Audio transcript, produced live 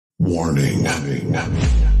Warning.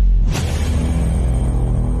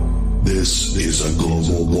 This is a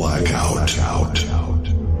global blackout.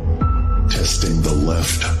 Testing the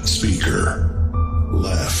left speaker.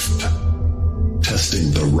 Left.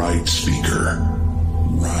 Testing the right speaker.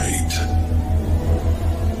 Right.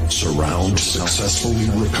 Surround successfully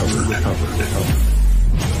recovered.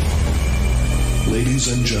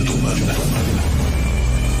 Ladies and gentlemen,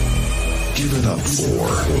 give it up for...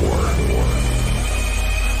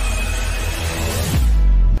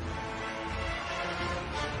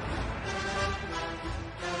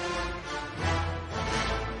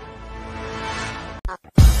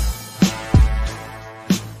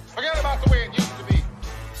 Forget about the way it used to be.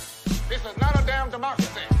 This is not a damn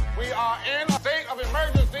democracy. We are in a state of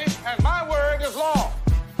emergency, and my word is law.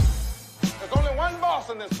 There's only one boss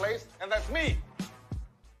in this place, and that's me,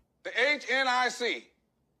 the HNIC.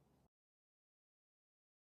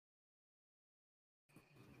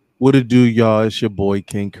 What it do, y'all? It's your boy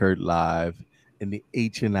King Kurt live in the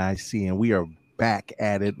HNIC, and we are back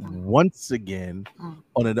at it once again.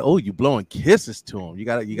 On an you blowing kisses to them. You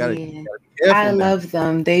gotta. I love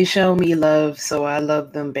them. They show me love, so I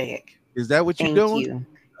love them back. Is that what you're doing? You.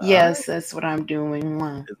 Yes, that's what I'm doing.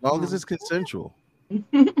 As long as it's consensual. I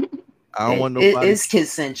don't want nobody. It's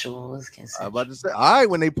consensual. It's consensual. I'm about to say, all right,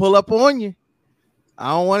 when they pull up on you, I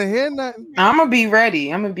don't want to hear nothing. I'm gonna be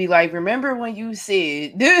ready. I'm gonna be like, remember when you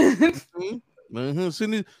said? As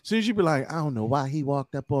soon as you be like, I don't know why he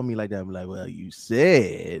walked up on me like that. I'm like, well, you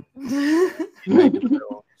said you made the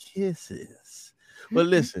little kisses. But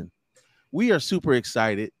listen, we are super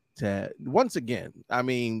excited to once again. I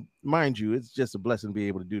mean, mind you, it's just a blessing to be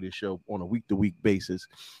able to do this show on a week-to-week basis.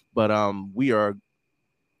 But we are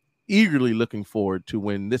eagerly looking forward to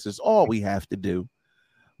when this is all we have to do,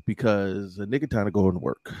 because a nigga time to go to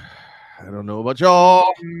work. I don't know about y'all,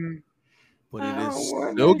 but it is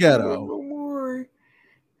no ghetto.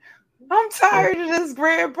 I'm tired of this,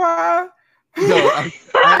 Grandpa. No, that's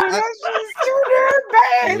just too damn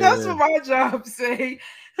bad. Yeah. That's what my job say.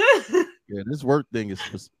 Yeah, this work thing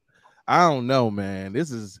is, I don't know, man.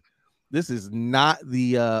 This is not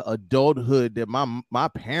the adulthood that my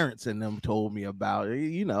parents and them told me about.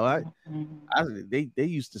 You know, they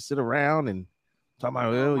used to sit around and talk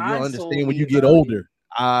about, well, you'll understand when you get older.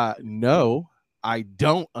 No, I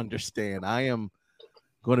don't understand. I am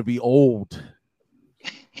going to be old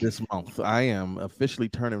this month. I am officially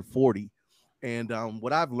turning 40. And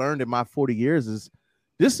what I've learned in my 40 years is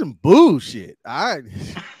this some bullshit. The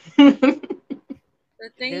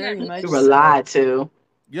thing that much you were lied to.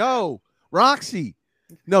 Yo, Roxy,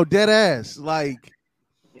 no, dead ass. Like,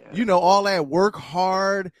 you know, all that work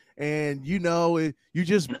hard, and you know, you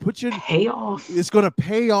just put your pay off. It's gonna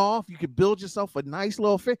pay off. You can build yourself a nice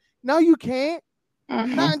little fit. No, you can't.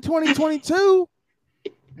 Not in 2022.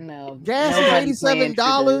 No, Gas is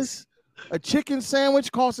 $87. A chicken sandwich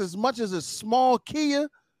costs as much as a small Kia.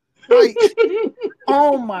 Like,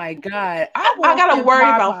 oh my God. I gotta worry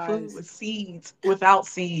about food with seeds, without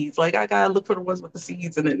seeds. Like, I gotta look for the ones with the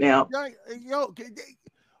seeds in it now. Yo,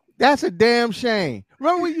 that's a damn shame.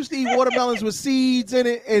 Remember we used to eat watermelons with seeds in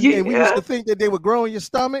it, and we used to think that they would grow in your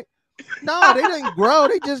stomach? No, they didn't grow.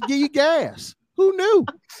 They just give you gas. Who knew?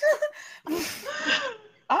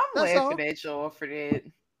 I'm laughing at y'all for that.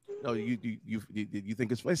 No, you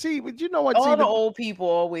think it's funny? See, but you know what? All the old people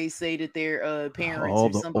always say that their parents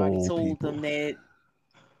or somebody told them that.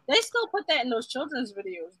 They still put that in those children's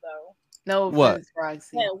videos, though. No, what?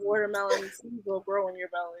 That watermelon seeds will grow in your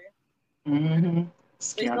belly. Mm-hmm.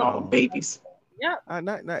 Scared all babies. Yeah.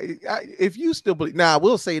 If you still believe, I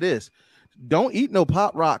will say this: don't eat no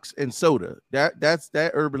Pop Rocks and soda.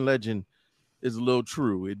 That urban legend is a little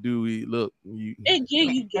true. It do look. It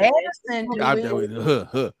give you gas.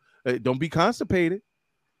 Don't be constipated.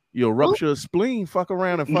 You'll rupture a spleen. Fuck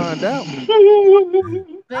around and find out.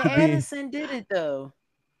 But Addison did it though.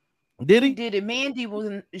 Did he? Did it? Mandy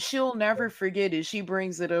she'll never forget it. She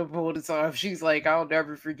brings it up all the time. She's like, I'll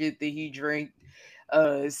never forget that he drank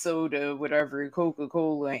soda, whatever,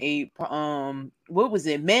 Coca-Cola, and ate what was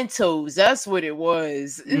it? Mentos. That's what it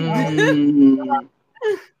was. See,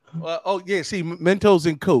 Mentos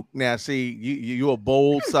and Coke. Now, see, you're a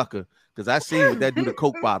bold sucker, because I see what that do to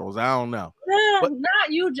Coke bottles. I don't know. But not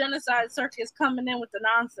you, Genocide Circus, coming in with the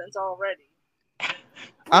nonsense already.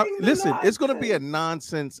 Listen, it's going to be a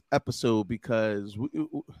nonsense episode because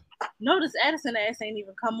notice Addison ass ain't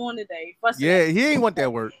even come on today. Yeah, he ain't want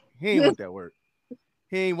that work. He ain't want that work.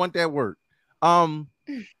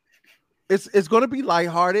 It's going to be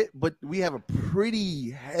lighthearted, but we have a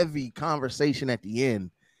pretty heavy conversation at the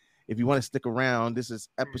end. If you want to stick around, this is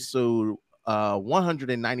episode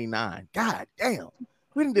 199. God damn.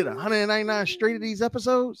 We done did 199 straight of these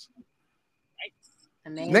episodes.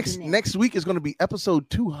 Next week is going to be episode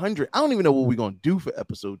 200. I don't even know what we're going to do for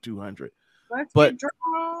episode 200. Let's But- get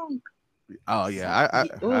drunk. Oh yeah,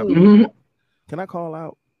 Ooh, can I call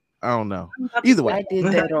out? I don't know. Either way, I did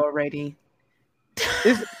that already.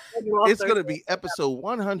 it's going to be episode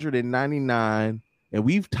 199, and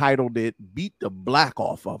we've titled it "Beat the Black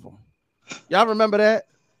Off of Them." Y'all remember that?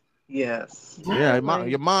 Yes. Yeah,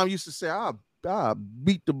 your mom used to say, "I'll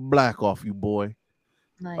beat the black off you, boy."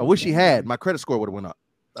 I wish she had. My credit score would have went up.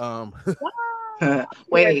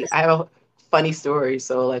 Wait, I have a funny story.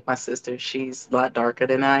 So, like, my sister, she's a lot darker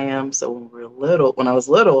than I am. So when I was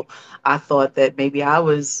little, I thought that maybe I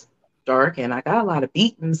was dark, and I got a lot of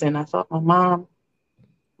beatings, and I thought my mom,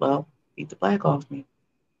 well, beat the black off me.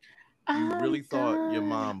 You really thought your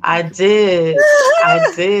mom? I did.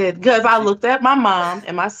 I did. Because I looked at my mom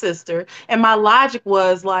and my sister, and my logic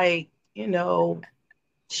was like, and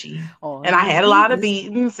I had a lot of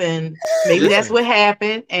beatings, and maybe that's what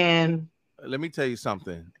happened. And let me tell you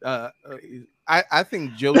something. I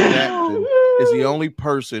think Joe Jackson is the only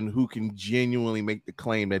person who can genuinely make the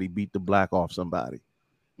claim that he beat the black off somebody.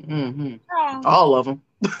 All of them.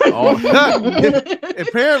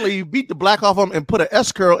 Apparently, you beat the black off them and put an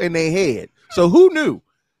S curl in their head. So who knew?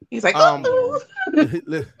 He's like, brought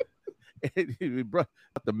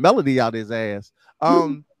the melody out his ass.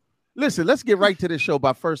 Listen, let's get right to the show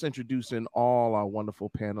by first introducing all our wonderful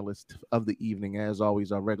panelists of the evening. As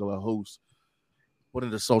always, our regular host, one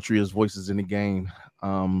of the sultriest voices in the game.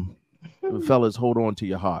 Fellas, hold on to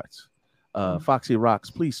your hearts. Foxy Rocks,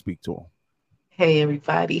 please speak to him. Hey,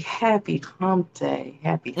 everybody. Happy hump day.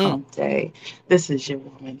 Happy hump day. This is your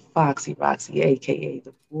woman, Foxy Roxy, a.k.a.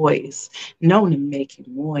 The Voice, known to make you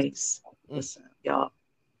moist. Listen, y'all.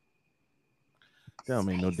 That don't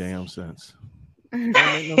make no damn sense. That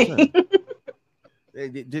don't make no sense.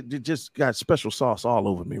 It just got special sauce all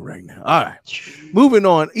over me right now. All right. Moving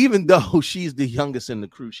on. Even though she's the youngest in the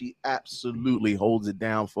crew, she absolutely holds it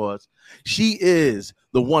down for us. She is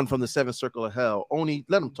the one from the Seventh Circle of Hell. Oni,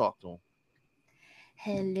 let him talk to him.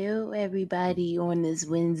 Hello, everybody. On this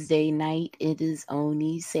Wednesday night, it is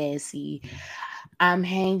Oni Sassy. I'm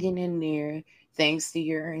hanging in there thanks to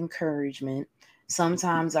your encouragement.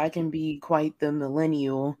 Sometimes I can be quite the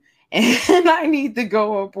millennial, and I need to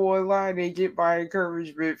go up online and get my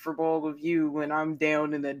encouragement from all of you when I'm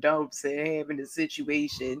down in the dumps and having a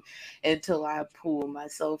situation until I pull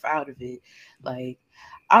myself out of it. Like,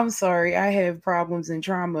 I'm sorry, I have problems and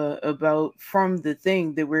trauma from the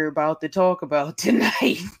thing that we're about to talk about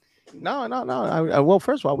tonight. No. Well,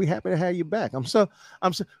 first of all, we happy to have you back. I'm so.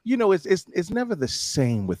 It's never the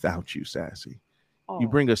same without you, Sassy. Oh. You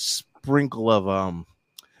bring a sprinkle of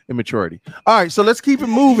immaturity. All right, so let's keep it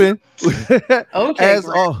moving. Okay.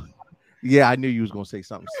 Yeah, I knew you was gonna say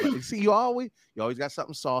something. See, you always got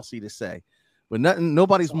something saucy to say, but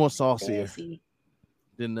nobody's more saucier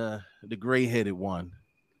than the gray-headed one.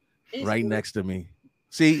 It's Right blue. next to me.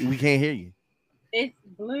 See, we can't hear you. It's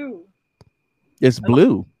blue. It's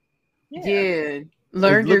blue. Yeah.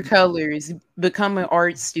 Learn your colors. Become an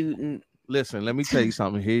art student. Listen, let me tell you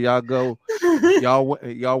something. Here y'all go.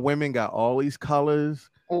 y'all women got all these colors.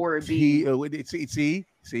 Or be.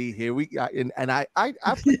 See, here we got, and I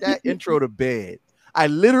put that intro to bed. I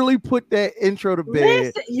literally put that intro to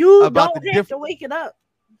bed. Listen, you about don't the have to wake it up.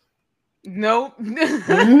 Nope.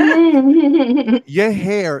 Your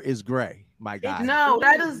hair is gray, my guy. No,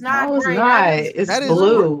 that is not No, it's gray. not. That It's that is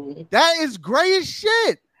blue. That is gray as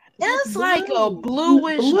shit. It's like a blue.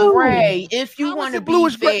 bluish Blue. gray. If you How is want to it be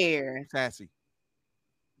bluish gray? fair, Sassy.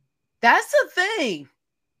 that's the thing.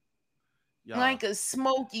 Y'all. Like a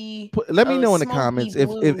smoky. Let me know in the smoky comments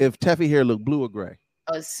blue. if Teffy hair look blue or gray.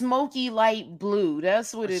 A smoky light blue.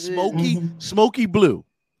 That's what it is. Smoky blue.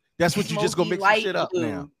 That's what you just gonna Smoky mix some light shit up blue.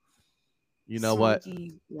 now. You know what?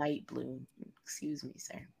 Smoky light blue. Excuse me,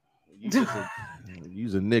 sir.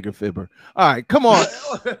 Use a nigger fibber. All right, come on.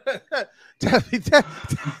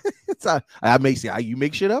 I may say you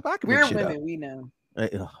make shit up. I can We're make shit women, up. we know.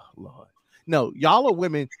 Oh Lord, no, y'all are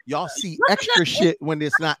women. Y'all see extra shit when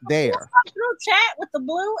it's not there. Group chat with the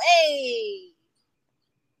blue. Hey.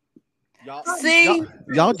 Y'all, See?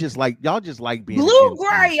 y'all just like being Blue against me.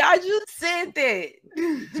 gray. I just said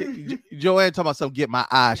that. Joanne talking about something. Get my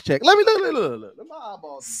eyes checked. Let me look. My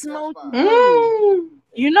eyeballs. Smoky That's fine. blue.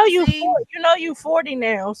 You know you See? 40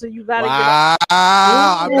 now, so you gotta Wow,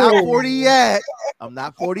 I'm not Ooh. 40 yet. I'm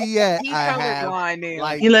not 40 yet. He I have colorblind now.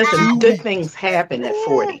 like You listen, 2 good weeks. things happen at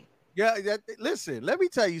 40. Yeah, listen, let me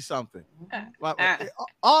tell you something.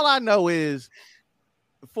 All I know is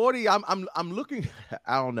 40. I'm looking.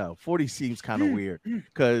 I don't know. 40 seems kind of weird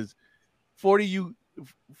because 40.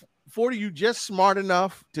 40, you just smart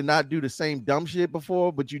enough to not do the same dumb shit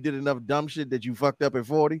before, but you did enough dumb shit that you fucked up at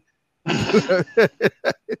 40.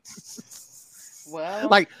 Well,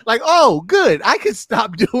 like, oh, good. I can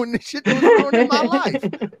stop doing this shit that was ruining my life.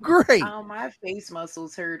 Great. my face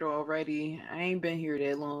muscles hurt already. I ain't been here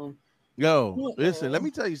that long. Yo, listen, let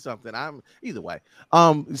me tell you something. I'm either way.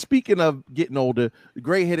 Speaking of getting older,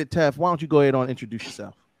 gray-headed Tef, why don't you go ahead and introduce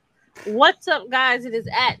yourself? What's up, guys? It is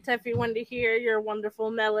at Teffy Wonder here, your wonderful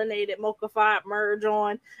melanated mocha-fied merge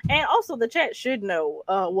on. And also, the chat should know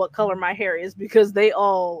what color my hair is because they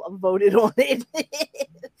all voted on it.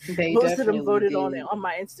 Most of them voted on it on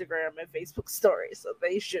my Instagram and Facebook story, so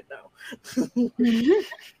they should know.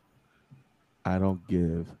 I don't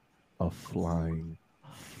give a flying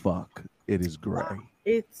fuck. It is gray.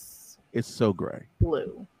 It's so gray.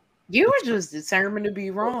 blue. You were just determined to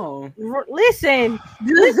be wrong. Listen.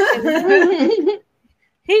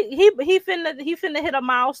 He finna hit a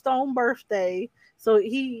milestone birthday, so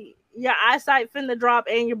your eyesight finna drop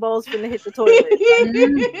and your balls finna hit the toilet.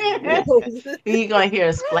 You gonna hear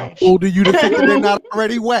a splash. Oh, do you think they're not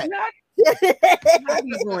already wet?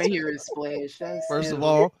 He's going to hear a splash. First of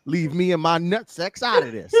all, leave me and my nutsack out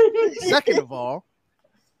of this. Second of all,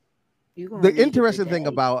 the interesting thing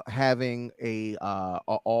about having a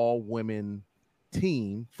all women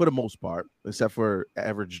team, for the most part, except for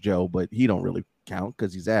Average Joe, but he don't really count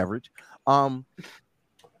because he's average.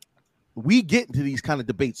 We get into these kind of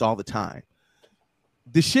debates all the time.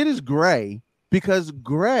 The shit is gray because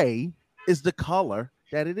gray is the color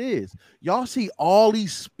that it is. Y'all see all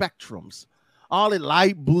these spectrums, all the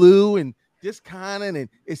light blue and this kind of, and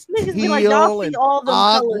it's Niggas teal be like, y'all and see all them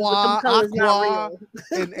aqua, colors, but them colors not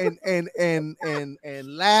real.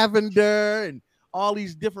 and lavender and all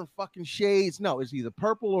these different fucking shades. No, it's either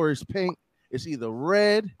purple or it's pink. It's either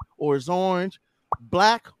red or it's orange,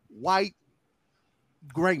 black, white,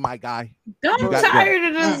 gray. My guy, I'm tired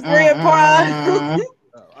of this grandpa.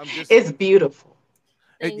 It's beautiful.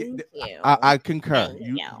 Thank you. I concur.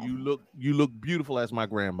 Thank You look beautiful as my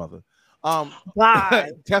grandmother.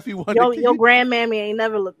 Bye. Teffy Wonder, your grandmammy ain't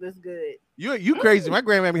never looked this good. You crazy. My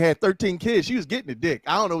grandmammy had 13 kids. She was getting a dick.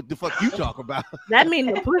 I don't know what the fuck you talk about. That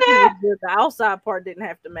means the pussy was good. The outside part didn't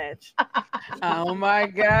have to match. Oh my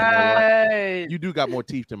god. You do got more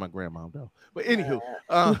teeth than my grandma though. But anywho,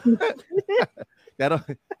 I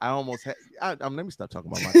almost had. Let me stop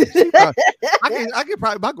talking about my teeth. I can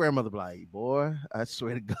probably, my grandmother be like, boy, I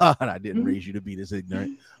swear to God, I didn't raise you to be this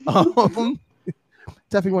ignorant.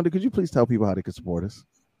 Teffy Wonder, could you please tell people how they can support us?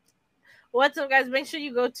 What's up, guys? Make sure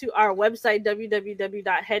you go to our website,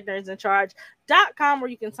 www.headnerdsincharge.com, where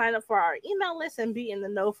you can sign up for our email list and be in the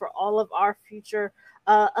know for all of our future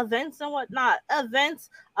events and whatnot. Events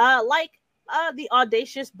like the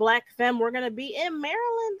Audacious Black Femme. We're going to be in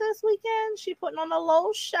Maryland this weekend. She putting on a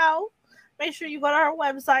little show. Make sure you go to our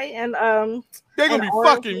website and they're going to be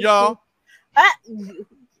fucking y'all.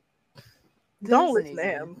 Don't listen to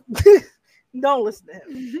him. Don't listen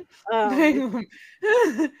to him.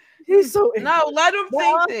 He's so no, let him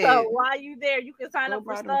think that. While you there, you can sign up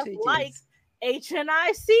for stuff like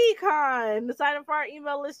HNIC Con. To sign up for our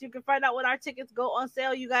email list, you can find out when our tickets go on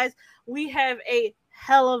sale. You guys, we have a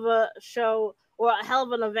hell of a show or a hell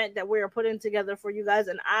of an event that we are putting together for you guys,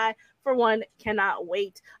 and I, for one, cannot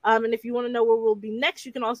wait. And if you want to know where we'll be next,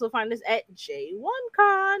 you can also find us at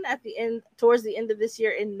J1Con at the end, towards the end of this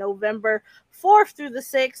year in November 4th through the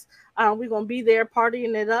 6th. We're gonna be there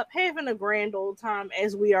partying it up, having a grand old time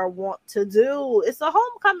as we are wont to do. It's a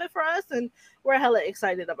homecoming for us, and we're hella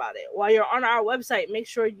excited about it. While you're on our website, make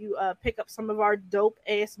sure you pick up some of our dope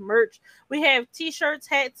ass merch. We have t-shirts,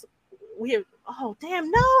 hats. We have, oh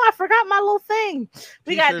damn, no, I forgot my little thing.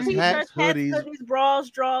 We got t-shirts, hats, hoodies, bras,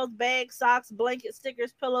 drawers, bags, socks, blankets,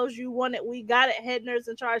 stickers, pillows. You want it, we got it.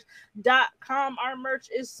 Headnerdsincharge.com. Our merch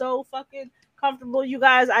is so fucking comfortable, you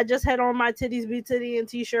guys. I just had on my titties be titty and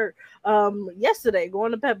t-shirt yesterday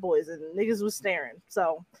going to Pep Boys, and niggas was staring.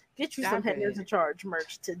 So get you some Head Nerds in Charge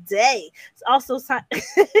merch today. It's also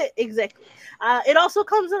exactly. It also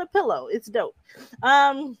comes in a pillow. It's dope.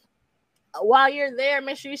 While you're there,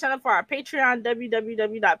 make sure you sign up for our Patreon,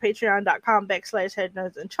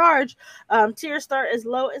 www.patreon.com/headnerdsincharge. Tier start as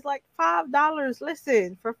low as like $5.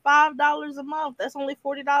 Listen, for $5 a month, that's only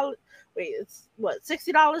 $40. Wait, it's what,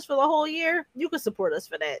 $60 for the whole year? You can support us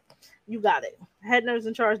for that. You got it.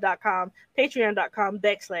 Headnerdsincharge.com,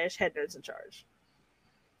 patreon.com/headnerdsincharge.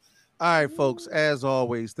 All right, folks, as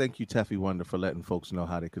always, thank you, Teffy Wonder, for letting folks know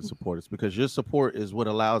how they can support us, because your support is what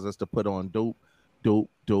allows us to put on dope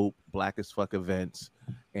black as fuck events,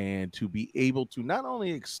 and to be able to not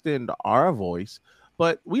only extend our voice,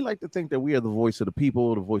 but we like to think that we are the voice of the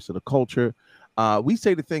people, the voice of the culture. We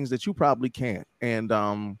say the things that you probably can't.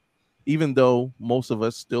 And even though most of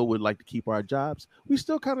us still would like to keep our jobs, we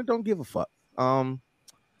still kind of don't give a fuck.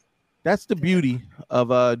 That's the beauty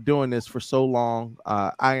of doing this for so long.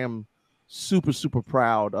 I am super, super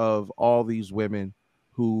proud of all these women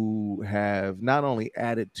who have not only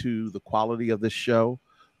added to the quality of this show,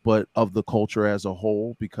 but of the culture as a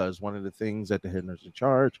whole, because one of the things that the Hiddeners in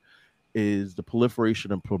Charge is the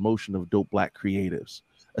proliferation and promotion of dope Black creatives,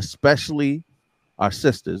 especially our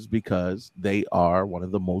sisters, because they are one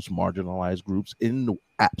of the most marginalized groups in the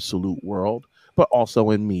absolute world, but also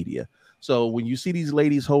in media. So when you see these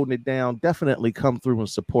ladies holding it down, definitely come through and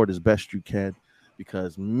support as best you can,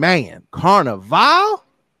 because man, Carnival,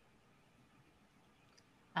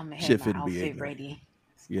 I'm gonna have my outfit ready.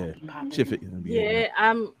 Yeah,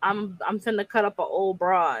 I'm finna cut up an old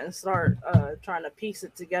bra and start trying to piece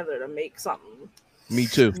it together to make something. Me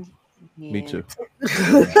too. Yeah. Me too.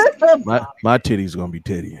 my titties gonna be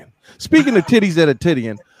tittying. Speaking of titties that are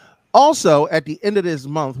tittying, also at the end of this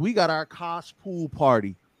month we got our Cos Pool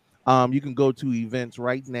party. You can go to events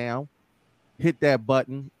right now, hit that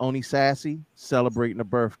button. Only Sassy celebrating a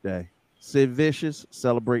birthday, Sid Vicious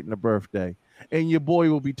celebrating a birthday, and your boy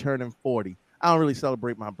will be turning 40. I don't really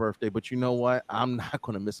celebrate my birthday, but you know what? I'm not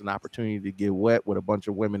going to miss an opportunity to get wet with a bunch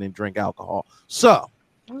of women and drink alcohol. So,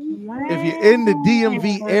 if you're in the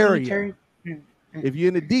DMV area, if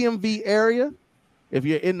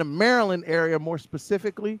you're in the Maryland area more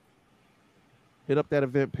specifically, hit up that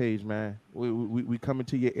event page, man. We come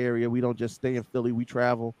into your area. We don't just stay in Philly. We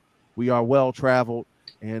travel. We are well traveled,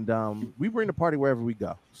 and we bring the party wherever we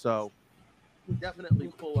go. So,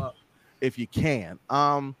 definitely pull up if you can.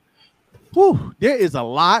 There is a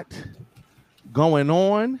lot going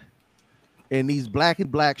on in these black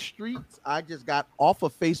streets. I just got off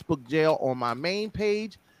of Facebook jail on my main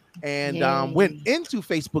page and went into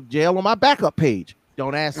Facebook jail on my backup page.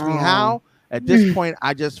 Don't ask me how. At this point,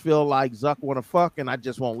 I just feel like Zuck want to fuck, and I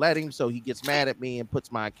just won't let him, so he gets mad at me and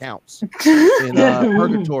puts my accounts in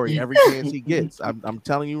purgatory every chance he gets. I'm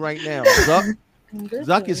telling you right now,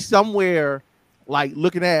 Zuck is somewhere like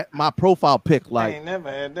looking at my profile pic. Like, I ain't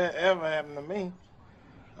never had that ever happen to me.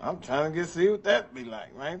 I'm trying to see what that be like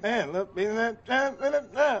right there. Look, be that.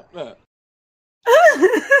 Look.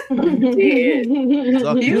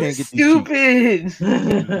 Zuck, you can't get stupid.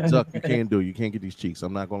 Zuck, you can't do it. You can't get these cheeks.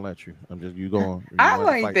 I'm not gonna let you. I'm just I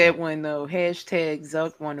like that one though. Hashtag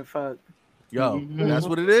Zuck wanna fuck. Yo, that's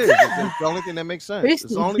what it is. It's the only thing that makes sense.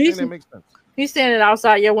 It's the only thing that makes sense. He's standing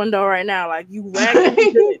outside your window right now, like you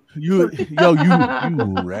raggedy. you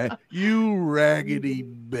raggedy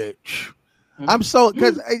bitch. I'm so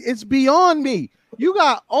because it's beyond me. You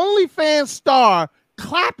got OnlyFans star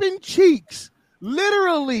clapping cheeks.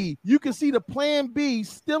 Literally, you can see the Plan B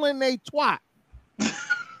still in their twat. You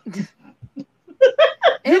can see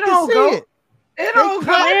it. It don't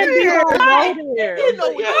go there. You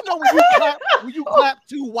know when you clap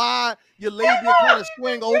too wide, your labia kind of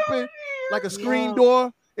swing open like a screen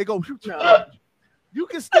door. It goes. You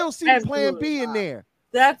can still see the Plan B in there.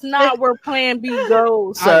 That's not where Plan B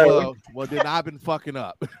goes. So. Well, then I've been fucking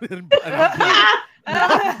up.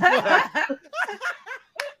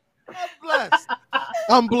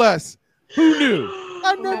 I'm blessed. Who knew?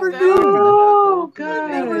 I never knew. Oh,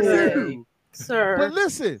 God. Sir. But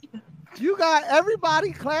listen, you got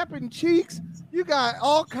everybody clapping cheeks. You got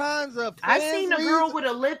all kinds of. I seen a girl with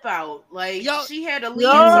a lip out. Like, she had a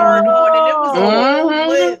leotard on, and it was a whole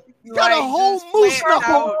lip. You got a whole moose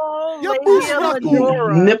knuckle. Your moose knuckle.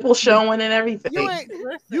 Nipple showing and everything.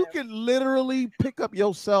 You can literally pick up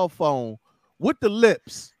your cell phone with the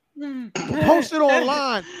lips, post it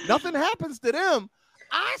online. Nothing happens to them.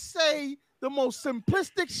 I say the most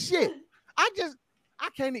simplistic shit. I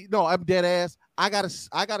can't. No, I'm dead ass. I gotta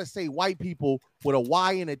say white people with a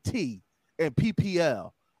Y and a T and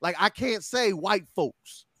PPL. Like, I can't say white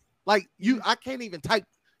folks. Like, I can't even type.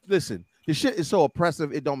 Listen, the shit is so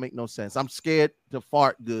oppressive. It don't make no sense. I'm scared to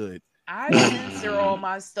fart good. I censor all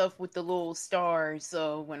my stuff with the little stars.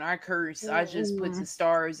 So when I curse, I just put the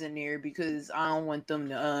stars in there because I don't want them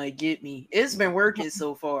to get me. It's been working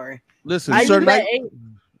so far. Listen, Sir Night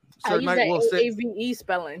Wolf said AVE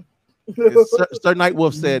spelling. Sir Night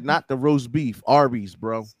Wolf said not the roast beef, Arby's,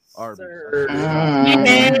 bro. Arby's.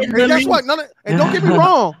 And guess what? And don't get me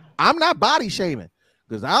wrong, I'm not body shaming.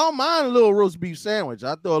 Because I don't mind a little roast beef sandwich.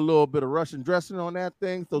 I throw a little bit of Russian dressing on that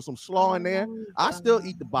thing, throw some slaw in there. I still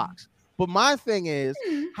eat the box. But my thing is,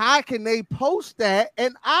 how can they post that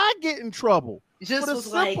and I get in trouble? Just was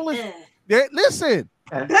like, listen.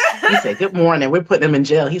 He said, good morning. We're putting him in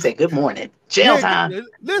jail. He said, good morning. Jail time.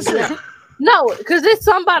 Listen, No, because it's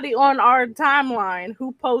somebody on our timeline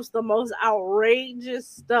who posts the most outrageous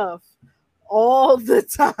stuff all the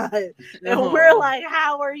time. And we're like,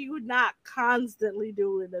 how are you not constantly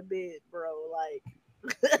doing a bit, bro? Like,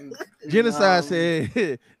 Genocide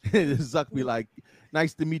said, Zuck be like,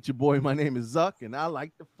 nice to meet you, boy. My name is Zuck, and I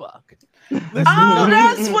like to fuck. Listen,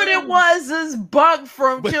 that's what it was. Is Buck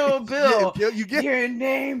from Kill Bill. Yeah, you get your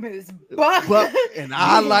name is Buck, and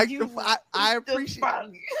I like to. I appreciate.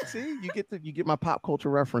 See, you get my pop culture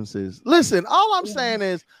references. Listen, all I'm saying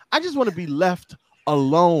is, I just want to be left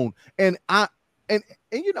alone, and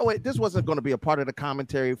you know what? This wasn't going to be a part of the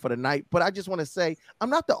commentary for the night, but I just want to say I'm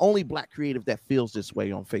not the only Black creative that feels this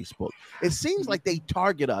way on Facebook. It seems like they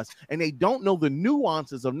target us and they don't know the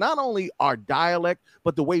nuances of not only our dialect,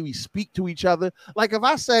 but the way we speak to each other. Like if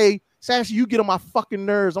I say, Sassy, you get on my fucking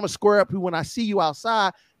nerves, I'm going to square up when I see you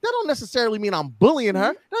outside. That don't necessarily mean I'm bullying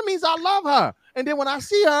her. That means I love her. And then when I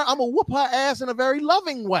see her, I'm going to whoop her ass in a very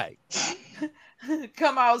loving way.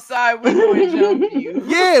 Come outside, we're going to jump you.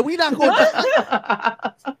 Yeah, we not going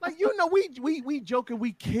to. Like, you know, we joking,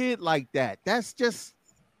 we kid like that. That's just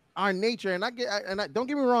our nature. And I don't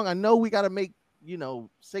get me wrong, I know we got to make, you know,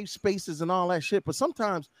 safe spaces and all that shit, but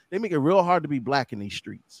sometimes they make it real hard to be Black in these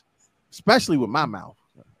streets, especially with my mouth.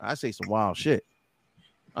 I say some wild shit.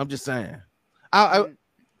 I'm just saying. A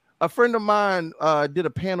friend of mine did a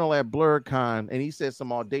panel at BlurredCon, and he said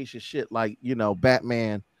some audacious shit like, you know,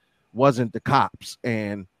 Batman wasn't the cops,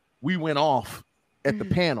 and we went off at the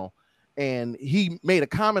panel, and he made a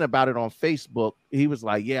comment about it on Facebook. He was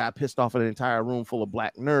like, yeah, I pissed off an entire room full of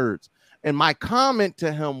Black nerds. And my comment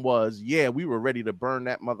to him was, yeah, we were ready to burn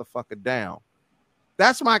that motherfucker down.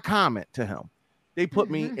 That's my comment to him. They put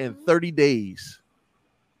me in 30 days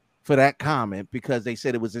for that comment because they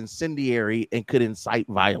said it was incendiary and could incite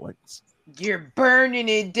violence. You're burning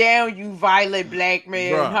it down, you violent Black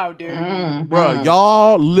man. Bruh. How dare you? Bro,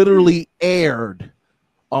 y'all literally aired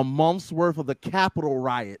a month's worth of the Capitol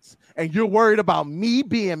riots, and you're worried about me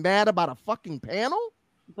being mad about a fucking panel?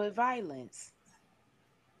 But violence.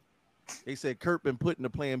 They said Kurt been putting the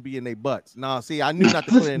Plan B in their butts. Nah, see, I knew not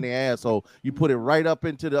to put it in their asshole. You put it right up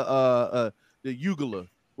into the uvula.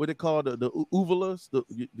 What they call the uvulas?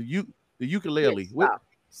 The ukulele.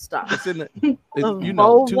 Stop. It's in the, you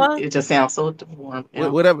know, it just sounds so deformed.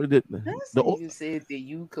 Whatever. You said the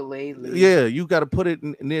ukulele. Yeah, you got to put it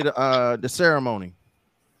near the ceremony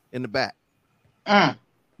in the back.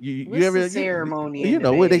 You ever the ceremony? You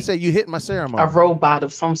know where they say you hit my ceremony. A robot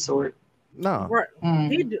of some sort. No,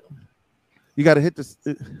 he do. You got to hit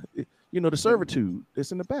the. You know, the servitude.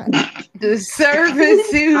 It's in the back. The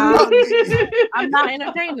servitude. I'm not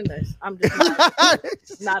entertaining this. I'm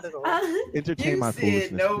just not at all. Entertain my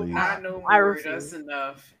foolishness, no, please. not no more. That's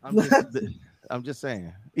enough. I'm just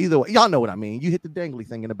saying. Either way, y'all know what I mean. You hit the dangly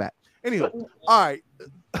thing in the back. Anyway, all right.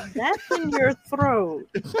 That's in your throat.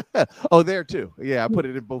 Oh, there too. Yeah, I put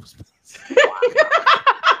it in both spaces.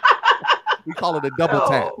 We call it a double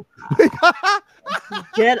tap.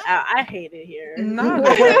 Get out. I hate it here. Not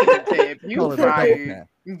a double tap. You fired.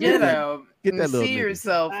 Get out. Get that little see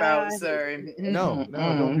yourself out, sir. No,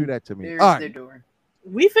 don't do that to me. There's all right. the door.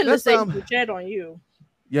 We finna say the chat on you.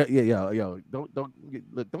 Yeah.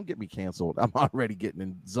 Don't get me canceled. I'm already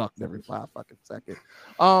getting zucked every 5 fucking seconds.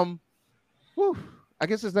 Whew, I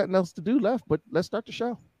guess there's nothing else to do left, but let's start the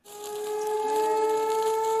show.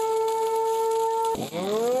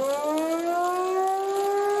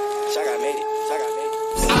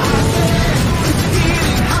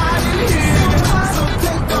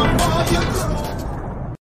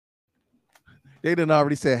 They done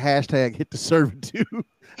already said hashtag hit the servitude.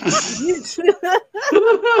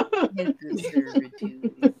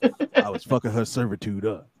 I was fucking her servitude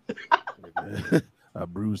up. I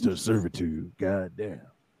bruised her servitude. God damn.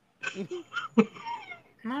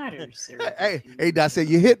 Not her servitude. Hey, I said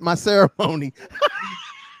you hit my ceremony.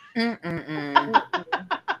 See,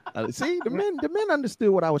 the men understood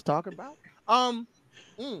what I was talking about.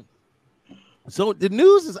 So the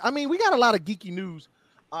news is, I mean, we got a lot of geeky news.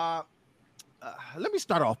 Let me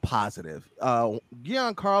start off positive.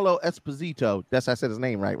 Giancarlo Esposito. That's I said his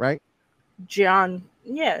name right? Giancarlo.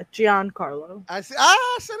 I said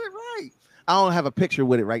it right. I don't have a picture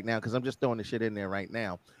with it right now because I'm just throwing the shit in there right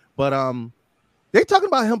now. But they talking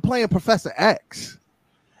about him playing Professor X,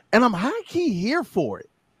 and I'm high key here for it.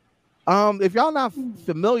 If y'all not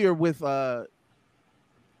familiar with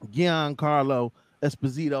Giancarlo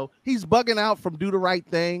Esposito, he's bugging out from Do the Right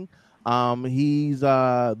Thing. He's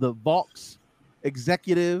the Vox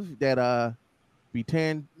executive that be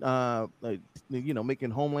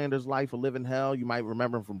making Homelander's life a living hell. You might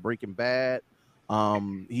remember him from Breaking Bad.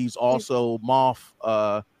 He's also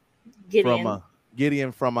Moff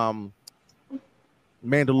Gideon from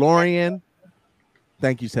Mandalorian.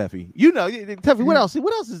 Thank you, Teffy. You know, Teffy. What else?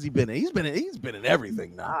 What else has he been in? He's been in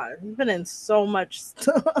everything now. He's been in so much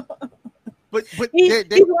stuff. But he's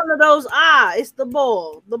one of those. It's the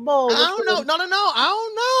bull. The bull. I don't know. No. I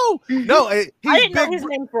don't know. No, I didn't know his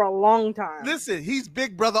name for a long time. Listen, he's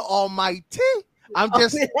Big Brother Almighty. I'm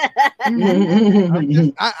just.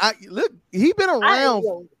 Look. He been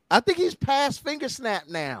around. I think he's past finger snap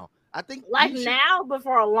now. I think now, but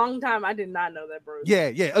for a long time, I did not know that, bro. Yeah,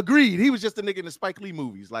 agreed. He was just a nigga in the Spike Lee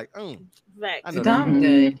movies. Like, I know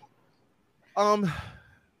good. I'm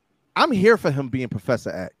here for him being Professor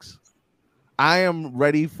X. I am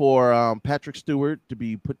ready for Patrick Stewart to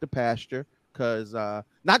be put to pasture because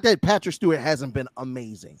not that Patrick Stewart hasn't been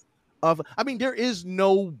amazing. I mean, there is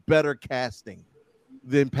no better casting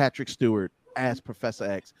than Patrick Stewart as Professor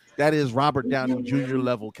X. That is Robert Downey Jr.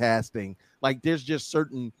 level casting. Like, there's just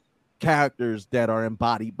certain characters that are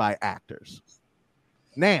embodied by actors.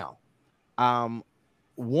 Now,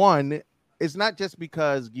 one, it's not just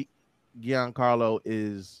because Giancarlo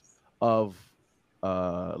is of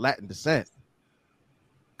Latin descent,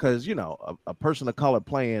 because a person of color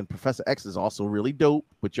playing Professor X is also really dope.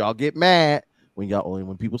 But y'all get mad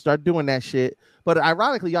when people start doing that shit. But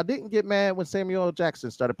ironically, y'all didn't get mad when Samuel L. Jackson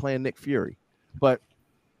started playing Nick Fury. But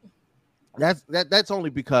that's only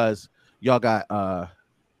because y'all got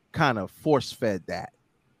kind of force fed that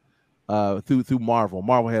through Marvel.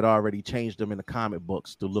 Marvel had already changed them in the comic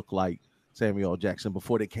books to look like Samuel L. Jackson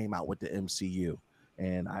before they came out with the MCU.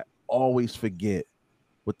 And I always forget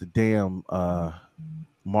what the damn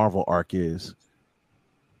Marvel arc is.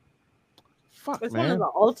 Fuck, it's man. one of the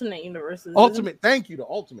alternate universes. Thank you, the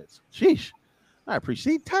Ultimates. Sheesh. I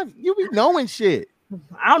appreciate time. You be knowing shit.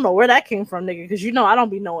 I don't know where that came from, nigga, because I don't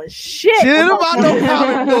be knowing shit about no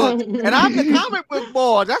comic books. And I'm the comic book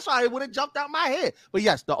boy. That's why it would have jumped out my head. But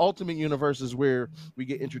yes, the Ultimate Universe is where we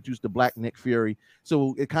get introduced to Black Nick Fury.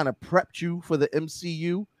 So it kind of prepped you for the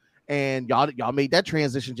MCU, and y'all made that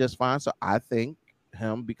transition just fine. So I think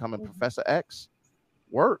him becoming Professor X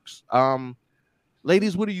works.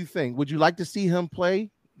 Ladies, what do you think? Would you like to see him play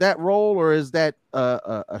that role, or is that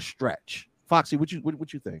a stretch? Foxy, what you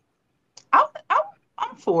think?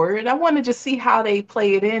 I'm for it. I want to just see how they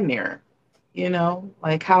play it in there.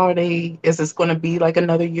 Like is this going to be like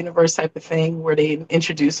another universe type of thing where they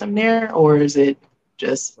introduce him there, or is it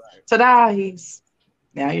just ta-da, he's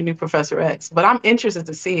now your new Professor X? But I'm interested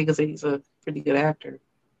to see it because he's a pretty good actor.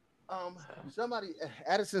 Somebody,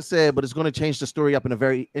 Addison said, but it's going to change the story up in a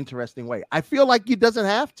very interesting way. I feel like he doesn't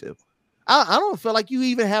have to. I don't feel like you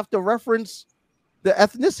even have to reference the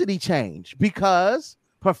ethnicity change because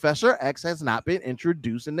Professor X has not been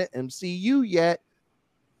introduced in the MCU yet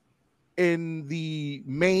in the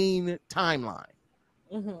main timeline.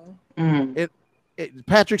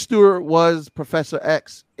 Patrick Stewart was Professor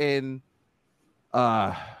X in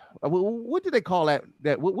what did they call that?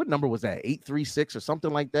 What number was that? 836 or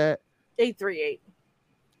something like that?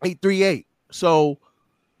 838. So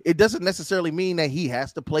it doesn't necessarily mean that he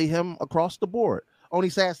has to play him across the board. Only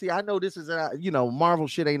Sassy, I know this is Marvel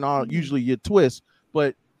shit ain't all usually your twist,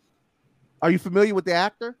 but are you familiar with the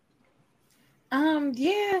actor?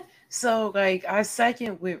 Yeah. So like I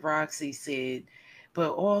second what Roxy said,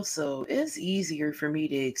 but also it's easier for me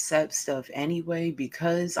to accept stuff anyway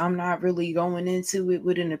because I'm not really going into it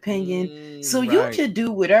with an opinion. So you can do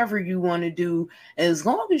whatever you want to do as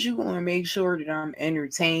long as you want to make sure that I'm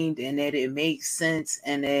entertained and that it makes sense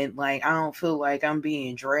and that like I don't feel like I'm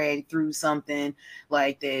being dragged through something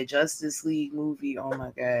like that Justice League movie. Oh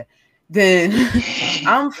my God. Then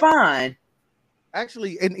I'm fine.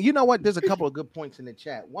 Actually, and you know what? There's a couple of good points in the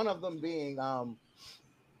chat. One of them being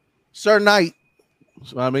Sir Knight.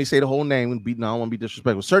 So I may say the whole name and I don't want to be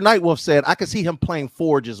disrespectful. Sir Nightwolf said, I could see him playing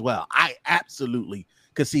Forge as well. I absolutely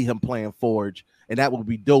could see him playing Forge, and that would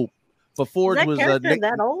be dope. But Forge was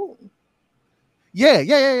that old.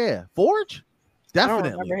 Yeah. Forge, definitely.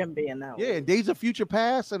 I don't remember him being that old. Yeah, Days of Future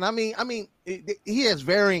Past, and I mean, he has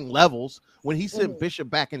varying levels. When he sent Bishop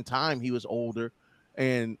back in time, he was older,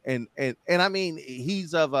 and I mean,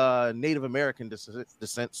 he's of Native American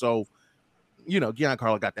descent, so.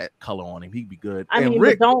 Giancarlo got that color on him. He'd be good. I mean,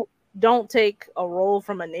 Rick, but don't take a role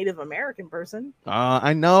from a Native American person.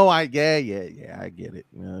 I know. I get it.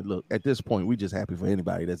 Look, at this point, we just happy for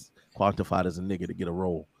anybody that's quantified as a nigga to get a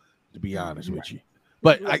role. To be honest with you,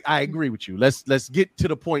 but I agree with you. Let's get to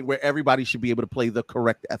the point where everybody should be able to play the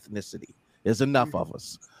correct ethnicity. There's enough of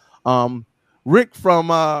us. Rick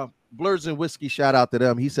from Blurs and Whiskey, shout out to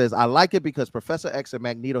them. He says, I like it because Professor X and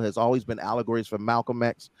Magneto has always been allegories for Malcolm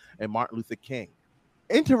X and Martin Luther King.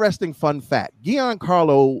 interesting fun fact: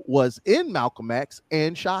 Giancarlo was in Malcolm X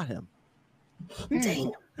and shot him.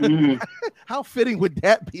 Damn. How fitting would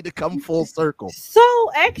that be to come full circle? So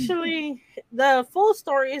actually, the full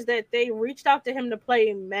story is that they reached out to him to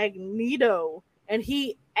play Magneto, and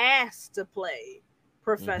he asked to play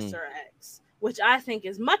Professor X, which I think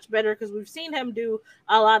is much better because we've seen him do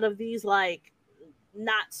a lot of these like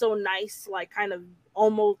not so nice, like kind of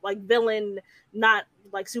almost like villain, not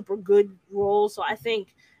like super good roles. So I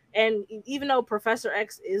think, and even though Professor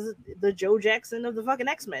X is the Joe Jackson of the fucking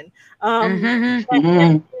X-Men,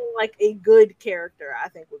 like a good character, I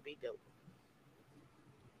think would be dope.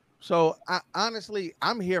 So honestly,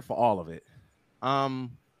 I'm here for all of it.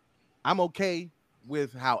 I'm okay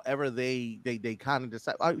with however they kind of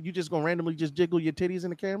decide. Are you just gonna randomly just jiggle your titties in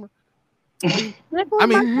the camera? I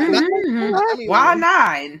mean, why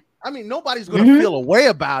not? I mean, nobody's gonna feel a way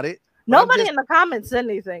about it. Nobody in the comments said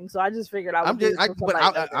anything, so I just figured I would. I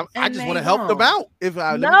just want to help them out. If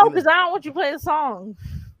I because I don't want you to play a song.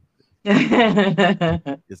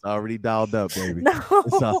 It's already dialed up, baby.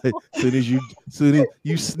 No. Soon as you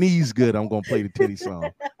sneeze good, I'm gonna play the titty song.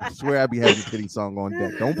 I swear I'll be having the titty song on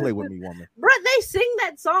deck. Don't play with me, woman. Bro, they sing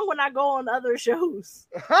that song when I go on other shows.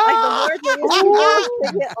 Like the words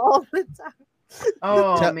all the time.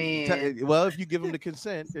 Oh man. Well, if you give them the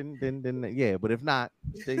consent, then yeah. But if not,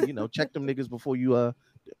 then, check them niggas before you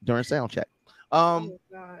during sound check.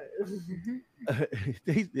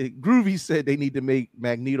 Groovy said they need to make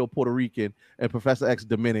Magneto Puerto Rican and Professor X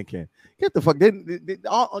Dominican. Get the fuck. Then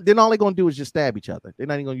all they're gonna do is just stab each other. They're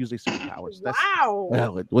not even gonna use their superpowers. Wow.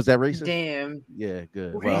 Well, was that racist? Damn. Yeah,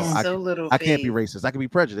 good. Well, I can't be racist. I can be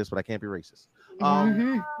prejudiced, but I can't be racist.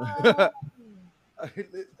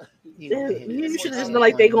 You should just be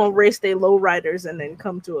like they gonna race their lowriders and then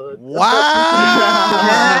come to a wow.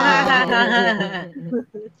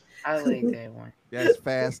 I like that one. That's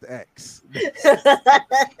Fast X. We're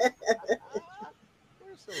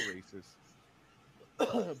so racist.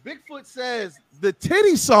 Bigfoot says the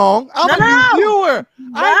titty song. I'm a new viewer.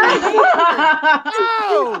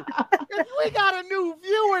 No. We got a new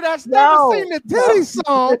viewer that's never seen the titty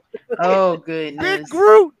song. Oh goodness. Big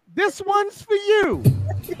Groot, this one's for you.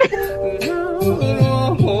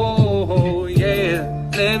 Oh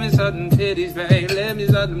yeah. Let me suck them titties, babe. Let me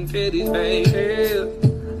suck them titties, babe.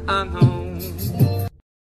 I'm home.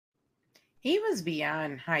 He was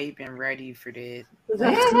beyond hype and ready for that.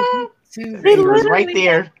 He was right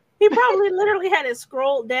there. He probably literally had it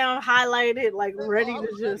scrolled down, highlighted, like ready to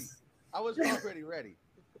just. I was already ready.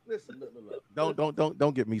 Listen, look.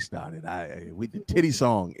 Don't get me started. The titty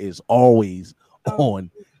song is always on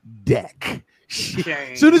deck.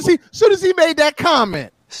 Soon as he made that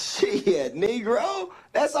comment. Shit, Negro,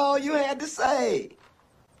 that's all you had to say.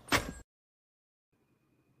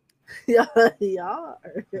 Yeah. Them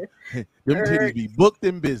titties be booked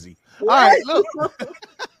and busy. All right, look.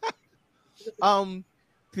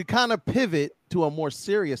 To kind of pivot to a more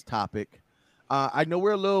serious topic, I know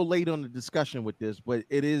we're a little late on the discussion with this, but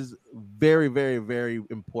it is very, very, very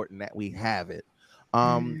important that we have it.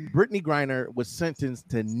 Brittany Griner was sentenced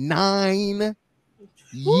to 9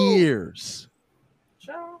 years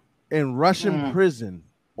in Russian prison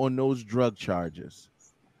on those drug charges.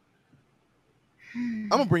 I'm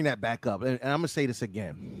gonna bring that back up, and I'm gonna say this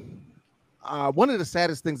again. One of the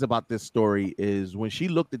saddest things about this story is when she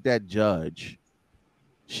looked at that judge,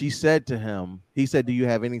 she said to him, he said, "Do you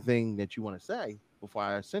have anything that you want to say before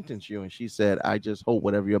I sentence you?" And she said, "I just hope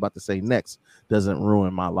whatever you're about to say next doesn't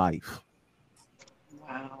ruin my life."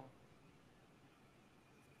 Wow.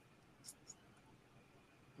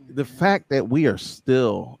 The fact that we are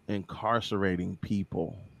still incarcerating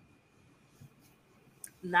people.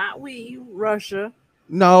 Not we, Russia.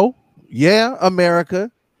 No, yeah,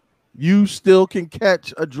 America. You still can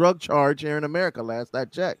catch a drug charge here in America. Last I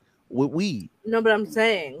checked, with weed. No, but I'm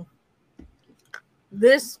saying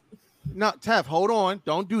this. No, Tef, hold on.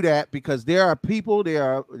 Don't do that because there are people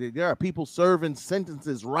serving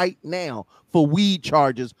sentences right now for weed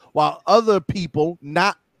charges, while other people,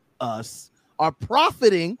 not us, are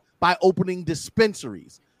profiting by opening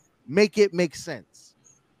dispensaries. Make it make sense.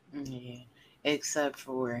 Yeah. Except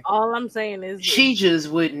for all I'm saying is she just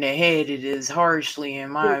wouldn't have had it as harshly,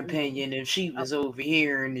 in my opinion, if she was over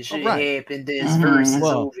here and it should have happened this versus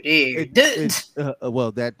over there.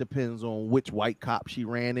 Well, that depends on which white cop she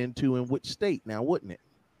ran into in which state, now, wouldn't it?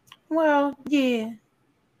 Well, yeah,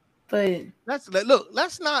 but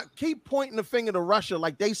let's not keep pointing the finger to Russia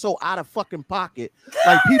like they so out of fucking pocket.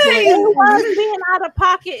 Like people was being out of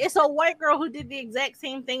pocket. It's a white girl who did the exact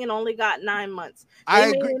same thing and only got 9 months. I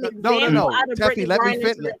agree. No. Teffy,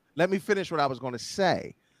 let me finish what I was going to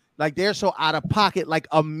say. Like they're so out of pocket. Like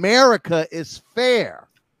America is fair.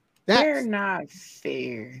 They're not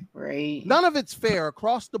fair, right? None of it's fair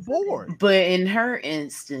across the board. But in her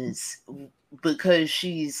instance, because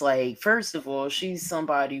she's like, first of all, she's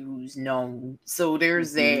somebody who's known, so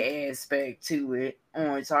there's that aspect to it.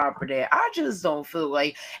 On top of that, I just don't feel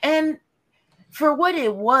like, and for what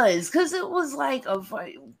it was, because it was like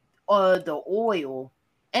the oil,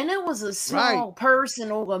 and it was a small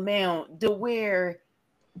personal amount to where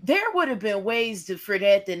there would have been ways for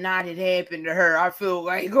that to not have happened to her. I feel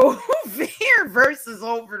like over here versus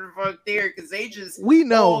over the fuck there, because they just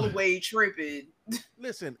all the way tripping.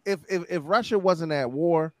 Listen, if Russia wasn't at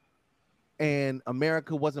war and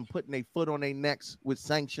America wasn't putting their foot on their necks with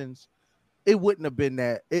sanctions, it wouldn't have been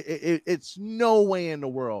that. It's no way in the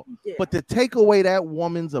world. Yeah. But to take away that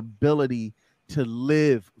woman's ability to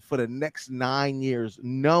live for the next 9 years,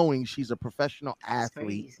 knowing she's a professional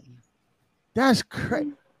athlete, that's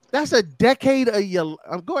crazy. That's a decade of your.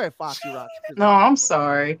 Go ahead, Foxy Rock. No, I'm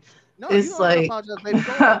sorry. No, it's like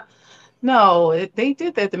no, they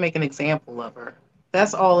did that to make an example of her.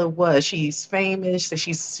 That's all it was. She's famous.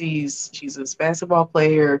 She's a basketball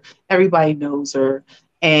player. Everybody knows her.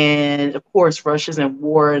 And of course, Russia's in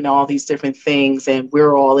war and all these different things, and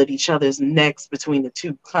we're all at each other's necks between the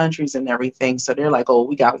two countries and everything. So they're like, "Oh,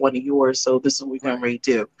 we got one of yours, so this is what we're going to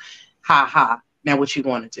do." Ha ha! Now, what you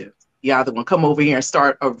want to do? You either want to come over here and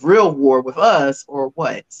start a real war with us, or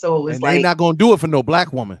what? So it's like they're not going to do it for no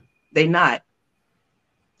black woman. They not.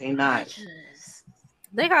 They not.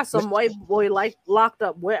 They got some white boy locked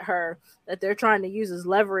up with her that they're trying to use as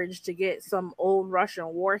leverage to get some old Russian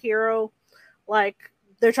war hero. Like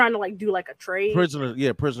they're trying to do a trade.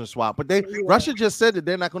 Prisoner swap. But Russia just said that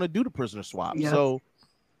they're not going to do the prisoner swap. Yeah. So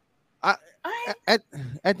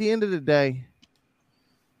at the end of the day,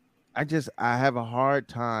 I have a hard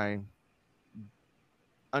time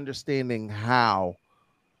understanding how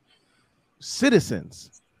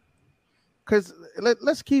citizens, because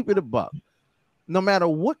let's keep it a buck. No matter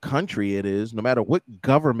what country it is, no matter what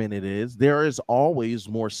government it is, there is always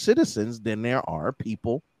more citizens than there are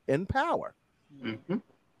people in power. Mm-hmm.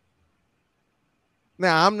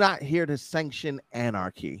 Now, I'm not here to sanction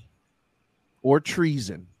anarchy or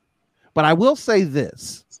treason, but I will say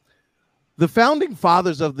this. The founding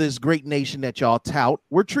fathers of this great nation that y'all tout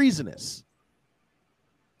were treasonous.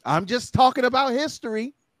 I'm just talking about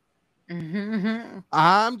history. Mm-hmm.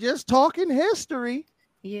 I'm just talking history.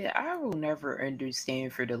 Yeah, I will never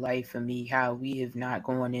understand for the life of me how we have not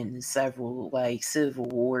gone into several civil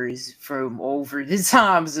wars from over the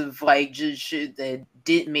times of just shit that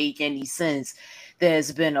didn't make any sense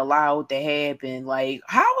that's been allowed to happen.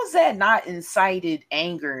 How is that not incited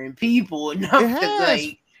anger in people enough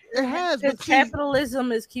to It has, because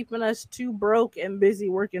capitalism is keeping us too broke and busy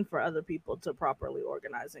working for other people to properly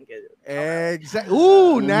organize and get it. Exactly.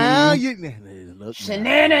 Ooh, now you look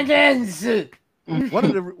shenanigans. One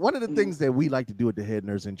of the things that we like to do at the Head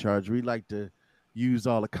Nurse in Charge, we like to use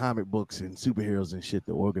all the comic books and superheroes and shit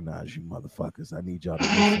to organize you motherfuckers. I need y'all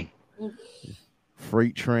to listen.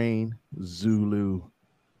 Freight Train, Zulu,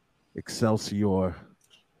 Excelsior.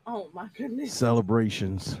 Oh my goodness.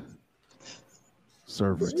 Celebrations.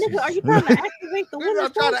 Servers. Nigga, are you trying to activate the women?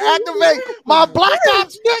 I'm trying to activate my Black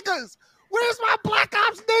Ops niggas. Where's my Black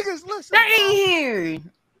Ops niggas? Listen, they ain't here.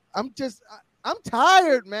 I'm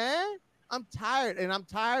tired, man. I'm tired, and I'm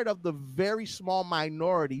tired of the very small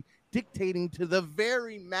minority dictating to the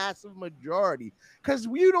very massive majority. Because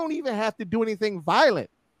you don't even have to do anything violent.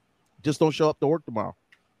 Just don't show up to work tomorrow.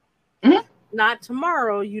 Mm-hmm. Not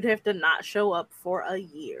tomorrow. You'd have to not show up for a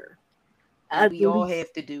year. We all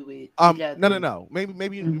have to do it. No.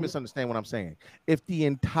 Maybe you misunderstand what I'm saying. If the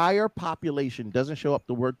entire population doesn't show up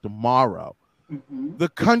to work tomorrow, the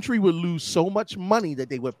country would lose so much money that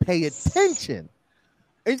they would pay attention.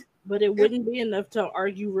 But it wouldn't be enough to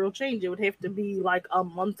argue real change. It would have to be a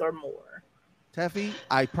month or more. Teffy,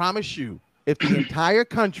 I promise you, if the entire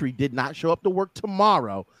country did not show up to work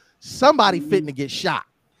tomorrow, somebody fitting to get shot.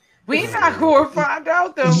 We not going to find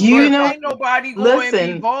out though. Ain't nobody going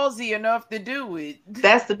to be ballsy enough to do it.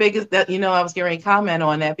 That's the biggest. I was getting a comment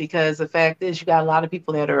on that because the fact is, you got a lot of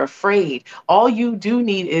people that are afraid. All you do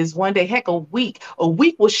need is one day, heck, a week. A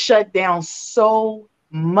week will shut down so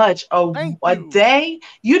much. A day,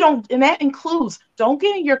 you don't, and that includes don't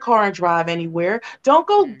get in your car and drive anywhere. Don't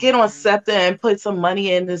go get on SEPTA and put some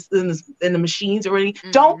money in the machines or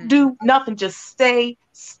anything. Don't do nothing. Just stay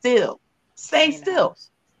still. Stay still.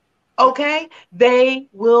 Okay, they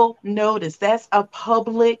will notice. That's a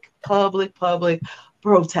public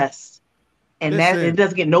protest, and that it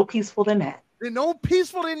doesn't get no peaceful than that. There's no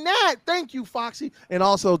peaceful than that. Thank you, Foxy. And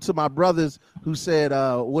also to my brothers who said,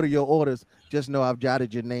 what are your orders? Just know I've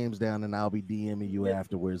jotted your names down and I'll be DMing you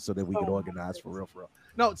afterwards so that we can organize for real, for real.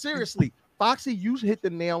 No, seriously, Foxy, you hit the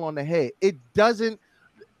nail on the head. It doesn't.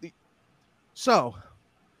 So,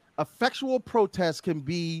 effectual protest can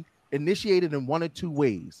be initiated in one of two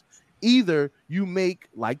ways. Either you make,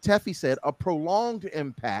 like Teffy said, a prolonged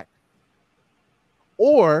impact,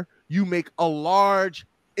 or you make a large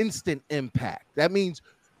instant impact. That means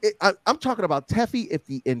I'm talking about Teffy if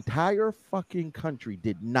the entire fucking country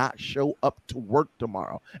did not show up to work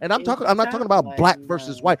tomorrow. And I'm not talking about black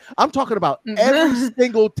versus white. I'm talking about every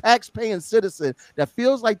single tax-paying citizen that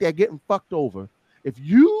feels like they're getting fucked over. If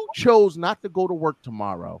you chose not to go to work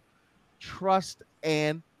tomorrow, trust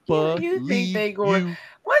and believe you think they going?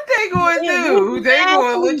 What they going to do? They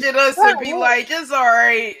going to look at us and be like, "It's all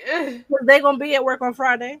right." They gonna be at work on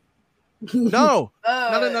Friday? No.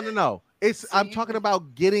 I'm talking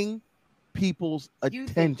about getting people's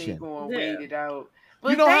attention. They going to wait it out,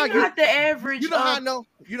 but you know how not the average. You know how I know?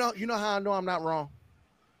 You know how I know I'm not wrong.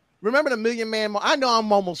 Remember the Million Man March? I know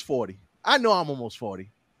I'm almost 40.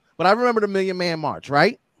 But I remember the Million Man March,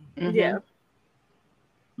 right? Mm-hmm. Yeah.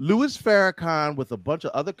 Louis Farrakhan with a bunch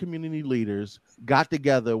of other community leaders got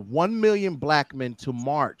together 1 million black men to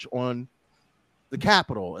march on the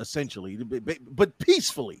Capitol, essentially, but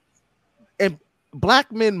peacefully. And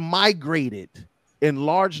black men migrated in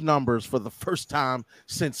large numbers for the first time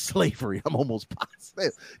since slavery. I'm almost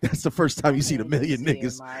positive that's the first time you see the million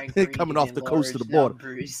niggas coming off the coast of the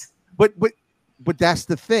border. But that's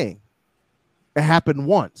the thing. It happened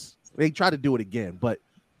once. They try to do it again, but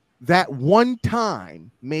that one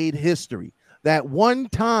time made history. That one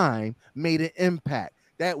time made an impact.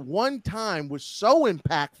 That one time was so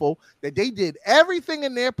impactful that they did everything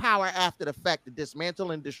in their power after the fact to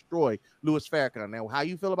dismantle and destroy Louis Farrakhan. Now, how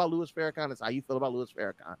you feel about Louis Farrakhan is how you feel about Louis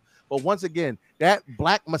Farrakhan. But once again, that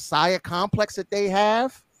black messiah complex that they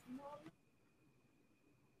have,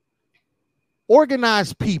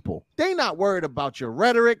 organized people. They not worried about your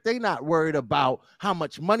rhetoric. They not worried about how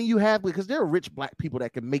much money you have because there are rich black people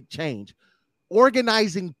that can make change.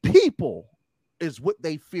 Organizing people is what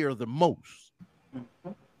they fear the most.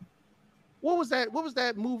 What was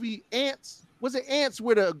that movie? Ants? Was it Ants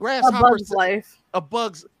with a grasshopper? A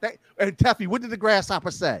Bug's Life. And Teffy, what did the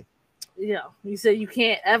grasshopper say? Yeah, he said you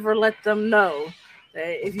can't ever let them know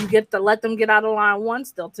that if you get to let them get out of line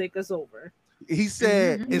once, they'll take us over. He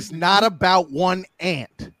said it's not about one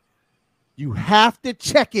ant. You have to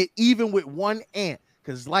check it even with one ant.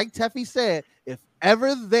 Because like Teffy said, if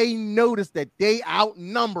ever they notice that they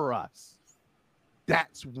outnumber us,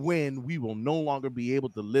 that's when we will no longer be able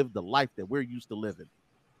to live the life that we're used to living.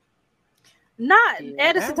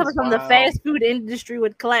 Edison told us from the fast food industry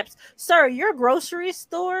would collapse. Sir, your grocery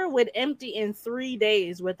store would empty in 3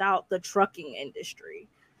 days without the trucking industry.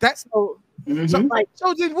 That's so then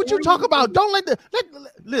what you talk about? Don't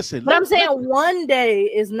listen. But I'm saying one day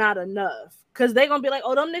is not enough because they're gonna be like,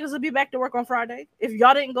 oh, them niggas will be back to work on Friday. If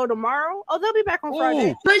y'all didn't go tomorrow, they'll be back on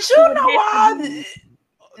Friday. But you know why?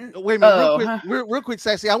 Wait a minute, real quick,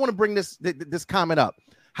 Sassy. I want to bring this comment up.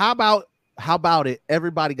 How about it?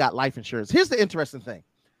 Everybody got life insurance. Here's the interesting thing.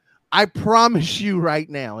 I promise you right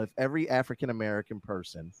now, if every African American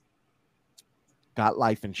person got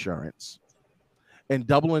life insurance and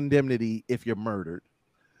double indemnity if you're murdered,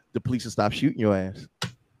 the police will stop shooting your ass.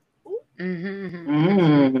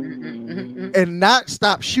 And not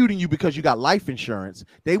stop shooting you because you got life insurance.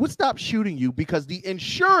 They would stop shooting you because the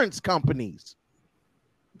insurance companies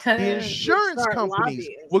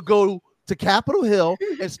would go to Capitol Hill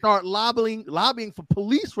and start lobbying for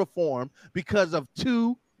police reform because of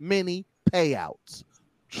too many payouts.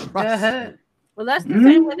 Trust me. Well, that's the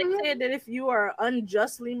same way they said that if you are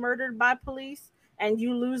unjustly murdered by police and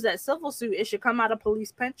you lose that civil suit, it should come out of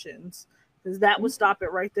police pensions because that would stop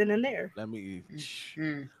it right then and there. Let me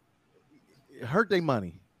hurt their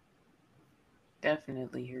money.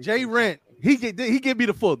 Definitely hurt. Jay Rent, he give me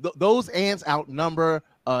the full. Those ants outnumber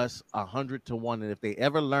us 100 to 1, and if they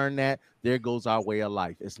ever learn that, there goes our way of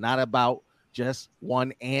life. It's not about just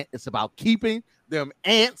one ant. It's about keeping them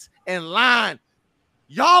ants in line.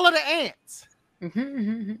 Y'all are the ants.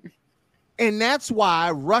 And that's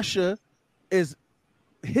why Russia is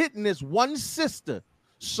hitting this one sister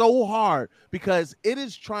so hard, because it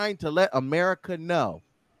is trying to let America know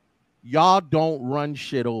y'all don't run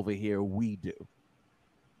shit over here. We do.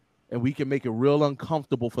 And we can make it real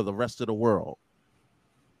uncomfortable for the rest of the world.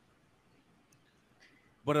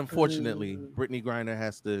 But unfortunately, Brittany Griner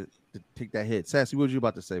has to take that hit. Sassy, what was you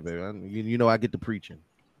about to say, baby? You know I get to preaching.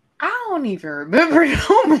 I don't even remember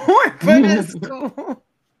no more, but it's cool.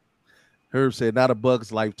 Herb said, "Not a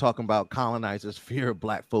Bug's Life talking about colonizers' fear of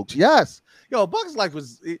black folks." Yes, yo, Bug's Life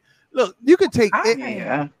was. Look, you could take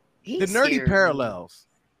the nerdy parallels.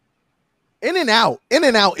 In and Out. In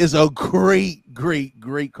and Out is a great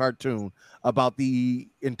cartoon about the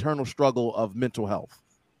internal struggle of mental health.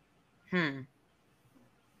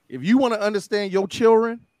 If you want to understand your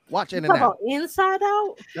children, watch In and Out. Inside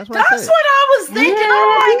Out. That's what I was thinking. Yeah.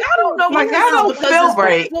 I'm like, I don't know. Like, I don't feel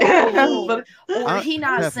right. Or he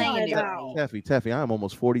not saying it. Teffy, I am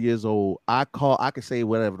almost 40 years old. I can say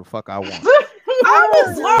whatever the fuck I want. I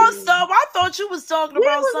was lost up. I thought you was talking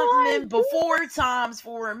about something in before times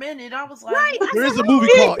for a minute. I was like, there is a movie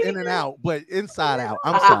called In and Out, but Inside Out.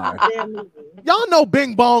 I'm sorry. Y'all know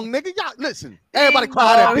Bing Bong, nigga. Y'all listen. Everybody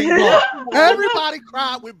cried at Bing Bong. Everybody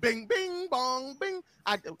cried with Bing Bong Bing.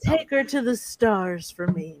 Take her to the stars for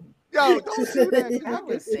me. Yo, don't do that. I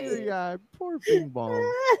was teary-eyed. Poor Bing Bong.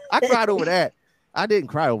 I cried over that. I didn't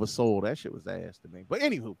cry over Soul. That shit was ass to me. But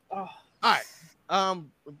anywho, all right.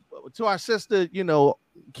 To our sister, you know,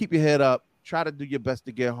 keep your head up. Try to do your best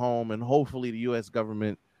to get home, and hopefully the U.S.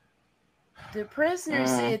 government. The prisoner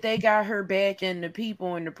said they got her back, and the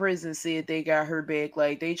people in the prison said they got her back.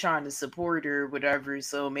 Like, they trying to support her or whatever.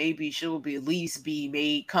 So maybe she'll be at least be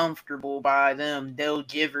made comfortable by them. They'll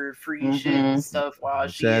give her free shit and stuff while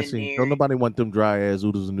she's in there. Don't nobody want them dry ass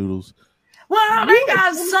oodles and noodles. Well, they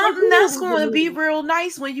got something that's going to be real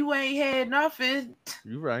nice when you ain't had nothing.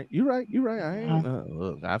 You're right. I ain't.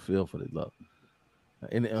 Look, I feel for the love.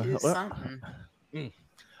 And something.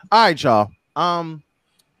 All right, y'all.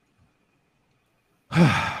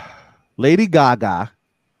 Lady Gaga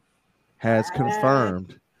has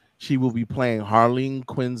confirmed she will be playing Harleen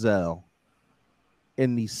Quinzel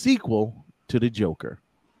in the sequel to The Joker.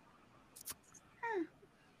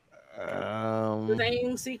 The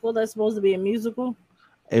same sequel that's supposed to be a musical.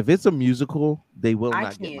 If it's a musical, they will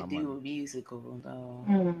not get my money. I can't do a musical though.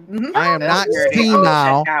 I am not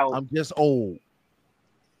senile. I'm just old.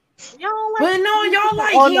 Y'all like, but no, y'all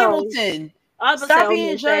like Hamilton. No. Stop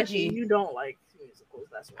being judgy. You don't like musicals.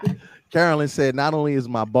 That's right. Carolyn said, "Not only is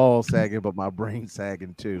my ball sagging, but my brain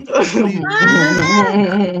sagging too."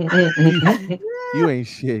 You ain't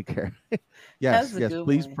shit, Carolyn. Yes,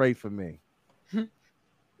 please pray for me.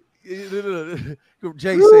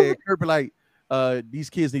 Jay said, Kirby, like,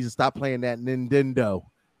 these kids need to stop playing that Nintendo.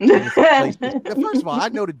 First of all, I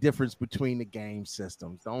know the difference between the game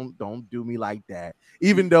systems. Don't do me like that.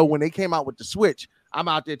 Even though when they came out with the Switch, I'm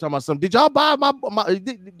out there talking about something. Did y'all buy my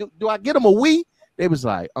do I get them a Wii? They was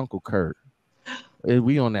like, Uncle Kurt,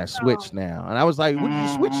 we on that Switch now. And I was like, what did you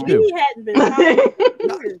switch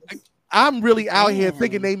to? I'm really out here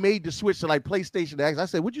thinking they made the switch to like PlayStation X. I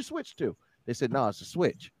said, what'd you switch to? They said, no, it's a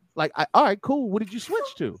Switch. Like, all right, cool. What did you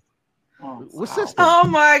switch to? What system? Oh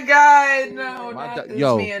my God, no!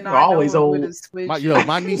 You're always old.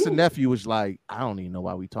 My niece and nephew was like, I don't even know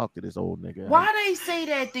why we talk to this old nigga. Why they say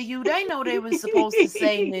that to you? They know they were supposed to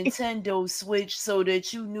say Nintendo Switch so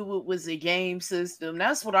that you knew it was a game system.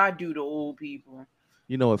 That's what I do to old people.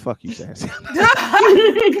 You know what? Fuck you, Sassy.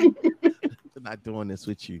 I'm not doing this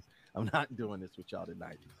with you. I'm not doing this with y'all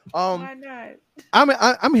tonight. Why not?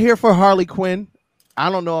 I'm here for Harley Quinn. I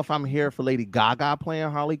don't know if I'm here for Lady Gaga playing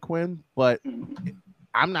Harley Quinn, but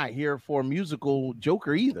I'm not here for a musical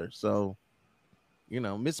Joker either. So, you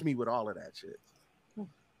know, miss me with all of that shit.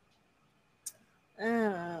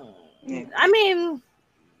 I mean,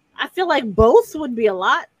 I feel like both would be a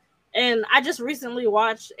lot. And I just recently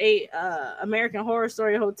watched a American Horror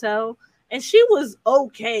Story Hotel, and she was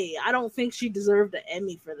okay. I don't think she deserved an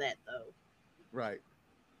Emmy for that, though. Right.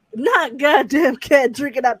 Not goddamn cat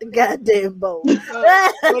drinking out the goddamn bowl.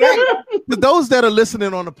 For those that are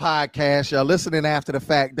listening on the podcast, y'all listening after the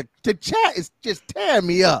fact, the chat is just tearing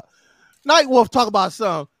me up. Nightwolf talk about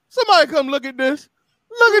something. Somebody come look at this.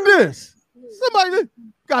 Look at this. Somebody,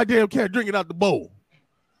 goddamn cat drinking out the bowl.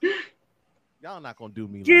 Y'all not gonna do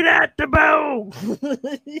me. Get like out the bowl. Get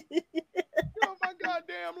on my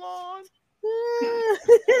goddamn lawn.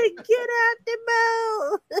 Get out the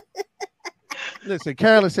bowl. Listen,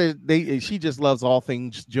 Carolyn said she just loves all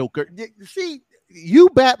things Joker. See, you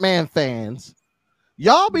Batman fans,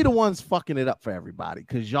 y'all be the ones fucking it up for everybody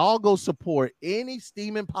because y'all go support any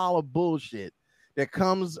Steam Impala bullshit that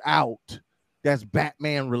comes out that's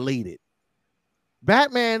Batman related.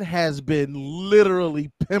 Batman has been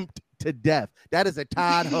literally pimped to death. That is a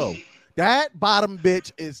tired hoe. That bottom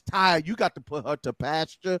bitch is tired. You got to put her to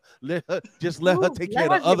pasture. Let her take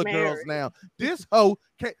care of the other girls now. This hoe,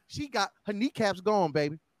 she got her kneecaps gone,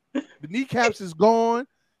 baby. The kneecaps is gone.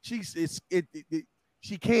 She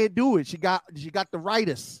can't do it. She got the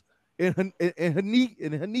ritus in her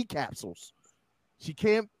knee capsules. She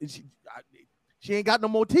can't. She ain't got no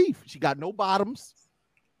more teeth. She got no bottoms.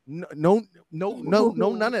 No,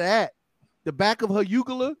 none of that. The back of her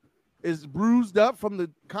ugula is bruised up from the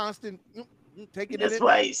constant taking it in. That's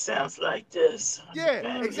why he sounds like this.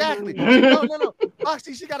 Yeah, exactly. No.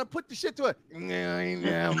 Foxy, she got to put the shit to it. Oh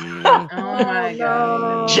my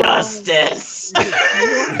God. Justice.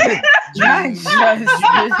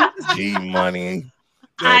 G Money.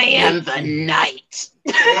 I am the night.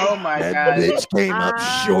 Oh my That God. bitch came up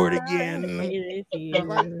short again.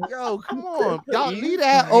 Yo, come on. Y'all leave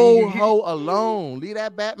that old hoe alone. Leave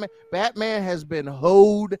that Batman. Batman has been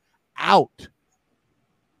hoed out.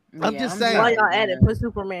 I'm just saying. Why y'all at it? Put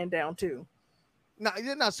Superman down too.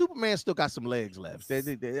 Now Superman still got some legs left. I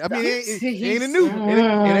mean, it ain't a new,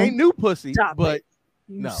 it ain't new pussy, Stop but it.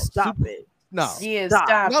 no, Stop it. no, Yeah, Stop.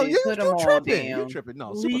 stop no, it. you Put them all tripping. You down. tripping.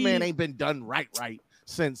 No, Leave. Superman ain't been done right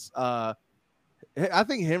since I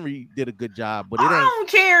think Henry did a good job, but it I ain't. don't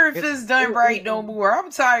care if it's done right no more.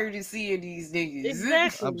 I'm tired of seeing these niggas.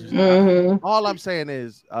 Exactly. All I'm saying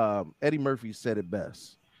is Eddie Murphy said it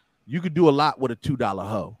best. You could do a lot with a $2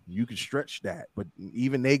 hoe. You can stretch that, but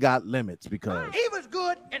even they got limits because Evil's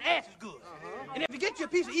good and ass is good. And if you get you a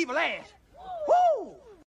piece of evil ass, whoo!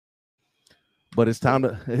 but it's time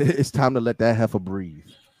to let that heifer breathe.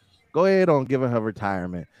 Go ahead on giving her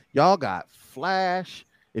retirement. Y'all got Flash.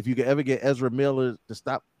 If you could ever get Ezra Miller to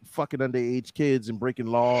stop fucking underage kids and breaking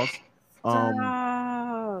laws.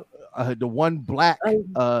 The one black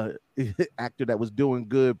actor that was doing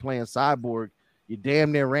good playing Cyborg, you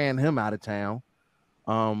damn near ran him out of town.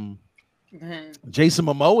 Jason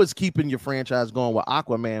Momoa is keeping your franchise going with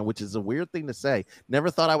Aquaman, which is a weird thing to say. Never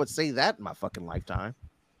thought I would say that in my fucking lifetime.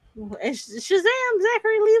 And Shazam,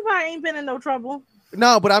 Zachary Levi ain't been in no trouble.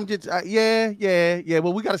 No, but I'm just yeah.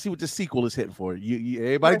 Well, we got to see what the sequel is hitting for. You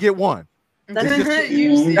everybody get one.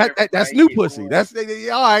 That's new pussy. That's all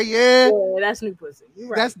right. Yeah, that's new pussy. You're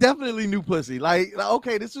right. That's definitely new pussy. Like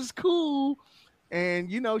okay, this was cool,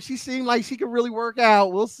 and she seemed like she could really work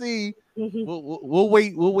out. We'll see. We'll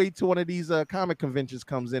wait. We'll wait till one of these comic conventions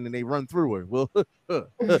comes in and they run through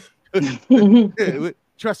her.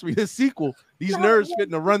 Trust me, this sequel, these nerds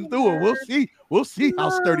fitting to run through her. We'll see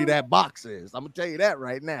how sturdy that box is. I'm gonna tell you that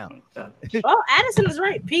right now. Oh, Addison is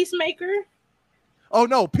right. Peacemaker. Oh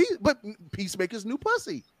no, but Peacemaker's new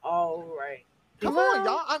pussy. Oh right. Come on,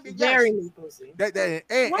 y'all. Very new pussy. Why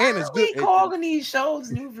and it's are we good. calling these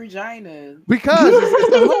shows new vagina? Because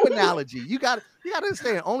it's a hoe analogy. You got to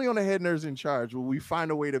understand. Only on the Head Nerds in Charge will we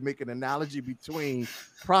find a way to make an analogy between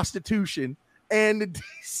prostitution and the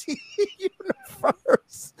DC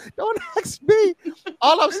universe. Don't ask me.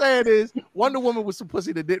 All I'm saying is Wonder Woman was some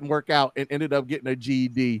pussy that didn't work out and ended up getting a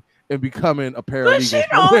GED and becoming a paralegal. But she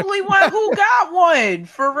the only one who got one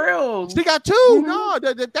for real. She got two. No,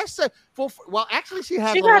 that's a, well. Actually, she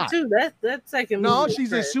has. She got two. That's second. No, movie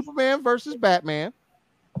she's in Superman versus Batman.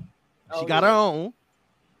 She got her own.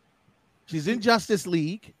 She's in Justice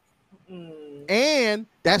League, and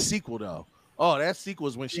that sequel though. Oh, that sequel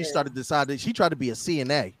is when she started deciding she tried to be a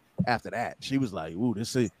CNA. After that, she was like, "Ooh,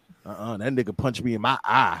 this is that nigga punched me in my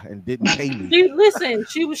eye and didn't pay me."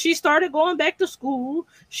 She started going back to school.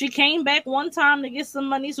 She came back one time to get some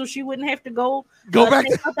money so she wouldn't have to go back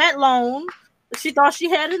take out that loan. She thought she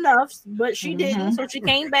had enough, but she didn't. So she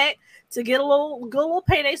came back to get a little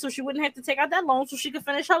payday so she wouldn't have to take out that loan so she could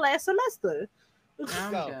finish her last semester.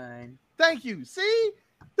 I'm done. Thank you. See,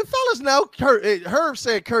 the fellas know. Herb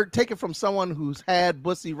said, "Kurt, take it from someone who's had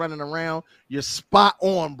bussy running around. You're spot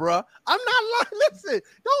on, bruh. I'm not lying. Listen,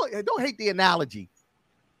 don't hate the analogy.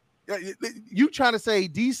 You trying to say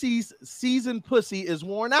DC's season pussy is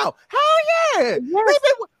worn out? Hell yeah!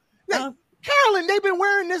 Yes. Carolyn, they've been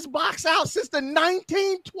wearing this box out since the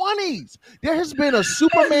 1920s. There has been a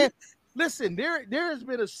Superman. Listen, there has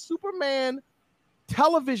been a Superman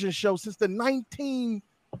television show since the 1930s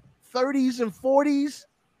and 40s.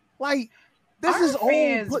 Like, this our is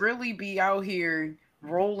fans old. Really be out here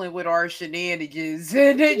rolling with our shenanigans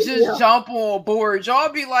and they just jump on board.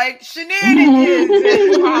 Y'all be like, shenanigans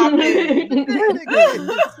and popping.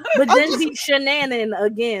 But then be shenaning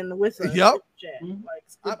again with her. Yep.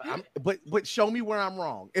 Like, but show me where I'm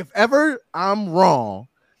wrong. If ever I'm wrong,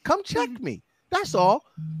 come check me. That's all.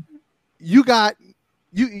 I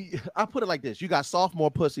put it like this: you got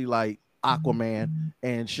sophomore pussy like Aquaman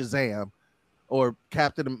and Shazam, or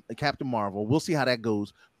Captain Marvel. We'll see how that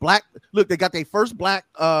goes. Look, they got their first black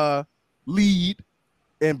lead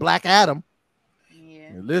in Black Adam.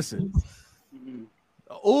 Yeah. Listen.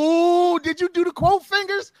 Oh, did you do the quote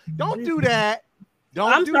fingers? Don't do that.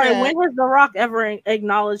 I'm sorry. When has The Rock ever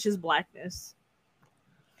acknowledged his blackness?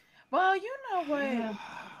 Well, you know what?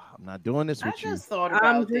 I'm not doing this I with you. just thought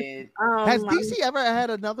about that. Has DC ever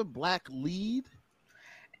had another black lead?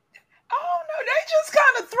 Oh no, they just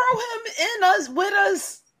kind of throw him in us with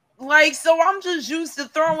us. Like, so I'm just used to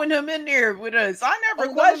throwing him in there with us. I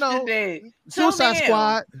never questioned that. Suicide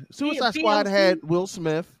Squad. Suicide He- Squad PLC. had Will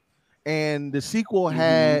Smith, and the sequel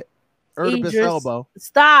had Erdogan Elbow.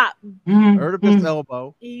 Stop. Erdogan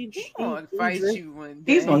Elbow. He's gonna fight you one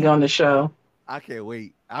day. He's gonna get on the show. I can't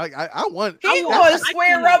wait. I want. He gonna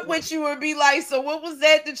square up with you and be like, "So what was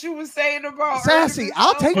that you was saying about Sassy, Erdogan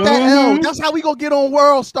I'll take Elbow?" that L. That's how we gonna get on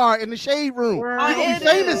World Star in the shade room. We're I gonna am be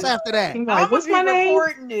famous too. after that. I'm what's gonna my be name?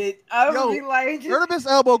 recording it. I'm Yo, gonna be like, Erdogan's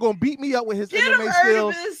Elbow gonna beat me up with his "Get him, MMA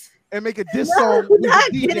skills Erdogan." and make a diss song with his Not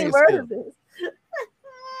DJ getting skills. rid of this.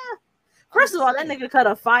 First of all, that nigga cut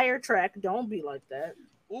a fire track. Don't be like that.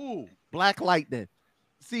 Ooh, Black Lightning.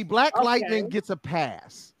 See, Black Okay. Lightning gets a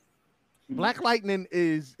pass. Black Lightning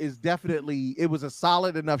is definitely, it was a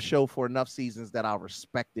solid enough show for enough seasons that I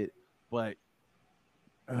respect it, but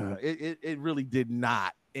it really did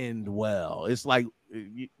not end well. It's like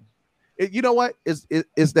you know what?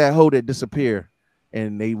 It's that hoe that disappeared,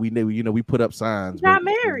 and we put up signs. She got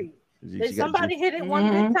but- married. Somebody hit it one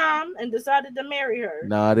Mm-hmm. good time and decided to marry her.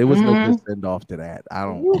 Nah, there was no good send off to that. I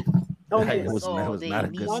don't. Don't That be was like not a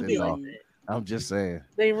good Don't be send like off. that. I'm just saying.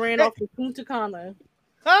 They ran off to Punta Cana.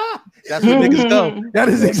 That's where niggas go. That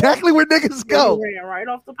is exactly where niggas go. They ran right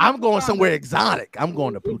off the I'm Punta going Cana. somewhere exotic. I'm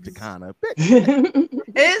going to Punta Cana.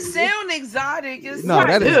 It sound exotic. It's No,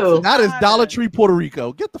 that is Dollar Tree, Puerto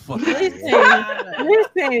Rico. Get the fuck out of here.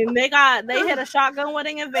 Listen, they had a shotgun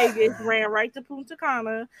wedding in Vegas, ran right to Punta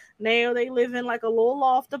Cana. Now they live in like a little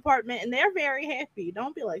loft apartment, and they're very happy.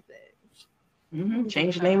 Don't be like that.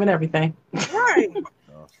 Change the name and everything. Right.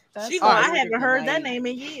 She going, I Alright. haven't heard that name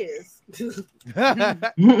in years. All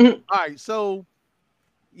right, so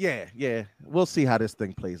yeah, we'll see how this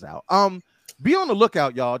thing plays out. Be on the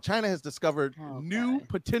lookout, y'all. China has discovered new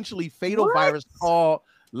potentially fatal virus called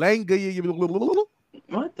Langia.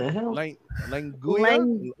 What the hell? Langia.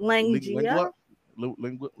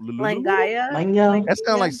 Langya. That's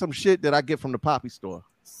kind of like some shit that I get from the Poppy store.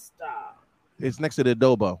 Stop. It's next to the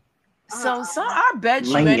adobo. So I bet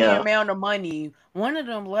you any Lingo. amount of money, one of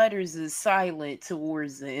them letters is silent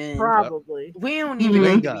towards the end. Probably. We don't even need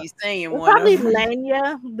to Linga. be saying Well, one. probably of them.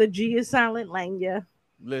 Lanya. The G is silent. Lanya.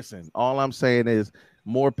 Listen, all I'm saying is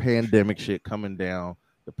more pandemic shit coming down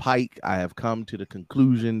the pike. I have come to the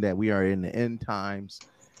conclusion that we are in the end times,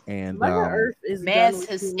 and Mother Earth is mass done with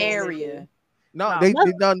hysteria. no, Mother-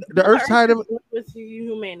 the Mother Earth's Earth tired of is done with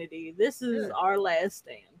humanity. This is our last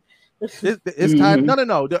stand. it's time.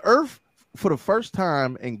 No. The Earth, for the first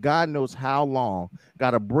time in God knows how long,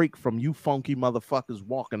 got a break from you funky motherfuckers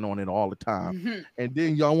walking on it all the time, and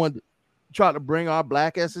then y'all want to try to bring our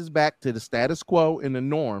black asses back to the status quo and the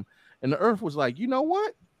norm. And the Earth was like, you know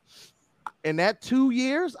what? In that 2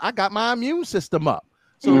 years, I got my immune system up.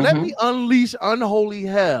 So let me unleash unholy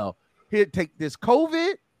hell. Here, take this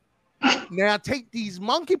COVID. Now take these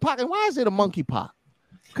monkeypox. And why is it a monkeypox?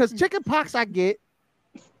 Because chickenpox I get,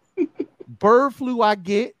 bird flu I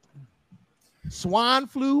get, swine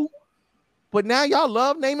flu. But now y'all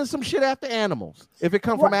love naming some shit after animals. If it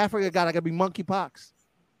come from Africa, it gotta be monkeypox.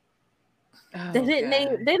 They didn't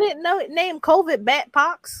name COVID bat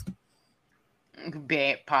pox.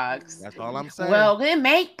 Bad pox. That's all I'm saying. Well, they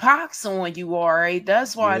make pox on you, all right.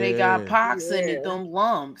 That's why they got Yeah. pox in it, them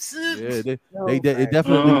lumps. Yeah, it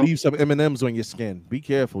definitely leaves some M&Ms on your skin. Be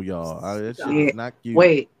careful, y'all. That shit is not cute.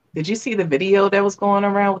 Wait, did you see the video that was going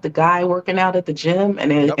around with the guy working out at the gym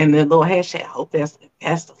and the little hashtag? I hope that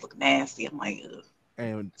has to look nasty. I'm like, ugh.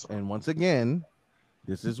 And once again,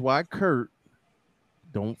 this is why Kurt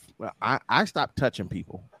don't. I stopped touching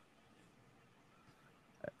people.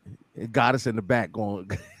 Goddess in the back going,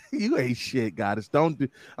 you ain't shit, Goddess. Don't do.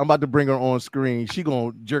 I'm about to bring her on screen. She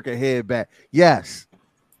gonna jerk her head back. Yes,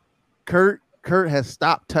 Kurt has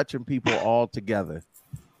stopped touching people altogether,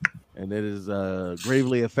 and it has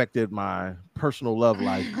gravely affected my personal love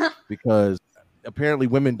life because apparently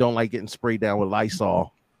women don't like getting sprayed down with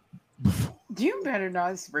Lysol. You better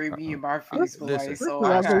not spray me in my face with Listen. Lysol.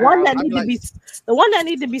 The one that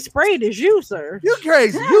need to be sprayed is you, sir. You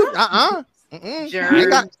crazy? You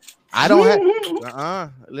I don't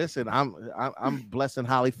have. Listen, I'm blessed and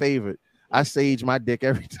highly favored. I sage my dick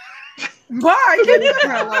every time. Why? Get the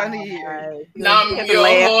hell out of here. Nam yo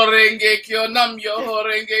horenge kyo, nam yo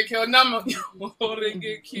horenge kyo, nam yo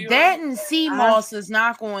horenge kyo. That and sea moss is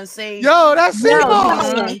not going to save Yo, that's sea you.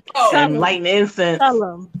 moss. And lighting incense.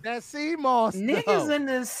 That sea moss. Niggas in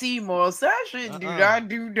the sea moss, that shit do not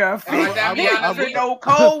do nothing. I- Niggas for no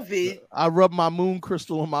COVID. I rub my moon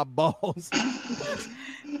crystal on my balls.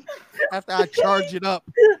 after I charge it up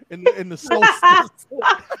in the solstice.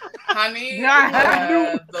 Honey,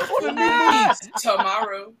 the full moon is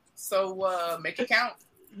tomorrow, so make it count.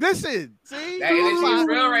 Listen, see, that energy is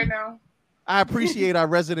real right now. I appreciate our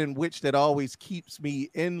resident witch that always keeps me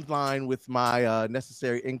in line with my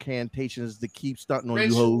necessary incantations to keep stunting on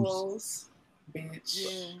you hoes. Bitch.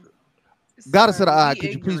 Yeah. Goddess of the Eye,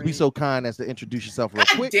 could you please be so kind as to introduce yourself real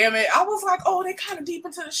quick? Damn it. I was like, oh, they kind of deep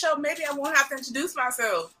into the show. Maybe I won't have to introduce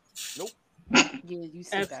myself. Nope. Yeah, you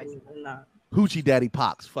said that. Not. Hoochie Daddy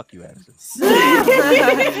Pox. Fuck you, Addison.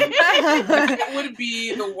 It would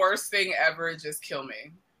be the worst thing ever. Just kill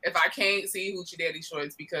me. If I can't see Hoochie Daddy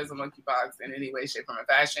shorts because of monkeypox in any way, shape, form, or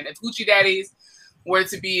fashion. If Hoochie Daddies were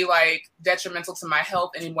to be like detrimental to my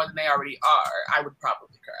health any more than they already are, I would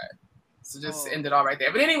probably cry. So just end it all right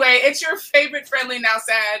there. But anyway, it's your favorite friendly, now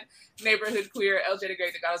sad, neighborhood queer, LJ the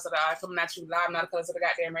Great, the Goddess of the Eye, coming at you live, not the colors of the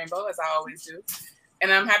goddamn rainbow, as I always do.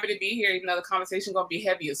 And I'm happy to be here, even though the conversation gonna be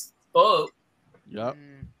heavy as fuck. Yep.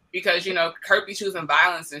 Because, you know, Kurt be choosing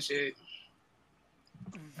violence and shit.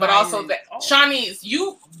 But also, Shawnee's,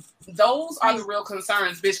 those are the real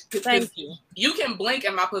concerns, bitch. Thank you. You can blink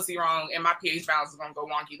and my pussy wrong and my pH balance is gonna go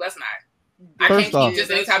wonky. Let's not. First I can't off, keep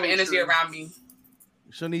just any type of energy around me.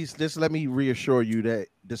 Shanice, just let me reassure you that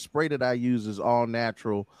the spray that I use is all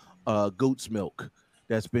natural goat's milk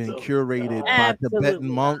that's been curated by Tibetan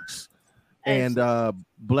monks and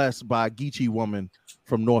blessed by a Geechee woman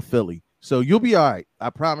from North Philly. So you'll be all right. I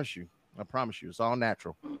promise you. I promise you. It's all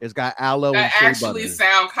natural. It's got aloe That and shea actually butter.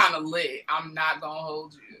 sound kind of lit. I'm not gonna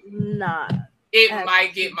hold you. Nah. It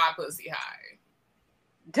might get my pussy high.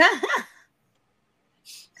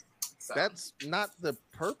 So. That's not the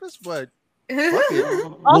purpose, but we'll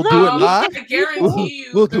do it live. I guarantee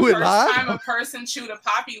you, we'll the do it first live. time a person chewed a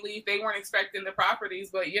poppy leaf, they weren't expecting the properties,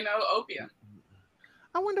 but you know, opium.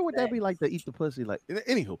 I wonder what that'd be like to eat the pussy. Like,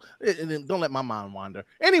 anywho, and then don't let my mind wander.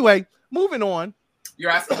 Anyway, moving on.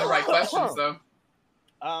 You're asking the right questions, though.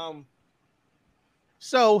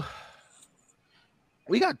 So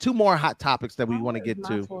we got two more hot topics that we want to get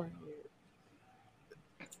to.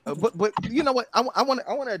 But you know what? I want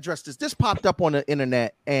to address this. This popped up on the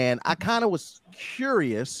internet, and I kind of was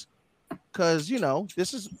curious because you know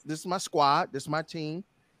this is my squad, this is my team,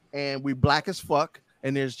 and we black as fuck.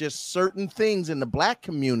 And there's just certain things in the black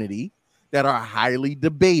community that are highly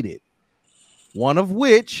debated. One of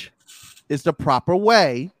which is the proper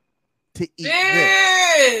way to eat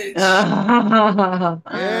this.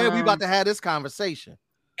 Yeah, we about to have this conversation.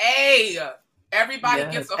 Hey,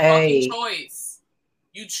 everybody gets a fucking choice.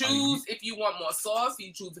 You choose if you want more sauce.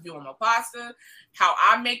 You choose if you want more pasta. How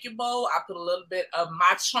I make your bowl, I put a little bit of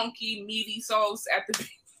my chunky, meaty sauce at the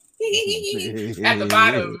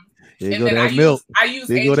bottom. And then I use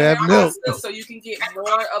milk so you can get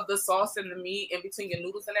more of the sauce and the meat in between your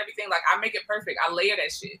noodles and everything. Like I make it perfect. I layer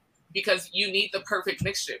that shit because you need the perfect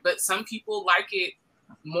mixture. But some people like it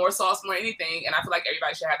more sauce, more anything, and I feel like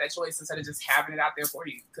everybody should have that choice instead of just having it out there for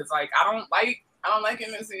you. Because like I don't like it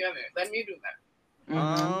messing in it. Let me do that.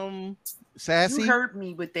 Sassy, you hurt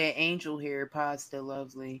me with that angel hair pasta,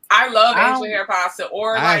 Lovely. I love angel hair pasta,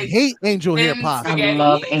 or like I hate angel hair pasta. Spaghetti. I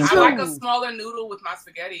love angel. I like a smaller noodle with my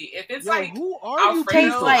spaghetti. If it's like who are Alfredo, you?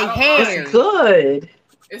 Tastes like hair. It's good.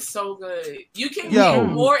 It's so good. You can get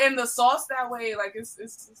more in the sauce that way. Like it's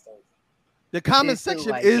so. The comment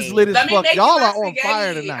section is lit as fuck. Y'all are on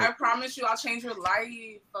fire tonight. I promise you, I'll change your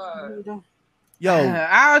life. Yo,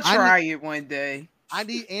 I'll try it one day. I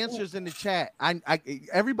need answers in the chat.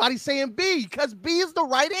 Everybody's saying B because B is the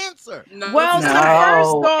right answer. Well, so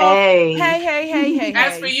first off, hey.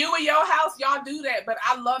 As for you and your house, y'all do that. But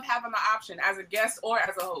I love having the option as a guest or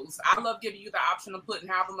as a host. I love giving you the option of putting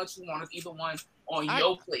however much you want of either one on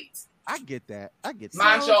your plate. I get that.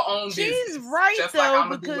 Mind your own business. She's right just though, like I'm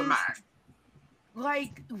gonna because do with mine.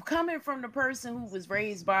 like coming from the person who was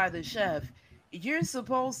raised by the chef, you're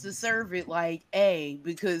supposed to serve it like A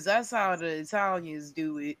because that's how the Italians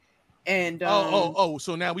do it. And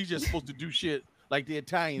so now we just supposed to do shit like the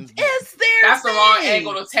Italians do. It's their That's the wrong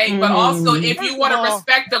angle to take. But also, if you want to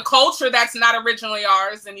respect the culture that's not originally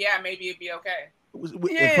ours, then yeah, maybe it'd be okay.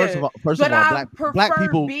 Yeah. First of all, black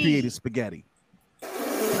people created spaghetti.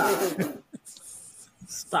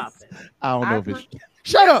 Stop it. I don't know if it's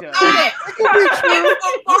shut up. Why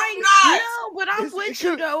not? No, but I'm with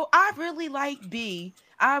you though. I really like B.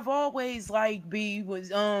 I've always liked B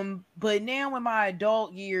but now in my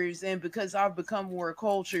adult years and because I've become more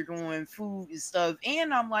cultured on food and stuff,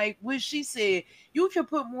 and I'm like what she said, you can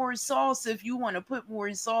put more sauce if you want to put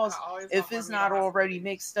more sauce if it's not already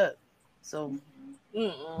mixed up. So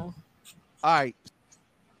all right.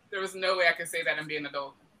 There was no way I could say that and be an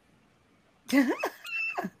adult.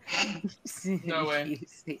 No way.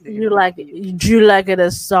 You like it? Do you like it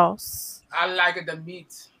as sauce? I like it the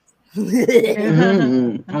meat.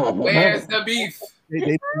 Mm. Where's the beef?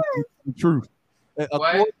 They the truth.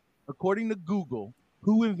 What? According to Google,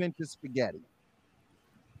 who invented spaghetti?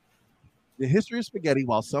 The history of spaghetti,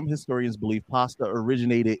 while some historians believe pasta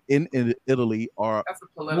originated in Italy, are That's a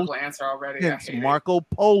political answer already. I hate it. Marco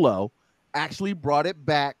Polo actually brought it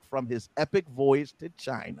back from his epic voyage to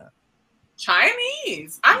China.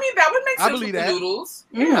 Chinese. I mean, that would make I sense believe with the that. noodles.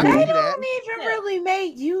 Yeah, I Yeah. They believe that. don't even really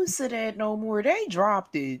make use of that no more. They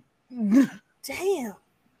dropped it. Damn.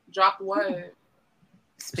 Drop what?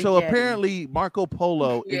 So apparently, Marco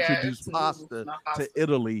Polo Yeah, introduced it's noodles, pasta not pasta. to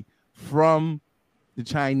Italy from the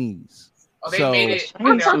Chinese. Oh, they So- made it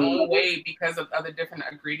in their own way because of other different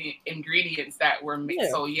ingredients that were mixed. Yeah.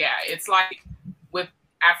 So yeah, it's like with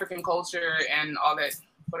African culture and all that.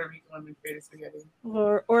 Puerto Rican women created spaghetti.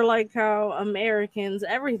 Or like how Americans,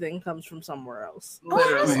 everything comes from somewhere else.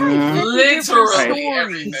 Literally, Mhm. literally Right.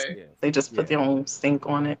 everything. They just put their own stink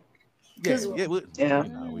on it. Yeah, Yeah.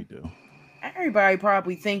 we do. Everybody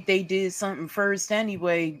probably think they did something first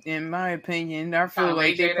anyway. In my opinion, I feel Kinda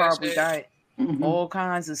like they that probably shit. got Mhm. all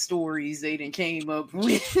kinds of stories they done came up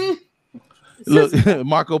with. Look,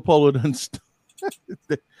 Marco Polo done.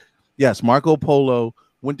 Yes, Marco Polo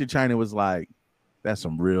went to China. Was like, that's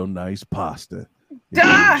some real nice pasta.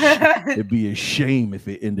 It'd be a shame if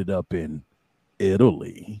it ended up in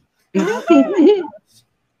Italy. I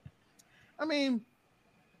mean,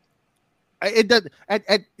 it does.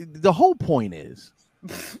 The whole point is,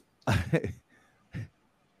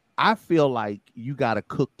 I feel like you got to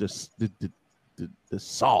cook the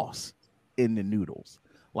sauce in the noodles.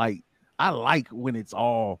 Like, I like when it's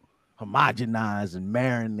all homogenized and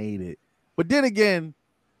marinated, but then again,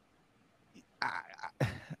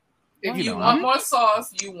 If You you know, want I'm- more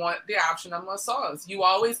sauce, you want the option of more sauce. You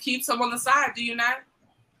always keep some on the side, do you not?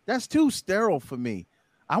 that's too sterile for me.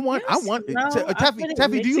 I want. No, I Teffy, put it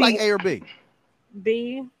Teffy, do you like mixing- A or B?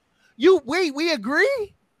 B, We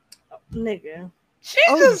agree. nigga. She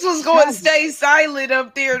just was going to stay silent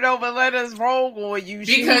up there, though, but let us roll on you.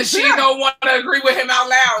 Because she don't want to agree with him out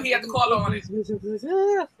loud. He had to call on it.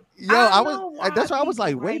 Yo, that's why I was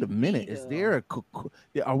like, wait a minute. Is there a?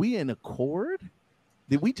 Are we in accord?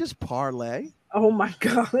 Did we just parlay? Oh my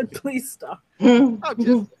god! Please stop. I'm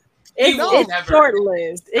just, It's, No. it's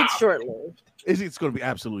short-lived. It's short-lived. it's going to be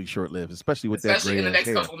absolutely short-lived, especially with Especially in the that next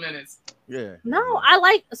gray hair. couple minutes. Yeah. No, I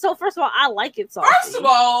like. So first of all, I like it saucy. First of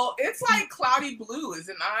all, it's like cloudy blue, is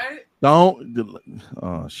it not? Don't.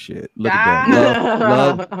 Oh shit! Look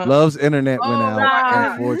at that. Love's internet went out.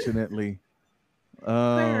 God. Unfortunately.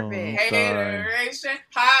 Oh, sorry. Hateration,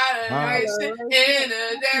 holleration, in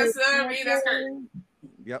the dancery. That's her.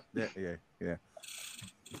 Yep. Yeah.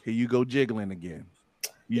 Here you go jiggling again.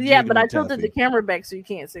 You Yeah, but I jiggling, tilted the Teffy. camera back so you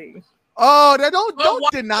can't see. Oh, don't why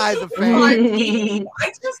deny the Like fact. me, I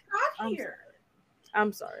just got here.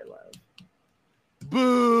 I'm sorry, love.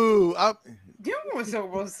 Boo! You were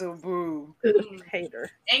so boo.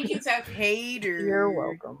 Hater. Thank you, Tef. Hater. You're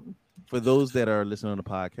welcome. For those that are listening on the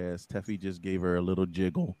podcast, Teffy just gave her a little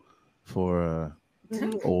jiggle for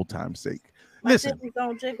old time's sake. My Listen, titties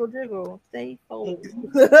don't jiggle. They fold.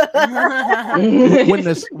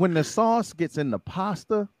 when the sauce gets in the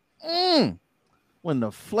pasta, when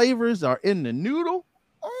the flavors are in the noodle,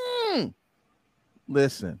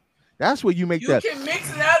 listen, that's where you make You that. can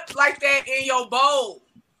mix it up like that in your bowl.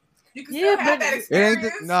 You can Yeah, still have but that It ain't experience.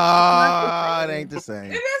 it ain't the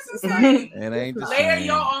same. It is the same. It ain't the Layer same.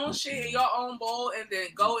 your own shit in your own bowl and then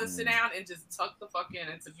go and sit down and just tuck the fuck in.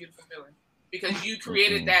 It's a beautiful feeling because you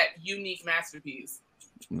created that unique masterpiece.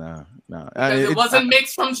 Nah. Because it wasn't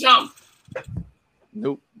mixed from jump.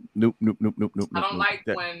 Nope. I don't like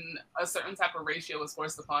when a certain type of ratio is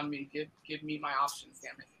forced upon me. Give me my options,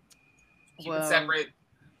 damn it. Keep it separate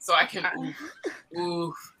so I can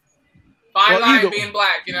oof. Fine line being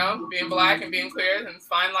black, being black and being clear, and it's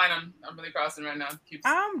fine line I'm really crossing right now.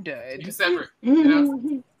 I'm dead. Keep it separate, you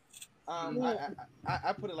know?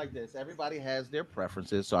 I put it like this: everybody has their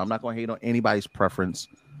preferences, so I'm not going to hate on anybody's preference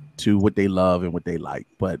to what they love and what they like,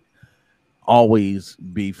 but always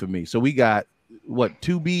B for me. So we got what,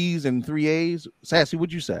 2 B's and 3 A's? Sassy,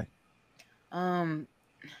 what'd you say?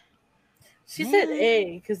 She said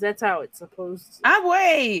A because that's how it's supposed to. I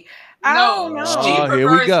don't know. She prefers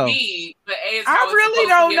here we go. B, but A is I how it's really supposed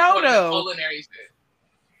to don't get know, for the though. culinary shit.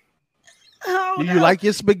 Do you like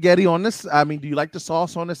your spaghetti on this? I mean, do you like the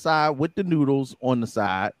sauce on the side with the noodles on the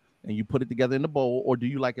side and you put it together in the bowl, or do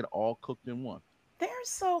you like it all cooked in one? There's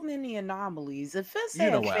so many anomalies. If it's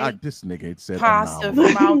You know that what? This nigga said pasta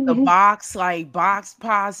anomaly. from out the box, like box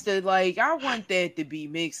pasta, like I want that to be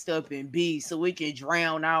mixed up in B so we can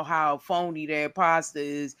drown out how phony that pasta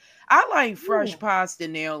is. I like fresh pasta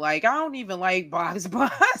now. Like I don't even like box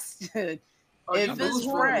pasta. If it's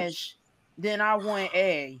fresh, then I want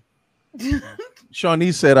A.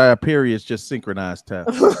 Shawnee said our periods just synchronized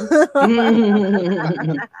test.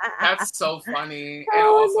 That's so funny and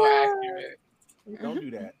also accurate. Don't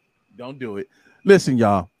do that. Don't do it. Listen,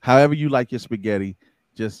 y'all. However you like your spaghetti,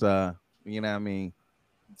 just you know what I mean.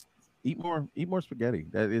 Eat more spaghetti.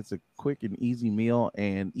 That it's a quick and easy meal,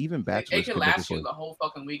 and even bachelors. It can last you the whole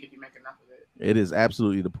fucking week if you make enough of it. It is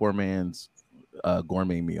absolutely the poor man's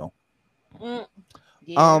gourmet meal. Yeah,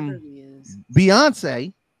 it really is.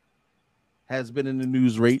 Beyonce has been in the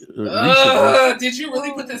news recently. Did you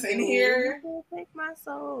really put this in here? Take my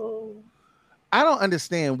soul. I don't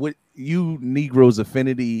understand what you Negroes'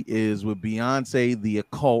 affinity is with Beyonce, the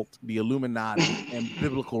occult, the Illuminati, and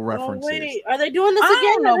biblical references. Wait, are they doing this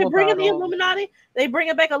again? Are they bringing the Illuminati? They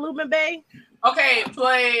bringing back Illumin Bay? Okay,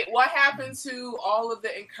 but what happened to all of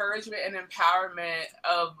the encouragement and empowerment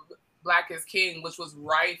of Black is King, which was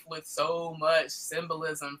rife with so much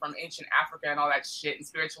symbolism from ancient Africa and all that shit, and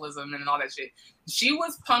spiritualism and all that shit? She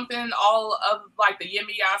was pumping all of like the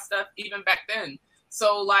Yemaya stuff even back then.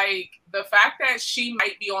 So like the fact that she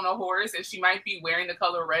might be on a horse and she might be wearing the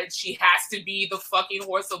color red, she has to be the fucking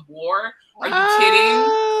horse of war. Are you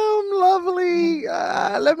kidding? Lovely.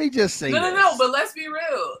 Let me just say No, but let's be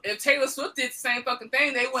real. If Taylor Swift did the same fucking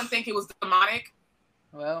thing, they wouldn't think it was demonic.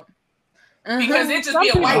 Well, because it'd just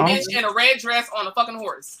be a white bitch in a red dress on a fucking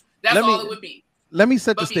horse. That's all it would be. Let me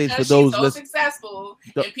set the stage for those listening. Successful,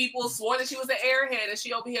 and people swore that she was an airhead, and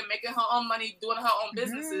she over here making her own money, doing her own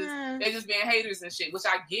businesses. They're just being haters and shit, which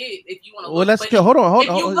I get. If you want to, well, let's hold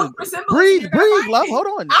on. Breathe, love. Hold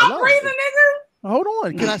on. I'm breathing, nigga. Hold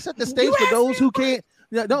on. Can I set the stage for those who can't?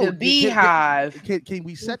 No, the beehive. Can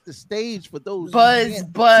we set the stage for those? Buzz.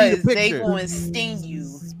 They going to sting you.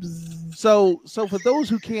 So for those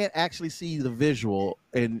who can't actually see the visual,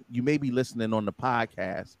 and you may be listening on the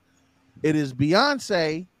podcast, it is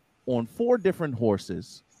Beyonce on 4 different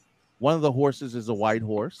horses. One of the horses is a white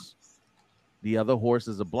horse. The other horse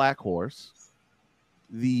is a black horse.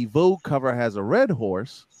 The Vogue cover has a red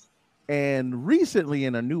horse. And recently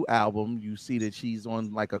in a new album, you see that she's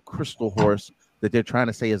on like a crystal horse that they're trying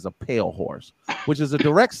to say is a pale horse, which is a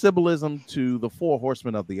direct symbolism to the 4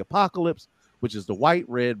 horsemen of the apocalypse, which is the white,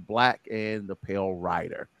 red, black, and the pale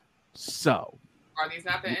rider. So, are these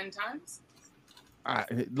not the end times?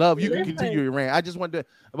 Love, you can continue your rant. I just wanted to,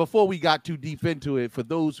 before we got too deep into it, for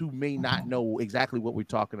those who may not know exactly what we're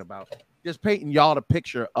talking about, just painting y'all the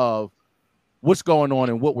picture of what's going on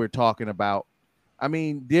and what we're talking about. I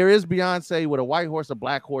mean, there is Beyonce with a white horse, a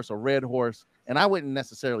black horse, a red horse, and I wouldn't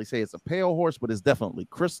necessarily say it's a pale horse, but it's definitely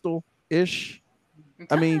crystal-ish.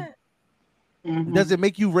 I mean, does it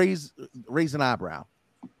make you raise an eyebrow?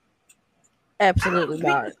 Absolutely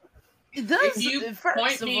not. If you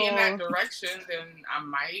point me in that direction, then I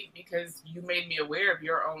might, because you made me aware of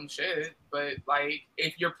your own shit. But like,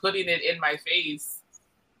 if you're putting it in my face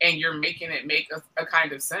and you're making it make a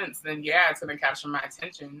kind of sense, then yeah, it's gonna capture my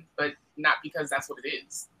attention, but not because that's what it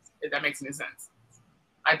is. If that makes any sense.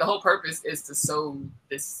 Like the whole purpose is to sow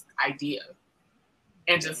this idea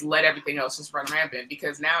and just let everything else just run rampant,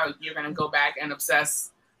 because now you're gonna go back and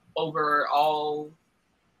obsess over all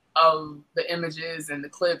of the images and the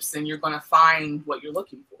clips, and you're going to find what you're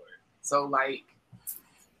looking for. So like,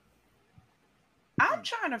 I'm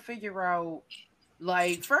trying to figure out,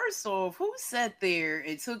 like, first off, who sat there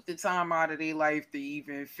and took the time out of their life to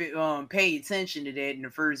even pay attention to that in the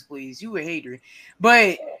first place? You a hater.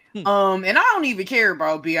 But and I don't even care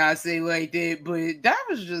about Beyonce like that, but that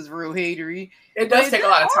was just real hatery. It does take a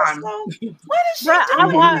lot of time. What is she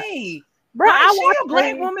doing to me? Bro, she a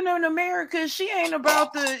black woman in America. She ain't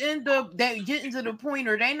about to end up getting to the point,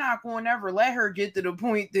 or they not going to ever let her get to the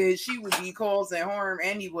point that she would be causing harm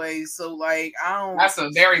anyway. So, like, I don't. That's a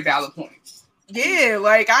very valid point. Yeah,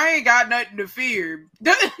 like, I ain't got nothing to fear.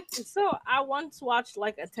 So, I once watched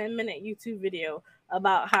like a 10-minute YouTube video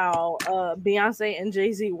about how Beyonce and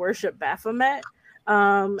Jay-Z worship Baphomet.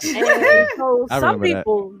 And so some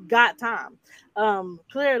people got time.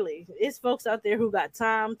 Clearly, it's folks out there who got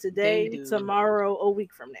time today, tomorrow, a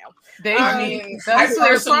week from now. I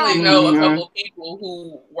personally know a couple people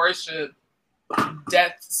who worship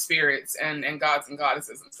death spirits and gods and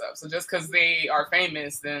goddesses and stuff. So just because they are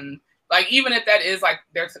famous, then like, even if that is like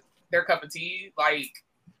their cup of tea, like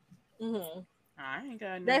I ain't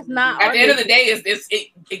got that's not at the end of the day, it's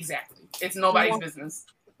exactly, it's nobody's business.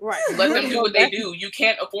 Right. Let them do what they do. You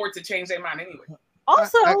can't afford to change their mind anyway.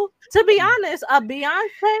 Also, to be honest, a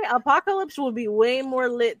Beyonce apocalypse would be way more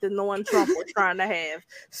lit than the one Trump was trying to have.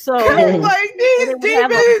 So, like these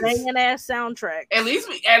have a banging ass soundtrack. At least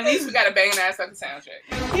we got a banging ass fucking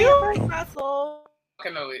soundtrack. You break my soul. I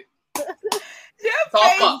know it. Your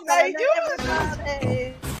face, like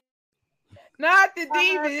you. Not the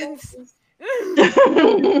demons.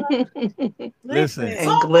 Listen,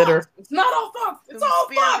 and glitter. It's not all fucked. It's all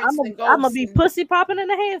fucked. I'm gonna be pussy popping in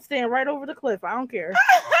the handstand right over the cliff. I don't care.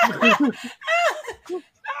 Not over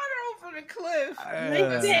the cliff.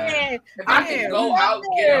 If I can go out,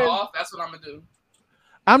 get it off, that's what I'm gonna do.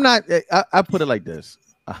 I'm not. I put it like this.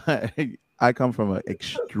 I come from an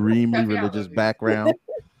extremely religious background.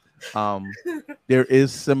 There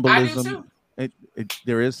is symbolism.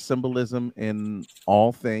 There is symbolism in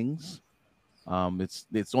all things.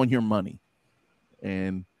 It's on your money,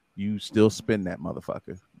 and you still spend that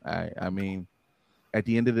motherfucker. I mean, at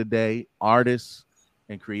the end of the day, artists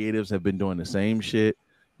and creatives have been doing the same shit.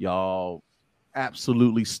 Y'all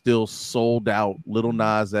absolutely still sold out Lil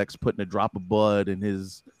Nas X putting a drop of blood in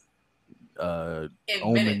his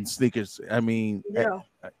Omen sneakers. I mean, yeah.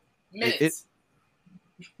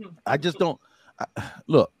 I just don't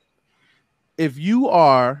look. If you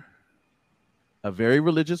are a very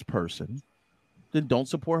religious person, then don't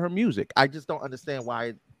support her music. I just don't understand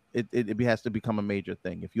why it has to become a major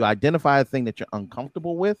thing. If you identify a thing that you're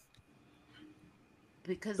uncomfortable with,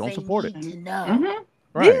 because don't support it. To know. Mm-hmm.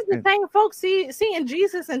 Right. These are the same folks seeing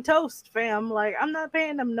Jesus and toast, fam. Like, I'm not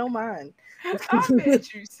paying them no mind. I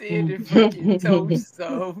bet you seeing the fucking toast,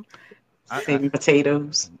 so. And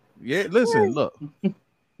potatoes. Yeah, listen, look.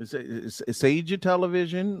 Sage your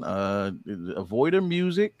television. Avoid her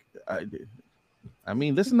music. I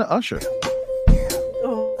mean, listen to Usher.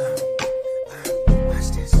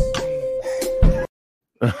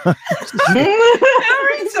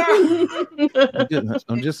 Every time.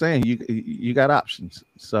 I'm just saying, you got options.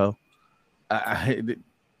 So I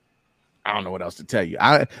don't know what else to tell you.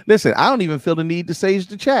 Listen. I don't even feel the need to sage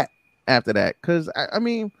the chat after that, because I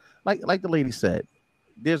mean, like the lady said,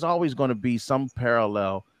 there's always going to be some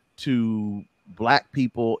parallel to Black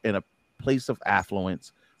people in a place of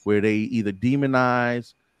affluence where they either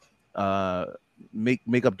demonize,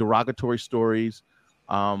 make up derogatory stories,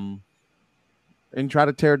 and try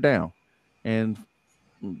to tear it down. And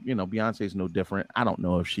you know, Beyonce is no different. I don't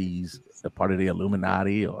know if she's a part of the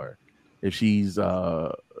Illuminati or if she's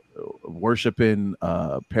worshiping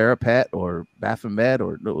Parapet or Baphomet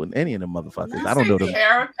or any of them motherfuckers. I don't know them.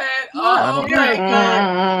 Parapet? Oh my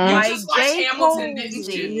god! You just watched Hamilton, didn't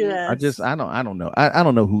you? Yes. I don't know. I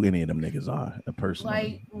don't know who any of them niggas are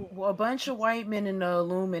personally. Like, a bunch of white men in the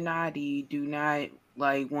Illuminati do not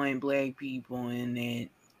like want Black people in it,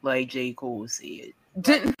 like J. Cole said.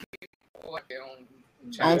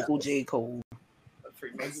 Uncle J. Cole.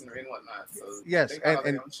 Freemasonry and whatnot. So yes,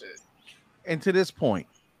 and to this point,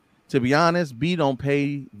 to be honest, B don't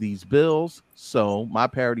pay these bills, so my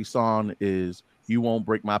parody song is "You Won't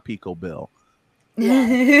Break My Pico Bill."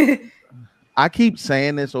 I keep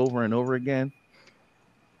saying this over and over again.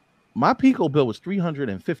 My Pico bill was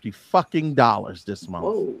 $350 fucking this month.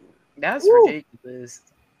 Whoa, that's ridiculous.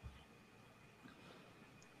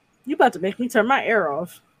 You about to make me turn my air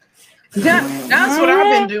off. That's what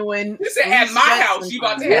I've been doing. You said at my house, you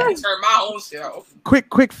about to have to turn my own shit off.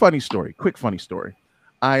 Quick funny story.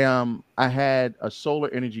 I had a solar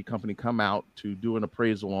energy company come out to do an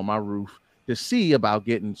appraisal on my roof to see about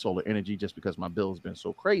getting solar energy, just because my bill has been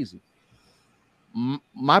so crazy.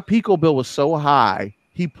 My Pico bill was so high,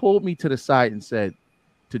 he pulled me to the side and said,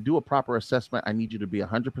 to do a proper assessment, I need you to be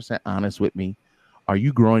 100% honest with me. Are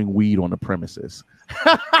you growing weed on the premises?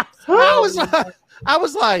 I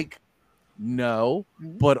was like, no,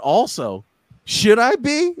 but also, should I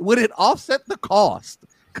be? Would it offset the cost?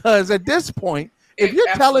 Because at this point, if you're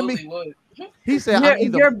telling me, he said,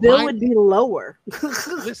 your bill would be lower.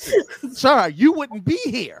 Listen, sorry, you wouldn't be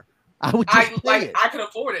here. I would just pay it. I could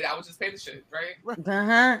afford it. I would just pay the shit,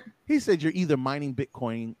 right? He said, you're either mining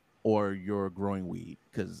Bitcoin or you're growing weed,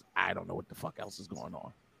 because I don't know what the fuck else is going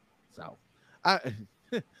on.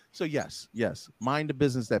 So yes, mind the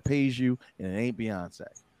business that pays you, and it ain't Beyonce.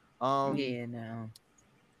 Yeah, no.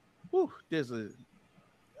 Whew,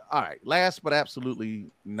 all right. Last but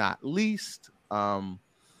absolutely not least,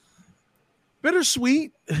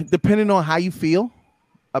 bittersweet, depending on how you feel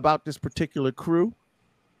about this particular crew.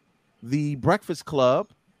 The Breakfast Club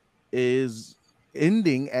is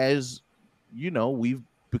ending, as you know, we've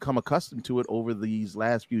become accustomed to it over these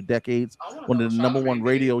last few decades. One of the #1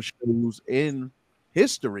 radio shows in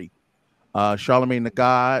history. Charlamagne the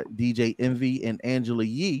God, DJ Envy, and Angela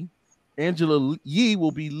Yee. Angela Yee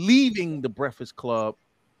will be leaving the Breakfast Club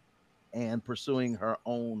and pursuing her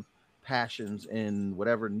own passions in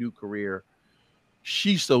whatever new career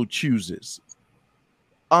she so chooses.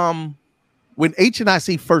 When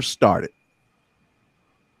HNIC first started,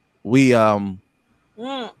 we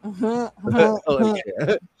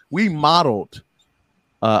we modeled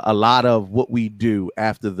a lot of what we do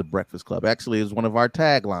after the Breakfast Club. Actually, is one of our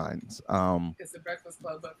taglines. It's the Breakfast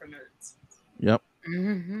Club, but for nerds. Yep.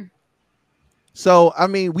 Mm-hmm. So, I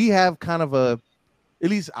mean, we have kind of a, at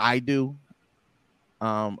least I do.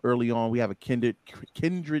 Early on, we have a kindred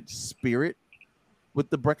spirit with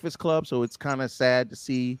the Breakfast Club. So it's kind of sad to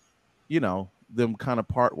see, them kind of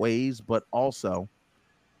part ways, but also,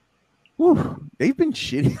 they've been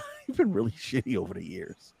shitty. They've been really shitty over the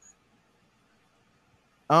years.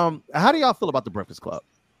 How do y'all feel about the Breakfast Club?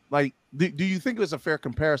 Like, do you think it's a fair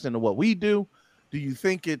comparison to what we do? Do you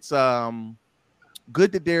think it's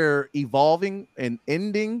good that they're evolving and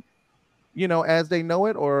ending, as they know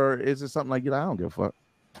it, or is it something like, I don't give a fuck?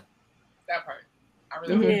 That part, I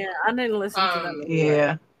really I didn't listen to that.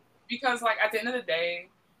 Yeah, because like at the end of the day,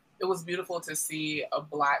 it was beautiful to see a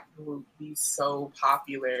Black group be so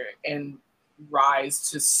popular and rise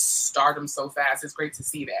to stardom so fast. It's great to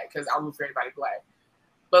see that because I root for everybody Black.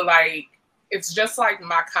 But like, it's just like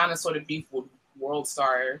my kind of sort of beef with World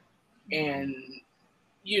Star and,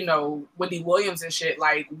 Wendy Williams and shit.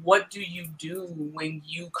 Like, what do you do when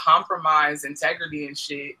you compromise integrity and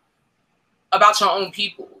shit about your own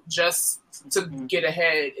people just to get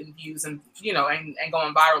ahead in views and, and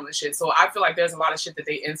going viral and shit? So I feel like there's a lot of shit that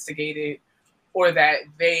they instigated or that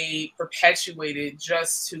they perpetuated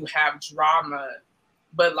just to have drama.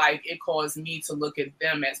 But like, it caused me to look at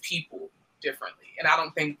them as people differently, and I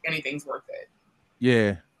don't think anything's worth it.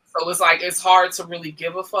 Yeah. So it's like it's hard to really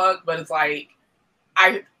give a fuck, but it's like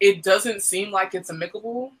it doesn't seem like it's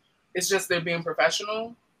amicable. It's just they're being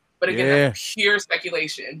professional. But again, that's pure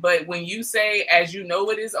speculation. But when you say as you know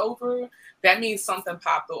it is over, that means something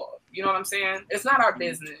popped off. You know what I'm saying? It's not our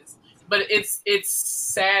business. But it's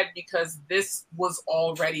sad because this was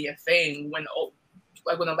already a thing when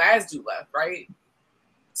the last dude left, right?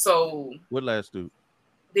 So what last dude?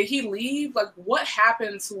 Did he leave? Like, what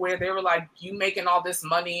happened to where they were like, you making all this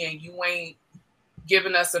money and you ain't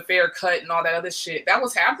giving us a fair cut and all that other shit? That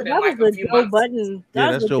was happening like a few months. Budden.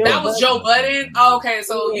 That's Joe That was Joe Budden. Oh, okay,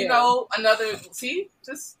 so another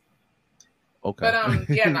just okay.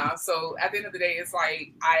 But So at the end of the day, it's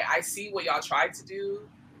like I see what y'all tried to do,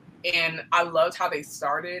 and I loved how they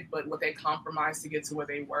started, but what they compromised to get to where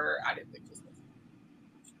they were, I didn't think was good.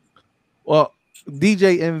 Well,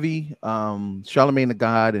 DJ Envy, Charlamagne the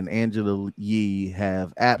God, and Angela Yee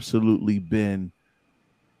have absolutely been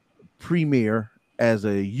premier as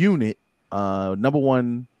a unit, number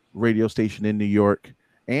one radio station in New York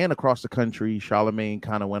and across the country. Charlamagne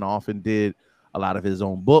kind of went off and did a lot of his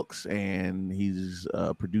own books, and he's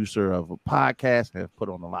a producer of a podcast and have put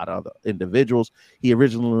on a lot of other individuals. He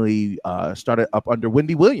originally started up under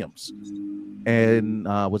Wendy Williams and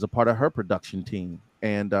was a part of her production team.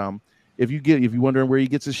 And if you're wondering where he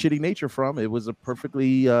gets his shitty nature from, it was a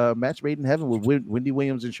perfectly match made in heaven with Wendy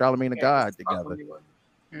Williams and Charlamagne the God together.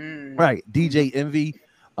 Right. DJ Envy,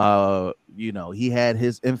 he had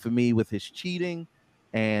his infamy with his cheating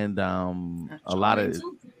and a lot of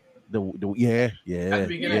but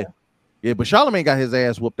Charlamagne got his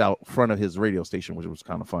ass whooped out front of his radio station, which was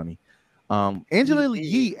kind of funny. Angela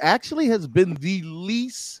Yee actually has been the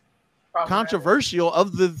least controversial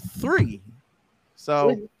of the three.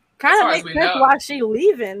 So kind of makes sense why she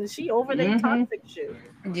leaving. She over there toxic shit.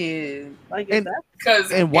 Yeah, like because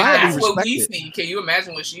that's what we see. Can you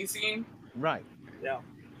imagine what she's seeing? Right. Yeah.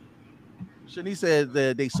 Shanice said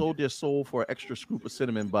that they sold their soul for an extra scoop of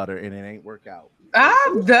cinnamon butter and it ain't work out.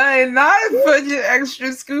 I'm done. Not for your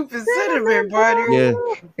extra scoop of cinnamon butter. Yeah,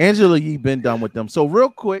 Angela Yee been done with them. So real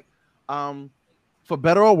quick, for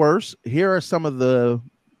better or worse, here are some of the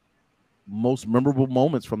most memorable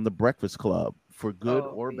moments from the Breakfast Club, for good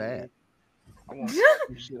or bad. I want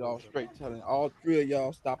to shit all straight, telling all three of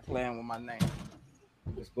y'all stop playing with my name.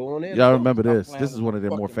 Let's go on in. Y'all remember this? This is one of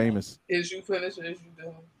their more famous. Is you finished or is you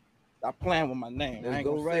done? Stop playing with my name. Let's I ain't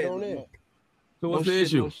go gonna right say on it in. no So more. what's No the shit,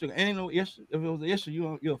 issue? no sugar. Ain't no issue. If it was an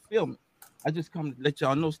issue, you'll feel me. I just come to let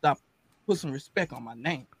y'all know. Stop. Put some respect on my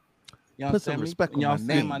name. Y'all Put some understand me? respect When on y'all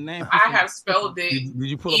my say name. I have spelled it Did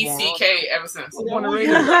you pull up on ECK ever since. on the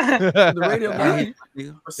radio. the radio guy?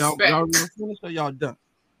 Y'all ready to finish or y'all done?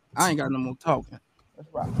 I ain't got no more talking.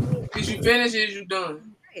 That's right. Did you finish or is you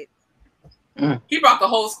done? He brought the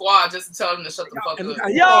whole squad just to tell them to shut the fuck up.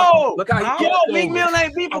 Yo, Look how he Meek Mill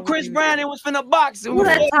ain't beat for Chris Brown and was finna box. Who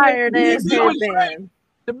that tired ass headband?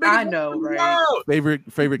 I know, right?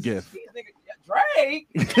 Favorite gift. Drake.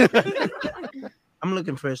 I'm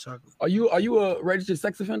looking for a circle. Are you a registered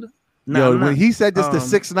sex offender? Yo, when he said this to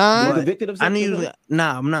 6ix9ine, convicted of I sex need offender?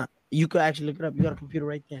 Nah, I'm not. You could actually look it up. You got a computer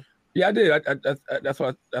right there. Yeah, I did. That's why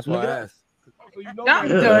I asked. I'm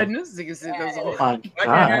done. This nigga said that's all. I can't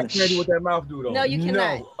ask Brandy what that mouth do though. No, you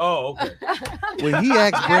cannot. Oh, okay. when he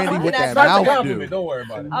asked Brandy what that That's a mouth compliment. do, Don't worry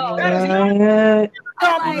about it.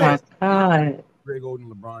 Oh my God. Greg Oden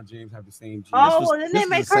and LeBron James have the same genes. Oh, well, didn't they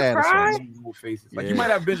make her cry? Faces. Like Yeah. you might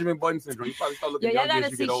have Benjamin Button syndrome. You probably start looking Yo, y'all younger gotta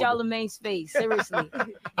as you see get older. Charlamagne's face. Seriously.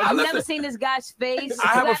 Have you never seen this guy's face? I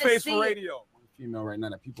have You a gotta face see for it. radio. Female right now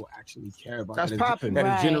that people actually care about. That's that popping. That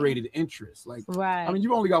has Right. generated interest. Like, Right. I mean,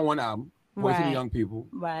 you've only got one album, Voice of the Right. Young People.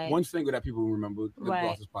 Right. One single that people remember. Lip Right.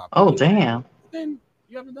 Gloss is popping. Oh, damn. Then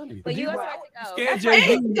you haven't done anything. But you Scared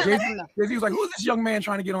Jay-Z. Jay-Z was like, "Who's this young man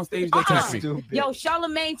trying to get on stage?" They text me. Yo,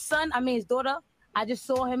 Charlamagne's son, his daughter, I just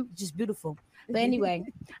saw him, just beautiful. But anyway,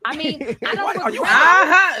 I mean, I don't What? Are you- regret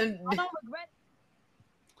Uh-huh. I don't regret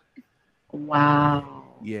Wow.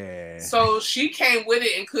 yeah. So she came with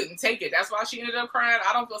it and couldn't take it. That's why she ended up crying.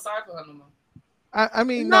 I don't feel sorry for her no more. I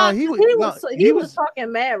mean, No, no, he was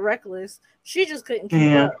talking mad reckless. She just couldn't keep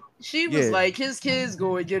Yeah. up. She was Yeah. like, his kids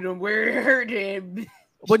going to get him where them.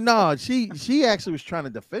 But no, she actually was trying to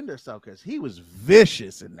defend herself because he was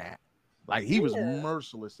vicious in that. Like he was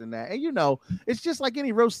merciless in that. And you know, it's just like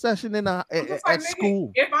any roast session in It's at like, nigga,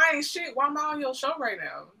 school. if I ain't shit, why am I on your show right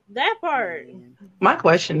now? That part. My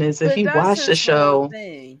question is, if But you that's watch the his whole show,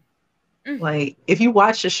 thing. like if you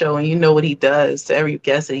watch the show and you know what he does to every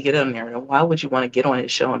guest that he get on there, then why would you want to get on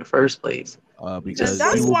his show in the first place? Because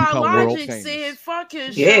That's he will why become world Logic famous. said fuck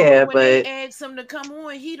his Yeah, show when they but- asked him to come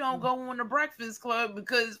on. He don't go on the Breakfast Club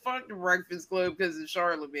because fuck the Breakfast Club because of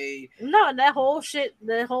Charlamagne. No, that whole shit,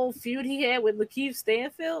 that whole feud he had with Lakeith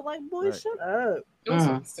Stanfield, like, boy, Right. shut up. It was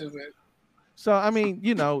so stupid. So I mean,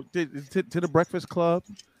 you know, to the Breakfast Club,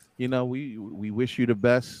 you know, we wish you the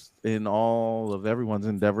best in all of everyone's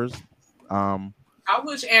endeavors. I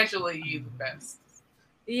wish Angela Yee the best.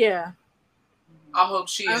 Yeah. I hope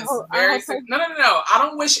she I is hope- I very hope sick. her- No. I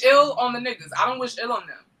don't wish ill on the niggas. I don't wish ill on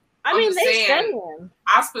them. I I'm mean, just they saying, saying.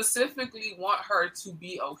 I specifically want her to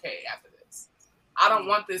be okay after this. I don't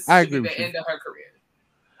want this I to be agree the with you. end of her career.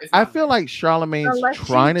 I feel like Charlamagne's Unless she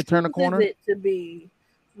trying to turn a chooses corner. it to be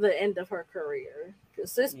the end of her career.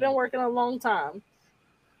 Because it's been working a long time.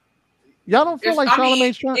 Y'all don't feel If, like I mean,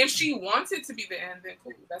 Charlamagne's trying. if she wants it to be the end, then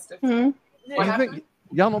cool. That's different. Yeah. What You happened? think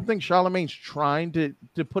y'all don't think Charlamagne's trying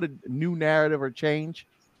to put a new narrative or change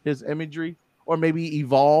his imagery, or maybe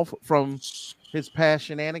evolve from his past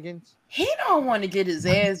shenanigans? He don't want to get his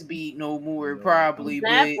ass beat no more, probably.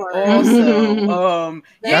 That But part. also,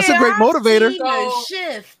 That's a great motivator. I've seen the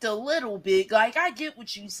shift a little bit. Like I get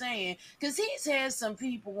what you're saying, because he's had some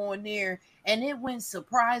people on there, and it went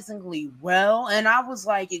surprisingly well. And I was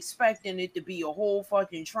like expecting it to be a whole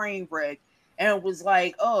fucking train wreck, and it was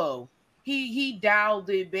like, oh, he dialed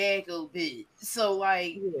it back a bit. So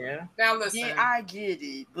like, yeah. Now listen, yeah, I get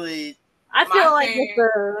it, but I feel My like thing-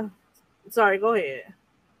 with the. Sorry, go ahead.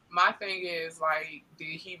 my thing is like, did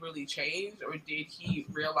he really change, or did he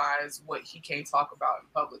realize what he can't talk about in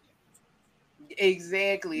public?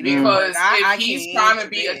 exactly Because I if he's can't trying to answer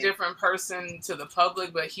be a that. different person to the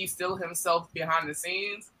public, but he's still himself behind the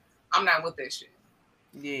scenes, I'm not with that shit.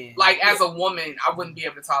 Yeah. Like as a woman, I wouldn't be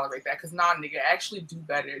able to tolerate that because nah, nigga, actually do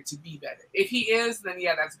better to be better. If he is, then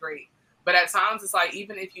yeah, that's great. But at times it's like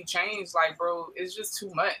even if you change, like bro, it's just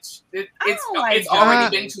too much. It's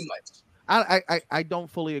already been too much. I don't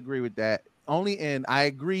fully agree with that. I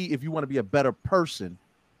agree if you want to be a better person,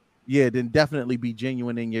 yeah, then definitely be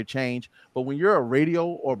genuine in your change. But when you're a radio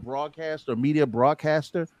or broadcast or media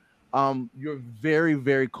broadcaster, you're very,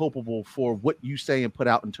 very culpable for what you say and put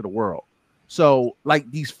out into the world. So like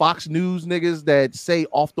these Fox News niggas that say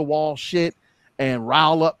off the wall shit and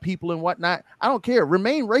rile up people and whatnot, I don't care.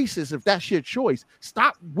 Remain racist if that's your choice.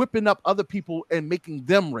 Stop whipping up other people and making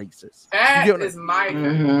them racist. That You get what is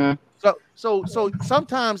my So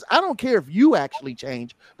sometimes I don't care if you actually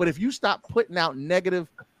change, but if you stop putting out negative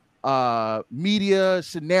media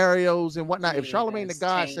scenarios and whatnot, if Charlamagne the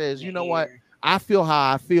God says, you know what, I feel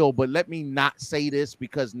how I feel, but let me not say this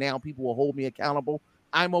because now people will hold me accountable,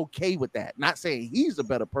 I'm okay with that. Not saying he's a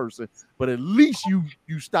better person, but at least you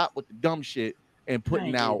stop with the dumb shit and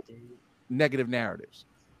putting out negative narratives.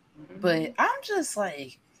 But I'm just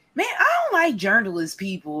like, Man, I don't like journalist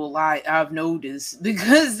people, like I've noticed,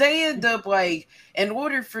 because they end up like, in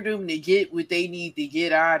order for them to get what they need to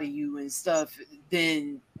get out of you and stuff,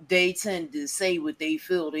 then they tend to say what they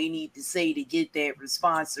feel they need to say to get that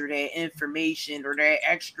response or that information or that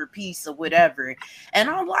extra piece or whatever. And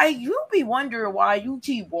I'm like, you be wondering why you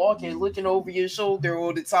keep walking, looking over your shoulder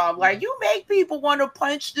all the time. Like, you make people want to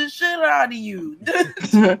punch the shit out of you.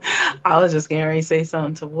 I was just getting ready to say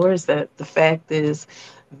something towards that. The fact is,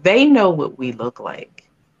 they know what we look like.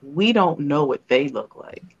 We don't know what they look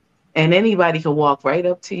like. And anybody can walk right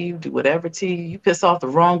up to you, do whatever to you. You piss off the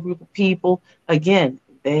wrong group of people. Again,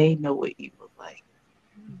 they know what you look like.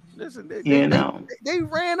 Listen, they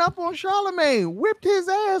ran up on Charlemagne, whipped his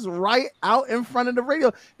ass right out in front of the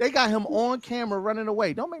radio. They got him on camera running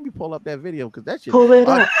away. Don't make me pull up that video because that shit. Pull it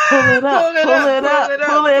up.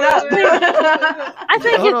 I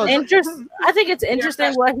think it's interesting. I think it's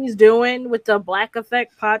interesting what he's doing with the Black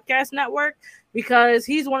Effect Podcast Network, because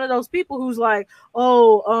he's one of those people who's like,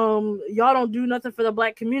 oh, y'all don't do nothing for the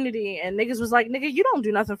black community. And niggas was like, nigga, you don't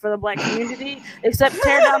do nothing for the black community except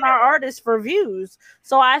tear down our artists for views.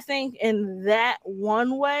 So I think in that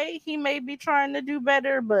one way, he may be trying to do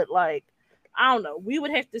better, but like, I don't know. We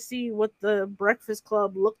would have to see what the Breakfast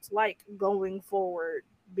Club looked like going forward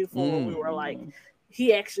before we were like,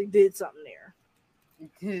 he actually did something there.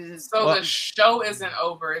 So the show isn't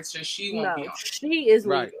over. It's just she won't be on. She is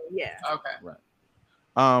leaving. Right. Yeah. Okay. Right.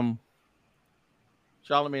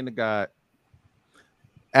 Charlemagne the God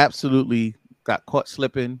absolutely got caught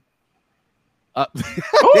slipping.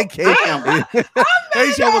 They came.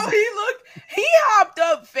 He hopped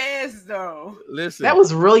up fast though. Listen, that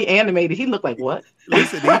was really animated. He looked like what?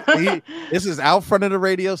 Listen, this is out front of the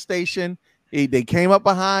radio station. They came up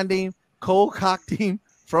behind him, cold cocked him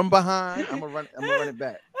from behind. I'm gonna run it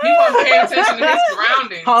back. He wasn't paying attention to his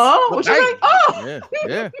surroundings. What you like? Oh,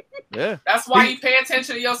 yeah. That's why you pay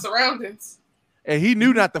attention to your surroundings. And he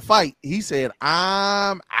knew not to fight. He said,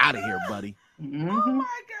 "I'm out of here, buddy." Mm-hmm. Oh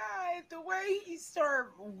my God, the way he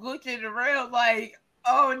started looking around, like,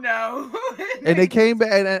 oh no. And they came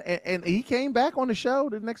back, and he came back on the show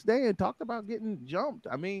the next day and talked about getting jumped.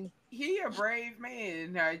 I mean, he a brave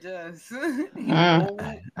man. I just,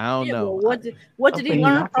 I don't know. What did he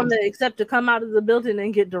learn from it except to come out of the building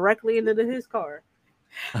and get directly into his car?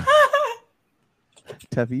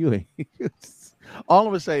 Teffy, you ain't. All I'm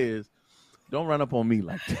gonna say is, don't run up on me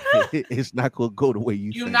like that. It's not gonna go the way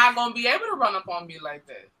you. You're think. not gonna be able to run up on me like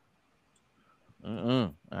that.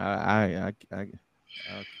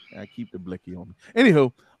 I keep the blicky on me.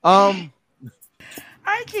 Anywho,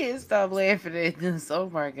 I can't stop laughing at this. Oh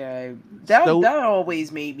my God, that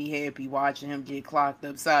always made me happy watching him get clocked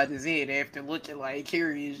upside his head after looking like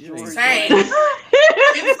Curious George. Same.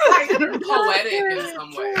 It's like poetic in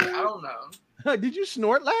some way. I don't know. Did you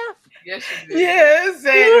snort laugh? Yes, you did. Yeah, it's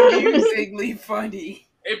amusingly funny.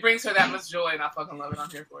 It brings her that much joy, and I fucking love it. I'm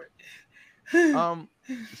here for it.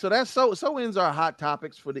 So that's so ends our hot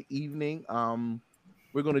topics for the evening.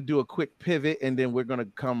 We're gonna do a quick pivot, and then we're gonna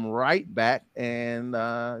come right back and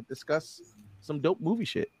discuss some dope movie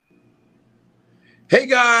shit. Hey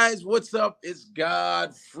guys, what's up? It's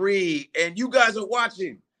Godfrey, and you guys are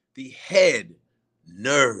watching the Head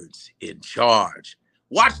Nerds in Charge.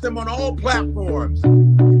 Watch them on all platforms.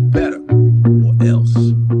 Better or else.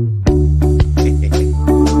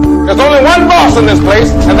 There's only one boss in this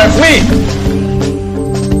place, and that's me.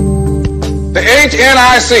 The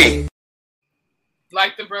HNIC.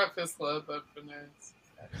 Like the Breakfast Club, but for nerds.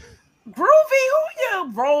 Groovy, who your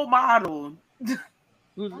role model?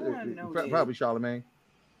 Probably Charlemagne.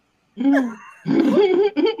 That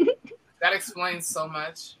explains so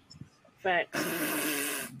much. Facts.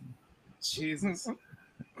 Jesus.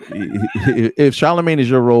 If Charlemagne is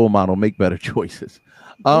your role model, make better choices.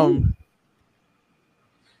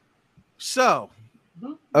 So,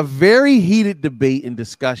 a very heated debate and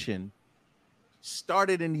discussion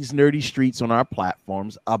started in these nerdy streets on our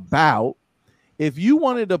platforms about if you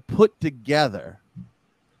wanted to put together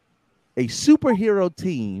a superhero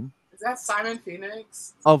team. Is that Simon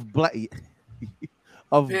Phoenix? Of black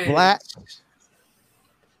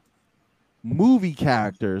movie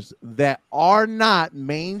characters that are not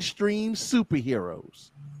mainstream superheroes.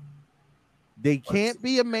 They can't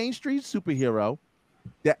be a mainstream superhero.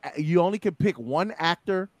 That you only can pick one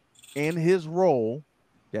actor and his role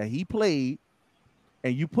that he played,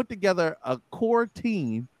 and you put together a core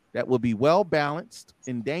team that will be well balanced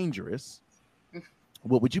and dangerous.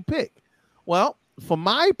 What would you pick? Well, for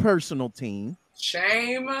my personal team,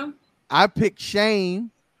 Shame. I picked Shane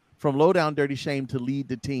from Low Down Dirty Shame to lead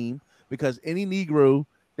the team, because any Negro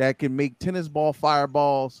that can make tennis ball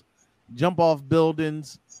fireballs, jump off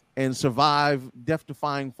buildings, and survive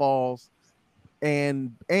death-defying falls,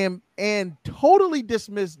 and totally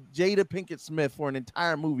dismiss Jada Pinkett Smith for an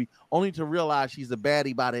entire movie, only to realize she's a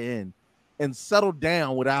baddie by the end, and settle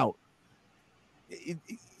down without.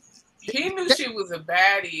 He knew she was a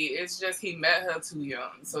baddie. It's just he met her too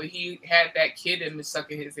young, so he had that kid in the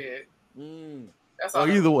stuck in his head. That's all.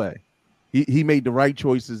 Either way, he made the right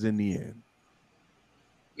choices in the end.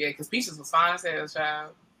 Yeah, because Peaches was fine as hell,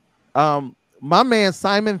 child. My man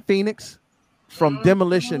Simon Phoenix from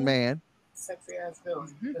Demolition Man. Sexy ass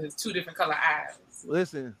villain with his 2 different color eyes.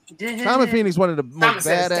 Listen, Simon Phoenix, one of the most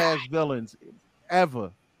badass villains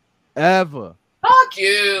ever. Fuck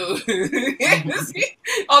you.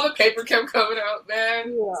 All the paper kept coming out,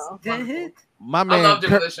 man. Yeah. My man, I love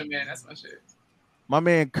Demolition Man. That's my shit. My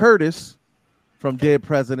man Curtis from Dead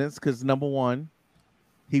Presidents, because number one,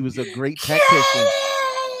 he was a great tactician.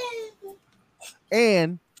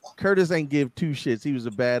 And Curtis ain't give 2 shits. He was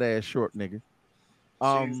a badass short nigga.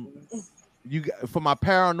 For my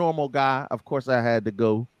paranormal guy, of course, I had to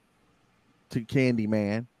go to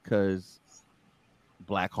Candyman because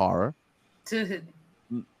black horror.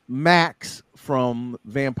 Max from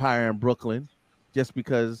Vampire in Brooklyn, just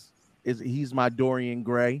because he's my Dorian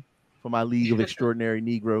Gray for my League of Extraordinary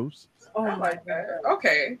Negroes. Oh, I like that.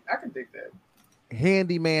 Okay, I can dig that.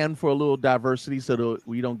 Handyman for a little diversity so that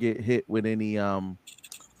we don't get hit with any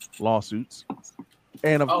lawsuits.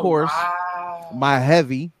 And of course, my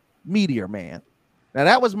heavy Meteor Man. Now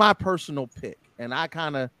that was my personal pick, and I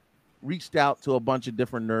kind of reached out to a bunch of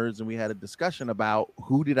different nerds, and we had a discussion about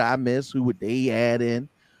who did I miss, who would they add in,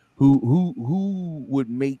 who would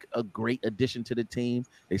make a great addition to the team.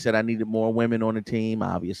 They said I needed more women on the team.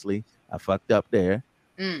 Obviously, I fucked up there.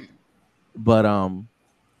 But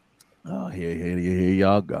here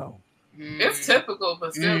y'all go. It's typical,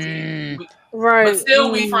 but still, right? But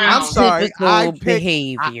still, we frown. I'm sorry.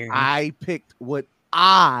 Behavior. I picked what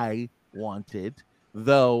I wanted,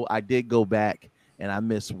 though I did go back and I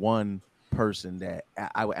missed one person that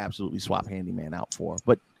I would absolutely swap Handyman out for.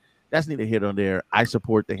 But that's neither here nor there. I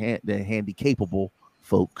support the handy capable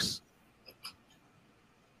folks.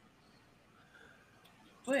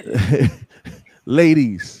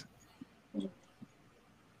 Ladies,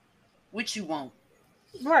 what you want?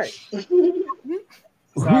 Right.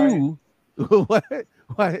 Who? What?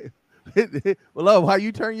 Well, why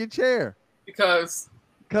you turn your chair? Because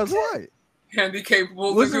what? Handy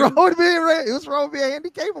capable. What's wrong with being handy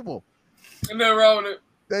capable? And nothing wrong with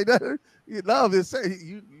it. You love it. Say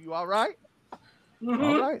you all right? Mm-hmm.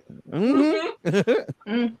 All right.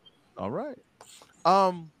 Mm-hmm. All right.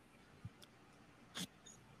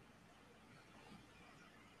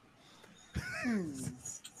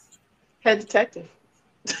 Head detective.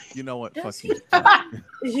 You know what? Fuck you. All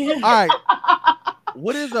right.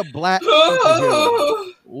 What is a black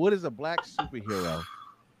superhero? What is a black superhero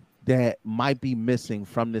that might be missing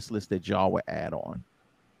from this list that y'all would add on?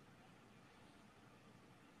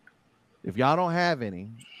 If y'all don't have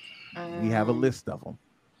any, we have a list of them.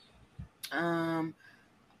 I'm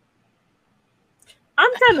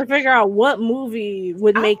trying to figure out what movie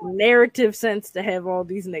would make narrative sense to have all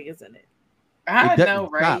these niggas in it. I know,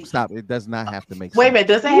 right? Stop. It does not have to make sense. Wait a minute.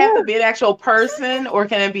 Does it have to be an actual person or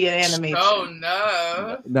can it be an animation? Oh,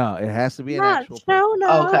 no. No, it has to be an actual person.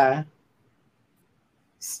 Okay.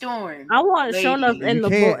 Storm. I want Shonuff in the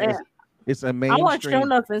book. It's a mainstream. I want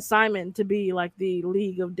Shonuff and Simon to be like the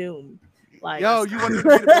League of Doom. Like, yo, you want to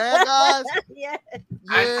be the bad guys? Yeah.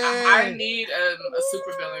 I need a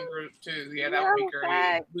supervillain group too. Yeah, that would be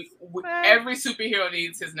great. Every superhero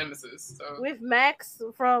needs his nemesis. So. With Max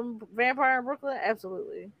from Vampire in Brooklyn,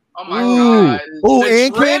 absolutely. Oh my god! Oh,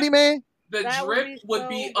 and Candyman. The drip would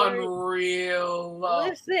be unreal.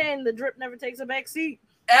 Listen, the drip never takes a back seat.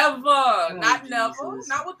 Ever. Not never.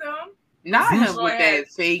 Not with them. Not him with that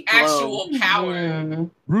fake actual power.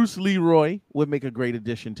 Bruce Leroy would make a great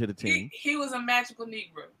addition to the team. He was a magical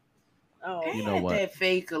Negro. Oh, you know what? That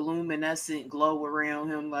fake luminescent glow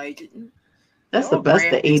around him, like that's the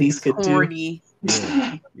best the 80s could corny.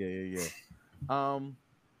 do. Yeah.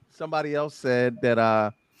 Somebody else said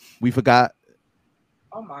that we forgot.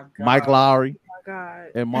 Oh my god, Mike Lowry. Oh my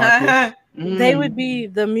god, and Marcus. They would be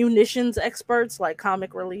the munitions experts, like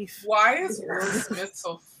comic relief. Why is Will Smith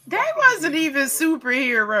so? That wasn't even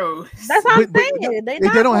superheroes. That's what I'm saying. They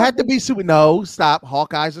don't have to be super. No, stop.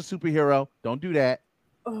 Hawkeye's a superhero. Don't do that.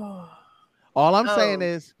 All I'm saying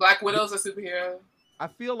is Black Widow's a superhero. I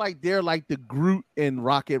feel like they're like the Groot and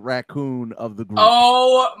Rocket Raccoon of the group.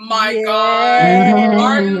 Oh my god.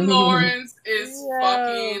 Martin Lawrence is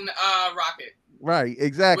fucking Rocket. Right,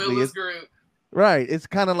 exactly. Will is Groot. Right. It's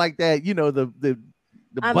kind of like that, you know, the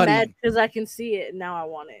the I'm buddy. mad because I can see it and now I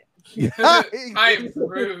want it. I am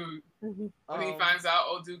rude. When he finds out,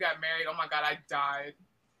 oh, dude got married. Oh my god, I died.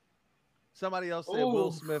 Somebody else said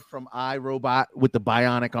Will Smith from iRobot with the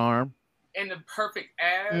bionic arm. And the perfect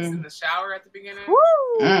ass in the shower at the beginning.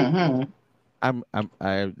 Mm-hmm.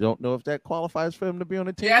 I don't know if that qualifies for him to be on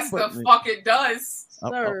the team. Yes, but the fuck it does.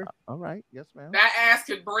 Sir. All right, yes, ma'am. That ass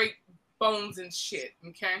could break bones and shit.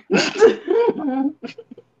 Okay.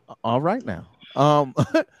 All right now.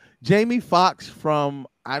 Jamie Foxx from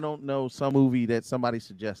I don't know some movie that somebody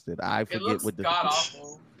suggested. I forget It looks what the god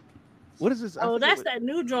awful. What is this? Oh, that's that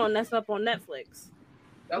new joint that's up on Netflix.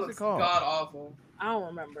 That looks god awful. I don't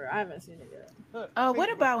remember. I haven't seen it yet.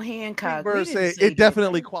 What about Hancock? Bird We didn't said see it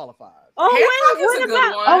definitely qualifies. Oh Hancock wait, is what a good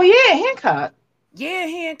about? one. Oh yeah, Hancock. Yeah,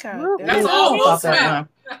 Hancock. That's all Will Smith.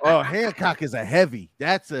 Oh, Hancock is a heavy.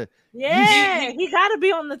 That's a Yeah, he got to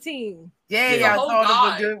be on the team. Yeah, Yeah. y'all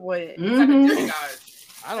thought of a good way. Mm-hmm.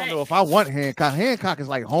 I don't know if I want Hancock. Hancock is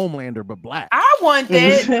like Homelander but black. I want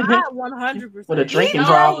that. I 100%. With a drinking No,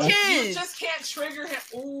 problem. you just can't trigger him.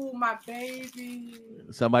 Oh, my baby.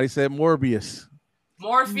 Somebody said Morbius.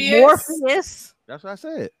 Morpheus. That's what I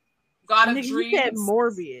said. God of Nigga, you Dreams. said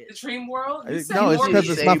Morbius. The Dream World. You said No, it's because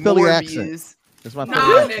Morbius. it's my Philly accent. It's my Philly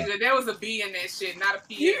Nah, accent. nigga, there was a B in that shit, not a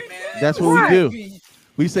P, man. That's what we do.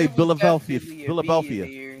 We say Philadelphia.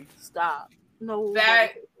 Philadelphia. Stop. No.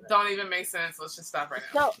 That don't even make sense. Let's just stop right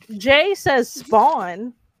now. So Jay says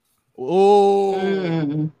Spawn. Oh.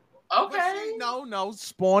 Okay. No.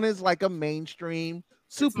 Spawn is like a mainstream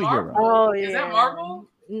superhero. Oh yeah. Is that Marvel?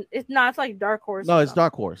 It's not. It's like Dark Horse. No, it's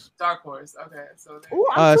Dark Horse. Dark Horse. Okay. So Ooh,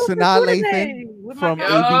 I'm super Sanaa good at Lathan it with from my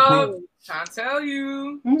ABP. Trying to tell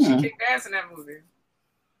you, Mm. she kicked ass in that movie.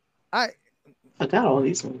 I forgot all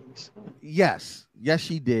these movies. Yes,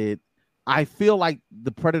 she did. I feel like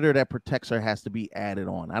the predator that protects her has to be added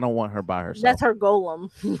on. I don't want her by herself. That's her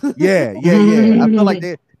golem. Yeah. I feel like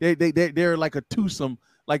they're like a twosome.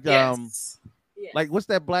 Like like what's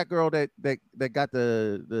that black girl that got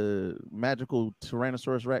the magical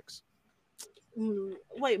Tyrannosaurus Rex?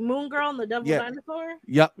 Wait, Moon Girl and the Devil Dinosaur?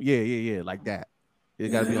 Yep. Yeah. Like that. It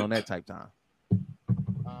got to be on that type time.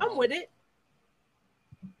 I'm with it.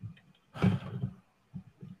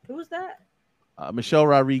 Who's that? Michelle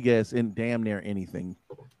Rodriguez in damn near anything.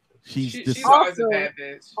 She's always a bad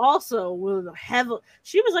bitch. Also,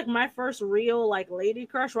 she was like my first real like lady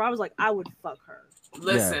crush where I was like, I would fuck her.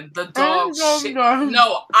 Listen, the dog shit.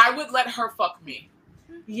 No, I would let her fuck me.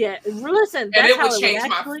 Yeah, listen, And that's it how would change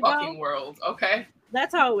my actually fucking go. world, okay?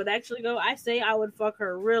 That's how it would actually go. I say I would fuck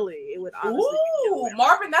her. Really, it would honestly. Ooh,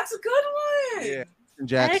 Marvin, that's a good one. Yeah,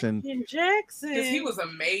 Jackson. Because he was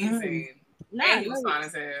amazing. And he was fine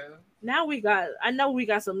as hell. Now I know we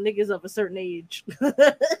got some niggas of a certain age.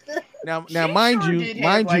 Now, mind you,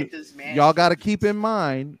 y'all got to keep in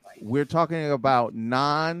mind we're talking about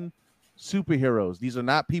non-superheroes. These are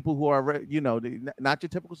not people who are, not your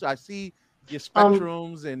typical. I see your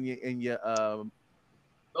Spectrums and your.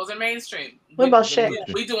 Those are mainstream. What about Shaq?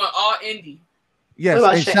 We doing all indie. Yes,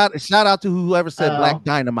 and shout out to whoever said Black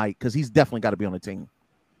Dynamite because he's definitely got to be on the team.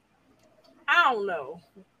 I don't know.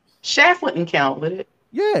 Shaft wouldn't count, would it?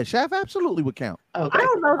 Yeah, Shaft absolutely would count. Okay. I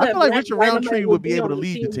don't know. I feel like Black Richard Dynamite Roundtree would be able to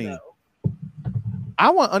lead the team. I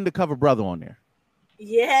want Undercover Brother on there.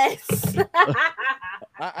 Yes.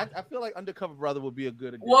 I feel like Undercover Brother would be a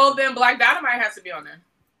good addition. Well, then Black Dynamite has to be on there.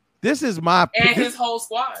 This is my and his whole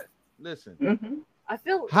squad. Listen, I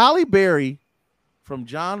feel Halle Berry from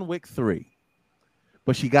John Wick 3,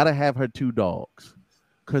 but she got to have her two dogs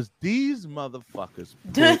because these motherfuckers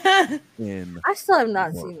put in. I still have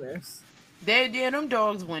not seen this. Them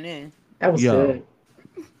dogs went in. That was good.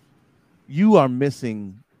 You are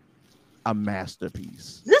missing a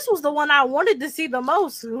masterpiece. This was the one I wanted to see the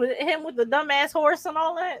most. With him with the dumbass horse and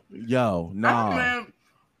all that. Yo, nah. Man,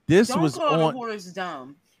 This don't was call on. the horse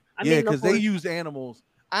dumb. Yeah, because they use animals.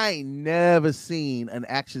 I ain't never seen an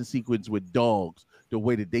action sequence with dogs the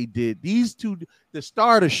way that they did. These two, the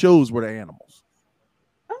star of the shows were the animals.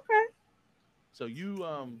 Okay. So you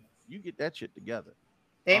get that shit together.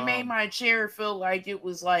 They made my chair feel like it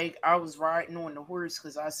was like I was riding on the horse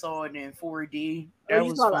because I saw it in 4D. That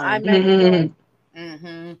was fun.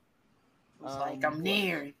 It was like I'm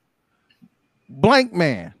near. Blank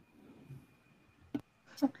Man.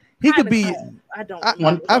 He could be. I don't.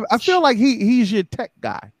 I feel like he's your tech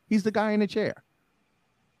guy. He's the guy in the chair.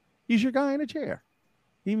 He's your guy in the chair.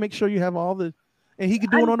 He makes sure you have all the, and he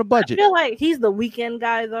could do it on a budget. I feel like he's the weekend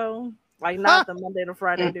guy though, like not the Monday to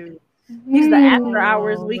Friday dude. He's the after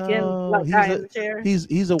hours weekend guy in the chair.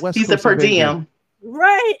 He's a West. He's a per diem.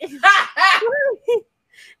 Right.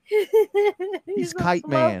 He's Kite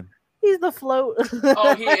Man. He's the float.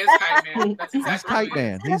 Oh, he is Kite Man. That's exactly He's Kite what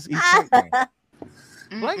he is. Man. He's Kite Man.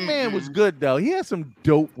 Black Man was good though. He had some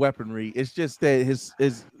dope weaponry. It's just that his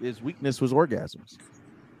weakness was orgasms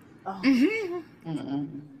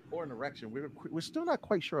or an erection. We're still not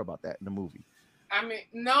quite sure about that in the movie. I mean,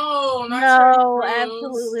 no, not No, Terry Crews.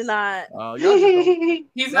 absolutely not. Y'all just don't-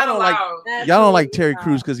 He's y'all not don't like allowed. y'all don't like Terry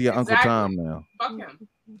Crews because he's your Uncle Tom now. Fuck him.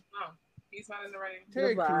 No, he's not in the running.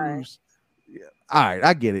 Terry Crews. Yeah. All right,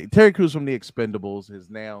 I get it. Terry Crews from The Expendables is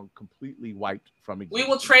now completely wiped from We existence.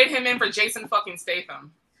 will trade him in for Jason fucking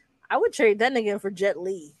Statham. I would trade that nigga in for Jet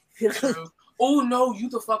Li. Oh no, you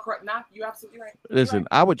the fuck right. Nah, you absolutely right. Listen,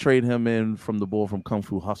 I would trade him in from the bull from Kung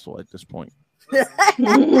Fu Hustle at this point.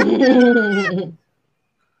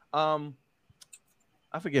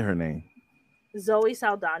 I forget her name. Zoe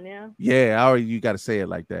Saldana. Yeah, you got to say it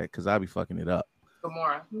like that because I'll be fucking it up.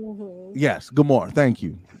 Gamora. Yes, Gamora. Thank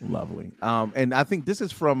you. Lovely. And I think this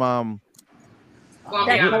is from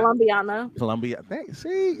Colombiana. Colombia.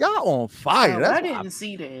 See, y'all on fire. Oh, That's I why didn't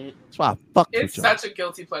see that. That's why I fucked It's with y'all. such a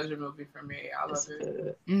guilty pleasure movie for me. I love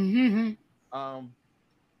it.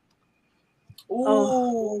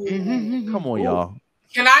 Ooh. Come on, y'all.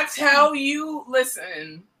 Can I tell you?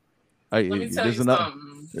 Listen. Let me tell you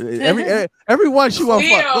something. Everyone she want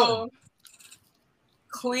to fuck.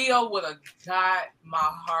 Cleo would have got my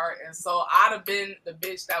heart, and so I'd have been the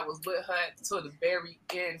bitch that was with her to the very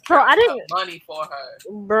end. Bro, I kept didn't- money for her.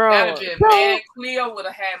 Bro, That'd have been bro. man. Cleo would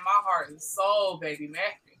have had my heart and soul, baby. Man.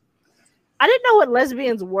 I didn't know what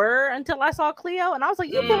lesbians were until I saw Cleo, and I was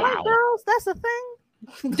like, "You can like girls? That's a thing."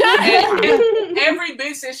 Every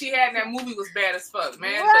bitch that she had in that movie was bad as fuck,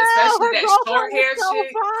 man. But especially her that girlfriend short hair was so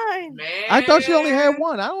chick. fine. Man. I thought she only had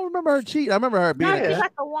one. I don't remember her cheating. I remember her being. She's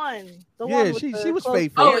like the one. The Yeah, one with she the was close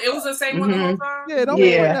faithful. Oh, it was the same one the whole time? Yeah, don't put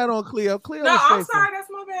that on Cleo. Cleo No, was I'm faithful. sorry. That's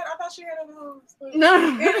my bad. I thought she had other hoes. But No.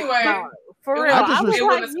 Anyway. No, for it real, I just I was was-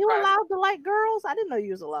 like, "You allowed to like girls? I didn't know you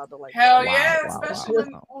was allowed to like." Hell girls. yeah, wow, especially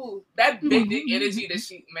when ooh, that big dick energy that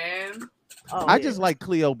she, man. Oh, I just like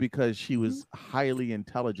Cleo because she was highly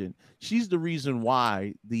intelligent. She's the reason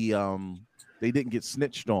why they didn't get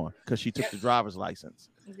snitched on because she took the driver's license.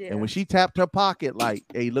 Yeah. And when she tapped her pocket, like,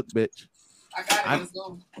 "Hey, look, bitch." I got it. I- Let's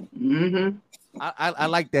go. I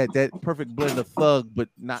like that perfect blend of thug but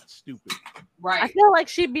not stupid. Right. I feel like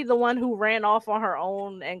she'd be the one who ran off on her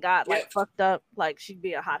own and got like fucked up. Like she'd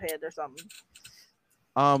be a hothead or something.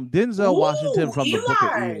 Denzel Washington from the Book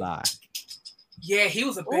of Eli. Eli. Yeah, he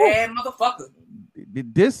was a bad motherfucker.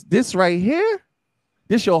 This right here,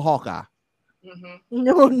 this your Hawkeye.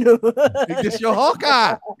 No. This your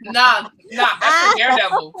Hawkeye. Nah, that's a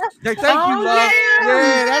Daredevil. Hey, thank you, love.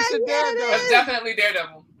 Yeah, that's a Daredevil. That's definitely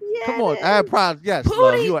Daredevil. Come on, I have problems. Yes,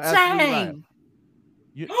 love. You are absolutely right.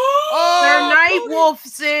 Their Oh, Night Wolf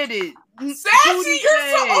said it. Sassy, you're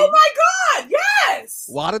so. Oh my God, yes.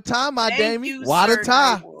 Water time, my Thank Damie. you, Water sir,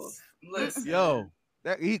 time. Night Wolf. Listen, Yo,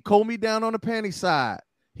 he cold me down on the panty side.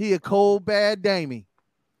 He a cold bad Damie.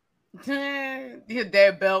 Hit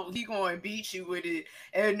that belt, he going to beat you with it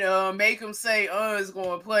and make him say is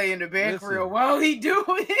going to play in the background while he do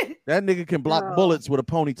it. That nigga can block bullets with a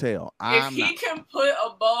ponytail. if I'm he not. can put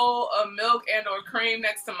a bowl of milk and or cream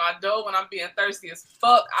next to my dough when I'm being thirsty as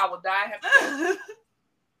fuck, I will die.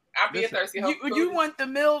 I'll be a thirsty. You want the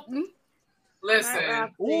milk?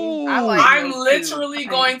 Listen, Ooh. I'm milk, too. literally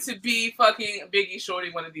going to be fucking Biggie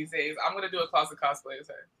Shorty one of these days. I'm gonna do a closet cosplay as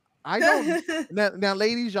her. I don't now,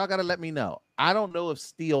 ladies, y'all gotta let me know. I don't know if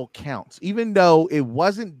Steel counts, even though it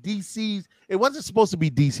wasn't DC's, it wasn't supposed to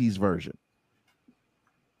be DC's version.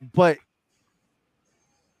 But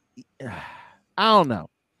I don't know.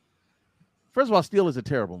 First of all, Steel is a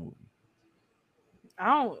terrible movie.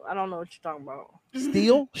 I don't know what you're talking about.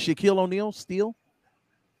 Steel? Shaquille O'Neal, Steel?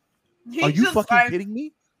 He Are you just fucking like- kidding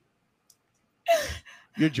me?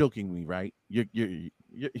 You're joking me, right? You're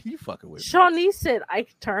you fucking with me. Shawnee said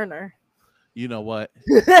Ike Turner. You know what?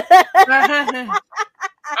 All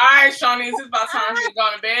right, Shawnee, it's about time for you to go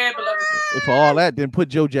to bed, beloved. If for all that, then put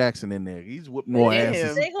Joe Jackson in there. He's whooping more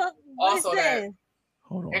asses. Also that.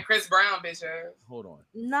 Hold on. And Chris Brown, bitch ass. Hold on.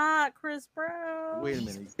 Not Chris Brown. Wait a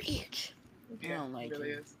minute. Bitch. Yeah, don't like he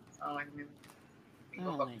really him. is. I don't like him either. He I go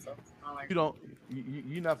don't fuck like himself. I don't like You him. don't.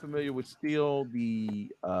 You're not familiar with Steel, the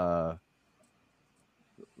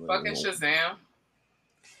Fucking Shazam.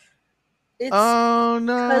 It's Oh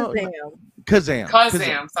no, Kazam.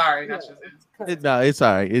 Kazam. Sorry, not Shazam. No, it's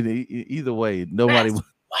all right. Either way, nobody.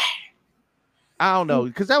 I don't know,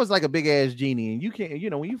 because that was like a big ass genie, and you can't. You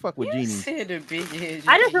know, when you fuck with genies,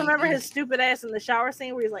 I just remember his stupid ass in the shower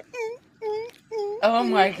scene where he's like, Oh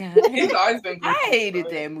my god. He's always been good. I hated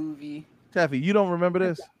that movie. Taffy, you don't remember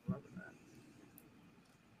this?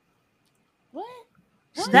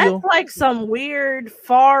 That's like some weird,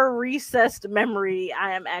 far recessed memory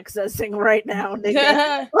I am accessing right now,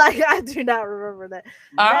 nigga. Like I do not remember that.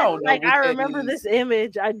 I don't know Like what I that remember is. this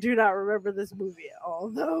image. I do not remember this movie at all,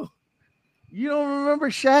 though. You don't remember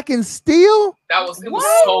Shaq and Steel? It was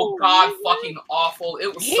What? so god fucking awful.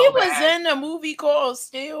 It was He so was bad. in a movie called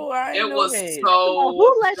Steel. I didn't It know was that. so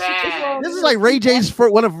Who let bad. This is like Ray J's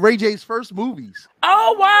one of Ray J's first movies.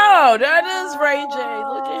 Oh wow, that is Ray J.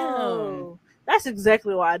 Look at him. That's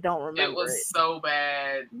exactly why I don't remember It was so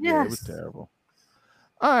bad. Yeah, it was terrible.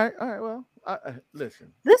 All right. Well,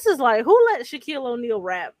 listen. This is like who let Shaquille O'Neal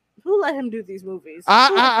rap? Who let him do these movies? Who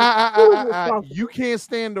was responsible? You Can't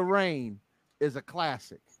Stand the Rain is a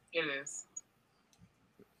classic. It is.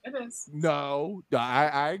 It is. No,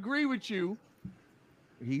 I agree with you.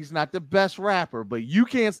 He's not the best rapper, but You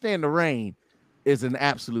Can't Stand the Rain is an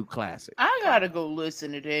absolute classic. I gotta go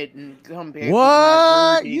listen to that and come back.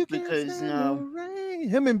 What? With my You verdict Can't because Stand no. the Rain.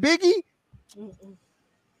 Him and Biggie?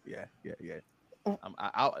 Yeah.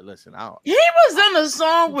 Listen. He was in a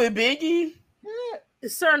song with Biggie.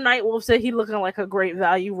 Sir Nightwolf said he looking like a great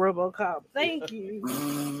value RoboCop. Thank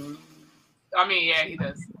you. I mean, yeah, he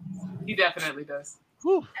does. He definitely does.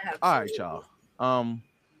 All right, y'all.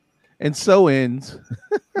 And so ends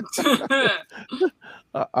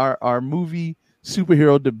our movie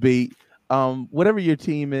superhero debate. Whatever your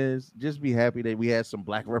team is, just be happy that we had some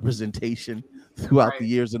black representation throughout the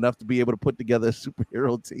years, enough to be able to put together a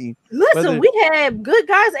superhero team. Listen, we had good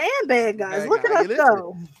guys and bad guys. Look at us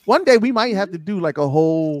go. One day we might have to do like a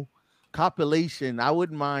whole compilation. I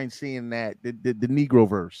wouldn't mind seeing that the Negro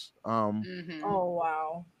verse. Oh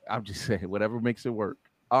wow. I'm just saying, whatever makes it work.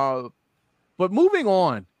 But moving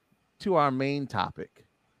on to our main topic.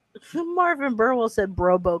 Marvin Burwell said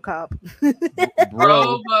Brobocop.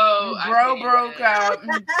 Brocop.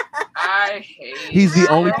 I hate He's the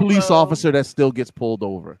only police officer that still gets pulled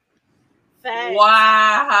over.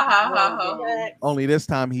 Wow. Only this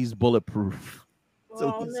time he's bulletproof.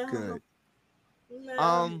 So he's good.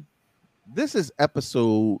 This is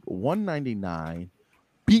episode 199.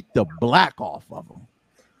 Beat the black off of him.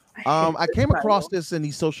 I came across this in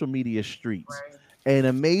these social media streets. An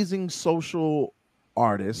amazing social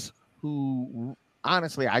artist who,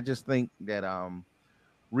 honestly, I just think that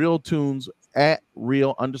Real Tunes at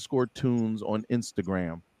 @real_tunes on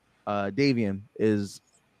Instagram. Davian is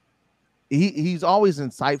he's always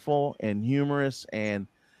insightful and humorous, and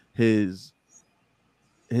his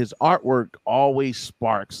artwork always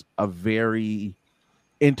sparks a very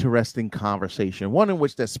interesting conversation, one in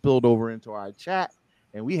which that spilled over into our chat,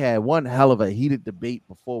 and we had one hell of a heated debate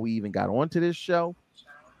before we even got onto this show.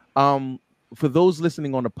 For those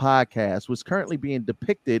listening on the podcast, what's currently being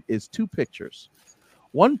depicted is two pictures.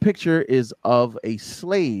 One picture is of a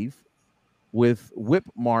slave with whip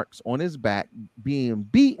marks on his back being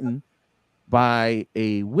beaten by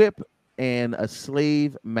a whip and a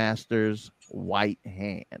slave master's white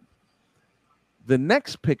hand. The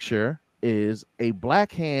next picture is a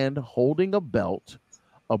black hand holding a belt,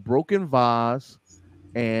 a broken vase,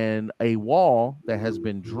 and a wall that has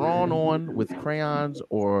been drawn on with crayons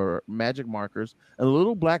or magic markers. A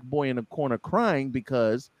little black boy in the corner crying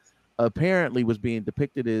because apparently was being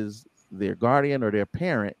depicted as their guardian or their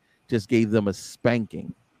parent just gave them a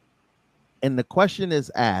spanking. And the question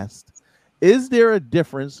is asked, is there a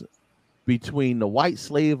difference between the white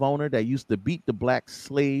slave owner that used to beat the black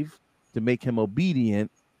slave to make him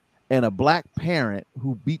obedient and a black parent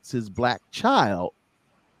who beats his black child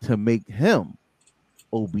to make him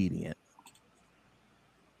obedient?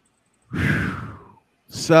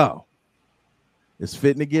 So it's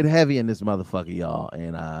fitting to get heavy in this motherfucker, y'all.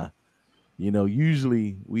 And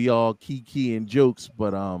usually we all key and jokes,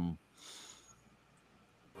 but I'm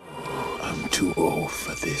too old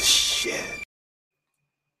for this shit.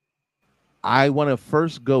 I want to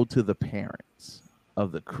first go to the parents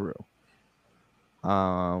of the crew.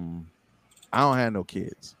 I don't have no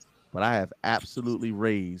kids, but I have absolutely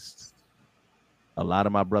raised a lot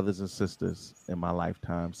of my brothers and sisters in my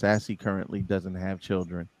lifetime. Sassy currently doesn't have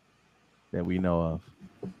children that we know of.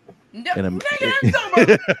 I'm just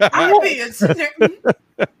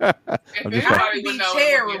I'd be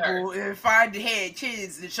terrible if I had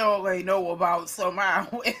kids that y'all ain't know about somehow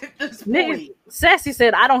at this point. Sassy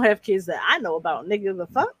said, I don't have kids that I know about. Nigga, the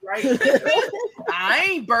fuck? Right. I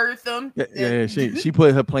ain't birthed them. Yeah, she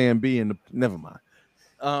put her plan B in the never mind.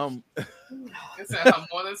 It's her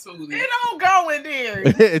morning smoothie. It don't go in there.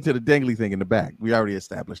 Into the dangly thing in the back. We already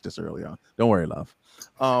established this early on. Don't worry, love.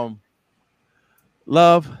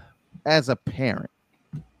 Love, as a parent,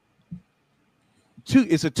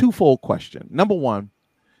 it's a twofold question. Number one,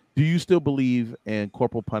 do you still believe in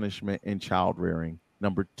corporal punishment and child rearing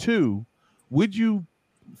Number two, would you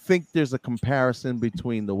think there's a comparison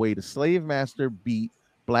between the way the slave master beat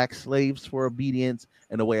black slaves for obedience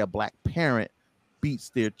and the way a black parent beats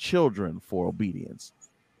their children for obedience?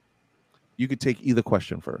 You could take either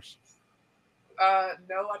question first.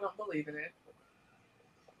 No, I don't believe in it.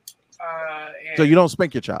 So you don't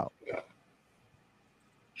spank your child?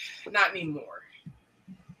 Not anymore.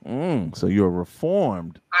 So you're a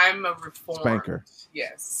reformed. I'm a reformed spanker.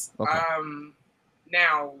 Yes. Okay.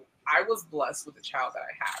 Now I was blessed with the child that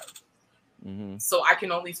I have, so I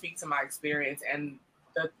can only speak to my experience and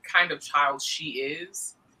the kind of child she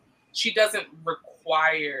is. She doesn't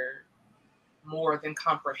require more than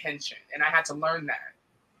comprehension, and I had to learn that.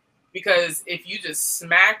 Because if you just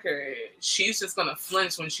smack her, she's just going to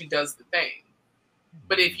flinch when she does the thing.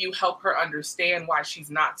 But if you help her understand why she's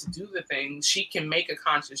not to do the thing, she can make a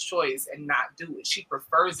conscious choice and not do it. She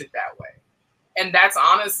prefers it that way. And that's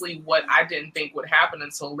honestly what I didn't think would happen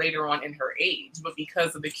until later on in her age. But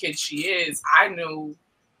because of the kid she is, I knew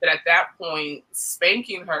that at that point,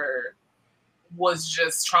 spanking her was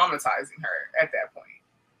just traumatizing her at that point.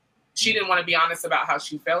 She didn't want to be honest about how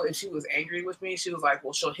she felt. If she was angry with me, she was like,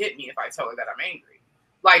 well, she'll hit me if I tell her that I'm angry.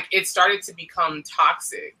 Like, it started to become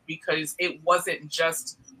toxic because it wasn't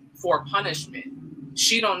just for punishment.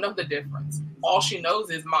 She don't know the difference. All she knows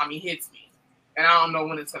is mommy hits me, and I don't know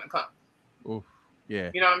when it's going to come. Oof, yeah.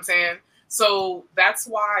 You know what I'm saying? So that's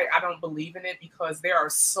why I don't believe in it, because there are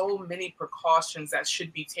so many precautions that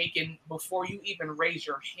should be taken before you even raise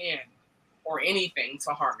your hand or anything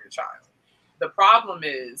to harm your child. The problem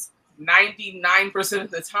is 99% of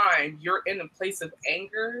the time you're in a place of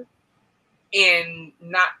anger and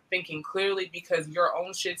not thinking clearly because your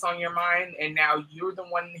own shit's on your mind, and now you're the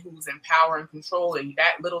one who's in power and control, and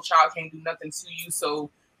that little child can't do nothing to you. So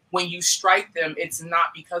when you strike them, it's not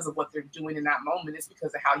because of what they're doing in that moment, it's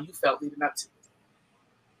because of how you felt leading up to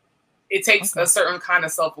it. It takes a certain kind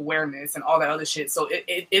of self-awareness and all that other shit. So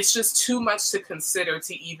it's just too much to consider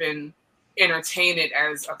to even entertain it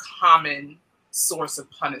as a common source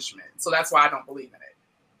of punishment. So that's why I don't believe in it.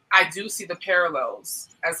 I do see the parallels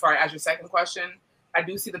as far as your second question. I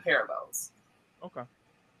do see the parallels. Okay.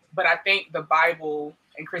 But I think the Bible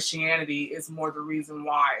and Christianity is more the reason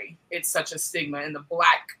why it's such a stigma in the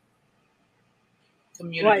Black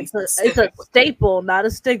community. Right, so it's a staple, not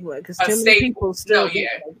a stigma, because too many people still. No, yeah,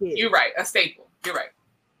 you're right. A staple. You're right.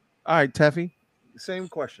 All right, Taffy, same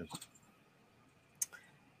question.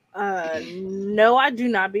 No, I do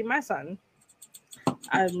not beat my son.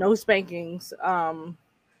 I have no spankings.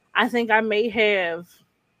 I think I may have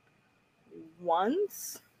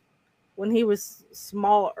once when he was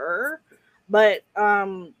smaller, but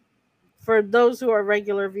for those who are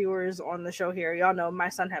regular viewers on the show here, y'all know my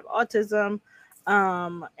son have autism,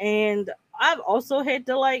 and I've also had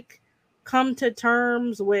to come to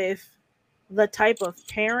terms with the type of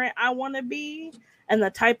parent I want to be and the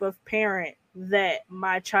type of parent that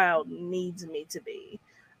my child needs me to be.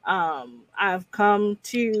 I've come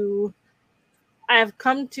to a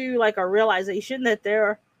realization that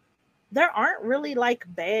there aren't really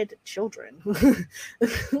bad children.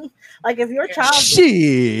 If your child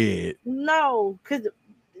shit, no, because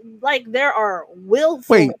there are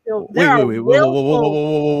willful. Wait. Whoa.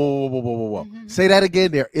 Say that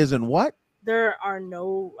again. There isn't what? There are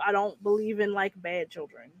no. I don't believe in bad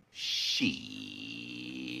children.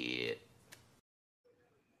 Shit.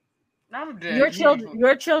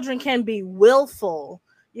 Your children can be willful.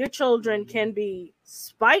 Your children can be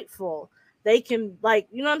spiteful. They can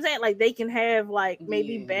you know what I'm saying? They can have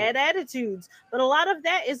maybe bad attitudes, but a lot of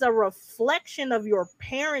that is a reflection of your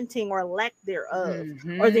parenting or lack thereof,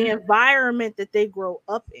 or the environment that they grow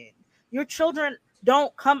up in. Your children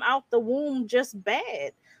don't come out the womb just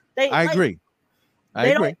bad. I agree.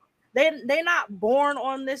 They're not born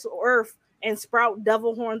on this earth and sprout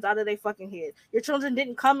devil horns out of their fucking head. Your children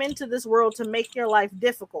didn't come into this world to make your life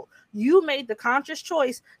difficult. You made the conscious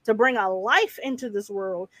choice to bring a life into this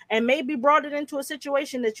world and maybe brought it into a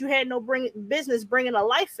situation that you had no business bringing a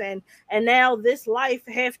life in. And now this life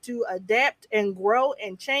have to adapt and grow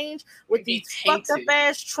and change with these fucked up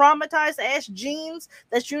ass, traumatized ass genes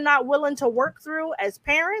that you're not willing to work through as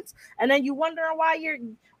parents. And then you wonder why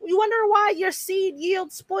your seed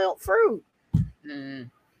yields spoiled fruit.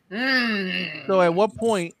 So at what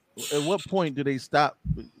point do they stop?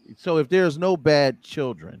 So if there's no bad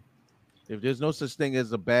children, if there's no such thing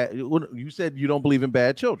as a bad, you said you don't believe in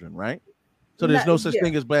bad children, right? So there's no such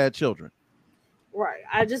thing as bad children. Right.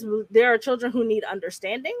 There are children who need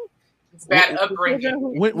understanding. It's bad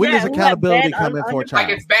upbringing. When does accountability come in for a child?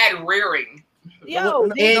 It's bad rearing.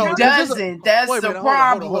 It doesn't. That's the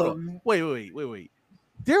problem. Wait.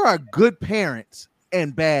 There are good parents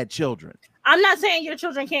and bad children. I'm not saying your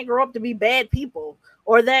children can't grow up to be bad people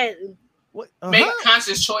or that make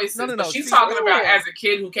conscious choices. No. But she's talking about as a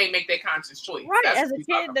kid who can't make that conscious choice. Right, That's as a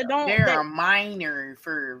kid that don't. They're a minor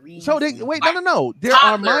for a reason. So they wait, no. There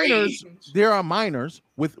are minors. There are minors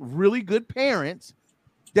with really good parents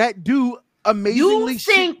that do amazingly. You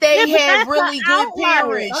think they have really good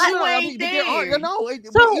parents? You ain't there.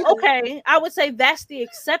 Okay, I would say that's the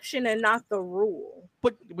exception and not the rule.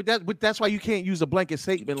 But that's why you can't use a blanket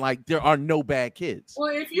statement like there are no bad kids.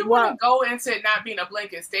 Well, if you want to go into it not being a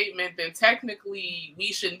blanket statement, then technically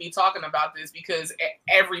we shouldn't be talking about this because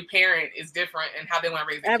every parent is different and how they want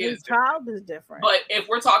to raise their kids. Every child is different. But if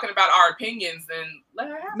we're talking about our opinions, then let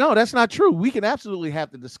it happen. No, that's not true. We can absolutely have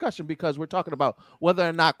the discussion because we're talking about whether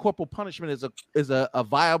or not corporal punishment is a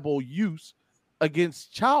viable use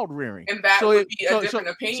against child rearing. And that would be a different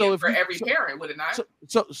opinion for every parent, would it not?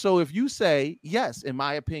 So if you say yes, in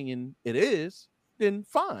my opinion, it is, then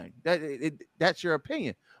fine. That's your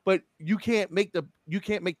opinion. But you can't make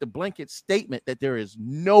the blanket statement that there is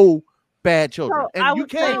no bad children. And you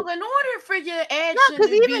can't. Well, in order for your action to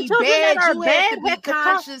be bad, you have to be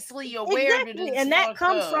consciously aware that it's and that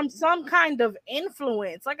comes up. from some kind of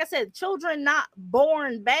influence. Like I said, children not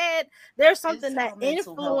born bad. There's something that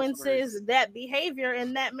influences that behavior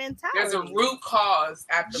and that mentality. There's a root cause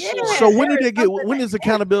at the core. So when does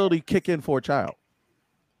accountability kick in for a child?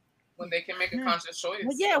 When they can make a conscious choice.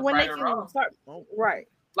 Yeah, when they can start right.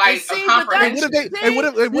 Like a comprehension. And what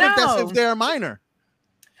if that's if they're a minor?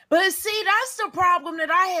 But see, that's the problem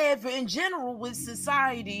that I have in general with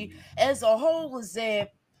society as a whole is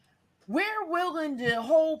that we're willing to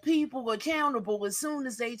hold people accountable as soon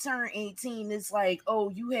as they turn 18. It's like, oh,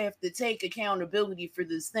 you have to take accountability for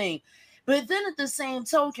this thing. But then at the same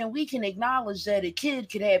token, we can acknowledge that a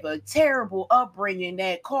kid could have a terrible upbringing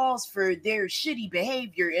that calls for their shitty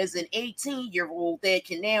behavior as an 18-year-old that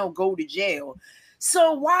can now go to jail.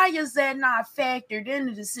 So why is that not factored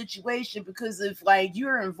into the situation? Because if like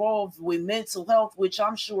you're involved with mental health, which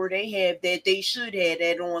I'm sure they have, that they should have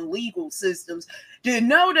that on legal systems, to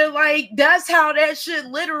know that like that's how that shit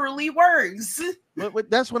literally works.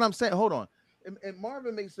 But that's what I'm saying. Hold on. And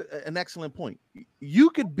Marvin makes an excellent point.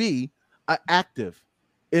 You could be an active,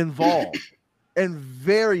 involved, and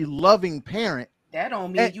very loving parent. That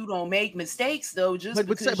don't mean you don't make mistakes though. Just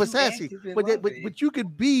but you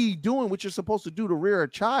could be doing what you're supposed to do to rear a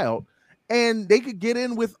child, and they could get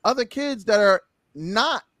in with other kids that are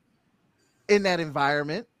not in that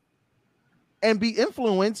environment and be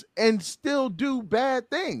influenced and still do bad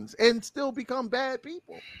things and still become bad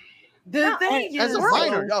people. The thing is, as a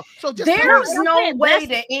minor, so just there's no way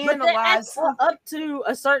to analyze up to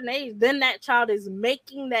a certain age. Then that child is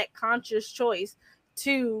making that conscious choice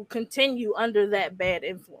to continue under that bad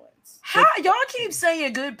influence. How y'all keep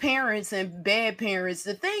saying good parents and bad parents?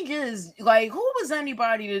 The thing is, like, who was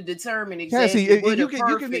anybody to determine exactly what you a can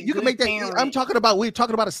make that. Parent. We're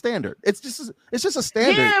talking about a standard. It's just a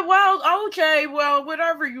standard. Yeah, well, okay, well,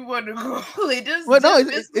 whatever you want to call it.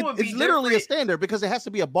 It's literally a standard because it has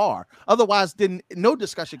to be a bar. Otherwise, then no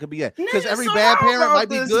discussion could be had. Because every bad parent might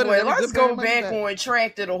be good. Let's go back on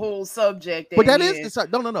track to the whole subject. But that is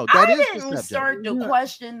no. That is the didn't start to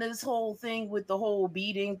question this whole thing with the whole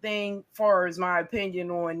beating thing. Far as my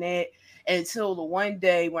opinion on that, until the one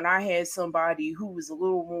day when I had somebody who was a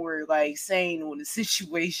little more like sane on the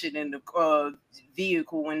situation in the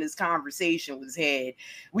vehicle when this conversation was had.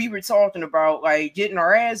 We were talking about like getting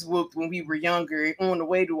our ass whooped when we were younger on the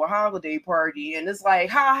way to a holiday party, and it's like,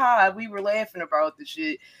 ha, we were laughing about the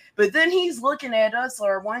shit. But then he's looking at us,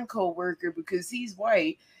 our one coworker, because he's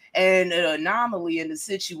white, and an anomaly in the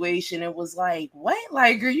situation. It was like, what?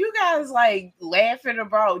 Like, are you guys like laughing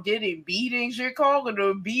about getting beatings? You're calling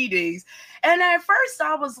them beatings. And at first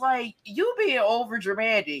I was like, you being over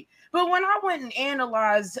dramatic. But when I went and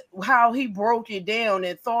analyzed how he broke it down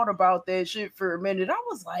and thought about that shit for a minute, I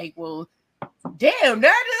was like, well, damn,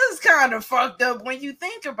 that is kind of fucked up when you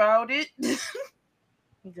think about it.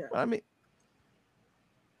 I mean,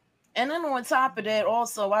 and then on top of that,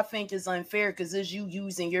 also, I think it's unfair because it's you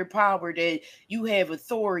using your power that you have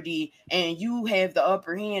authority and you have the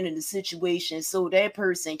upper hand in the situation, so that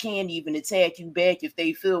person can't even attack you back if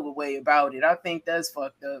they feel a way about it. I think that's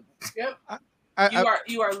fucked up. Yep.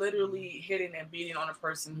 You are literally hitting and beating on a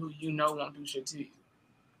person who you know won't do shit to you.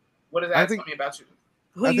 What does that tell me about you?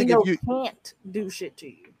 Who you know can't do shit to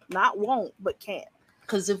you. Not won't, but can't.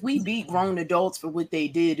 Because if we beat grown adults for what they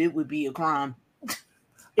did, it would be a crime.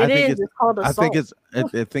 It's called assault.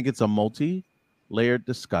 I think it's a multi-layered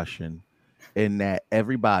discussion in that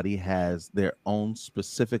everybody has their own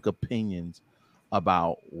specific opinions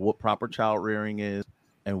about what proper child rearing is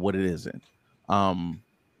and what it isn't. I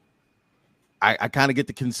kind of get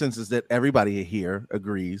the consensus that everybody here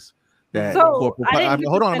agrees that So, corporal. I didn't get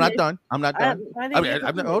Hold to on, I'm not finish. done. I'm not done. I didn't get to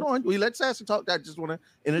Hold finish. on. We let Sassy talk. I just want to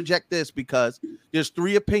interject this because there's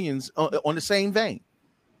three opinions on the same vein.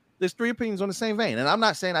 There's three opinions on the same vein, and I'm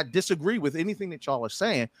not saying I disagree with anything that y'all are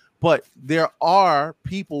saying, but there are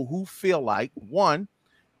people who feel like, one,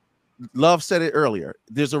 Love said it earlier,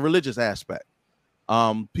 there's a religious aspect.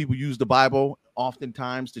 People use the Bible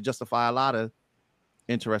oftentimes to justify a lot of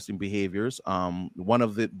interesting behaviors. One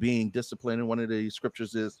of it being discipline, and one of the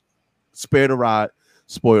scriptures is spare the rod,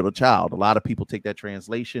 spoil the child. A lot of people take that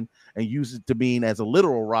translation and use it to mean as a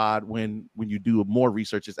literal rod. When you do more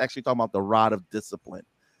research, it's actually talking about the rod of discipline.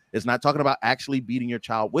 It's not talking about actually beating your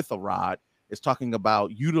child with a rod. It's talking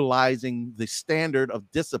about utilizing the standard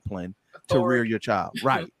of discipline to rear your child.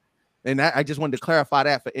 Right. And I just wanted to clarify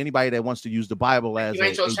that for anybody that wants to use the Bible as You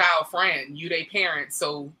ain't your child friend. You they parent,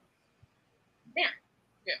 so parent.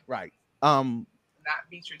 Yeah. Right. Not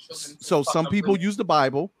beat your children. So some people use the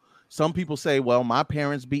Bible. Some people say, well, my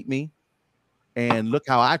parents beat me, and look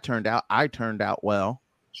how I turned out. I turned out well.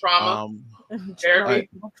 Trauma. Therapy.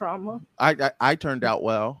 Trauma. I turned out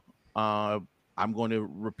well. I'm going to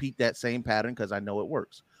repeat that same pattern because I know it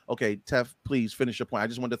works. Okay, Tef, please finish your point. I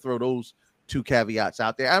just wanted to throw those two caveats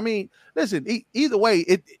out there. I mean, listen, either way,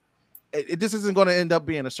 this isn't going to end up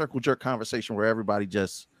being a circle jerk conversation where everybody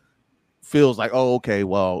just feels like, oh, okay,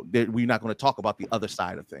 well, we're not going to talk about the other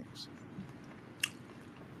side of things.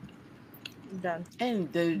 Done.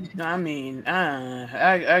 And I mean,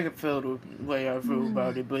 I could feel the way I feel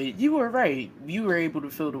about it, but you were right. You were able to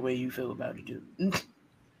feel the way you feel about it too.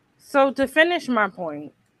 So to finish my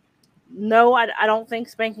point, no, I don't think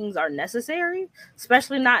spankings are necessary,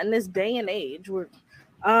 especially not in this day and age.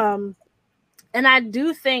 And I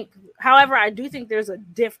do think, however, I do think there's a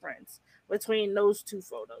difference between those two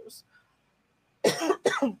photos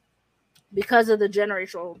because of the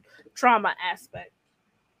generational trauma aspect.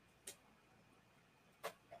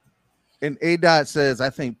 And A. says,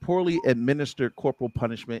 I think poorly administered corporal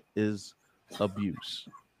punishment is abuse.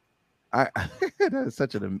 That's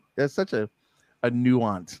such a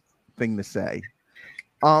nuanced thing to say.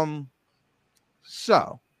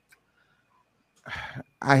 So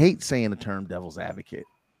I hate saying the term devil's advocate.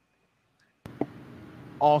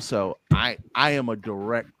 Also, I am a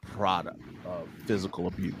direct product of physical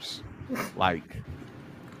abuse. Like,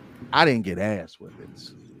 I didn't get ass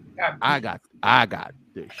whippings. I got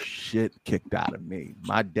the shit kicked out of me.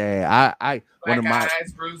 My dad, Black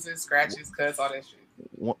eyes, bruises, scratches, cuts, all that shit.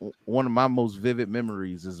 One of my most vivid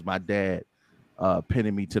memories is my dad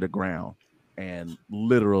pinning me to the ground and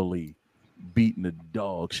literally beating the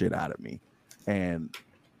dog shit out of me. And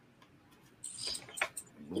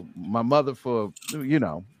my mother, we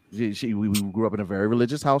grew up in a very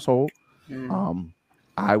religious household.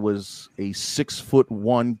 I was a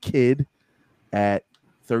 6'1" kid at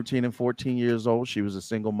 13 and 14 years old. She was a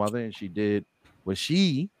single mother, and she did what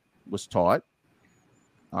she was taught.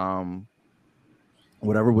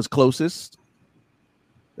 Whatever was closest,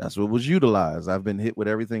 that's what was utilized. I've been hit with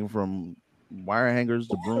everything from wire hangers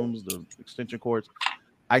to brooms to extension cords.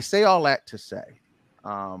 I say all that to say,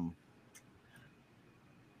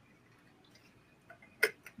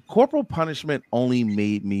 corporal punishment only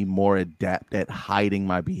made me more adept at hiding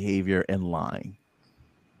my behavior and lying.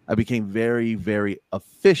 I became very, very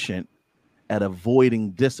efficient at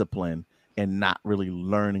avoiding discipline and not really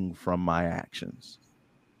learning from my actions.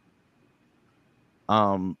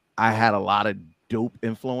 I had a lot of dope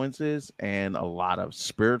influences and a lot of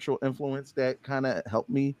spiritual influence that kind of helped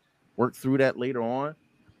me work through that later on.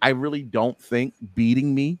 I really don't think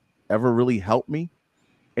beating me ever really helped me.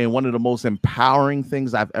 And one of the most empowering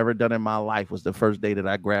things I've ever done in my life was the first day that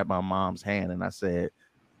I grabbed my mom's hand and I said,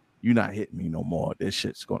 "You're not hitting me no more. This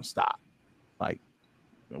shit's gonna stop. Like,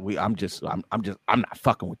 I'm not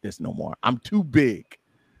fucking with this no more. I'm too big.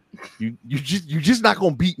 You're just not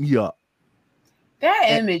gonna beat me up."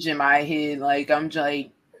 That image in my head, like I'm just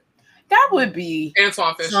like, that would be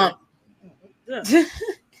Antoine Fisher.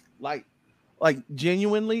 like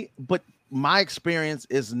genuinely, but my experience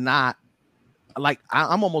is not like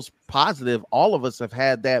I'm almost positive all of us have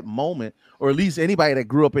had that moment, or at least anybody that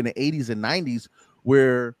grew up in the 80s and 90s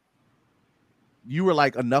where you were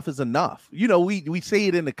like, enough is enough. You know, we say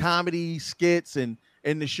it in the comedy skits and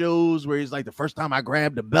in the shows where it's like the first time I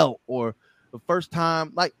grabbed a belt, or the first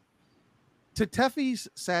time, like, to Teffy's,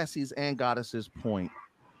 Sassy's, and Goddess's point,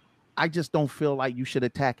 I just don't feel like you should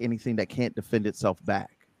attack anything that can't defend itself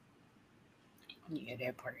back. Yeah,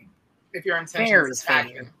 that part. If your intention is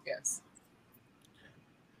attacking, yes.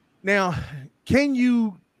 Now, can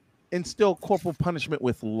you instill corporal punishment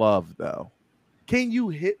with love, though? Can you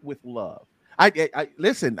hit with love? I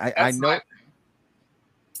listen. I know.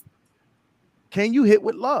 Can you hit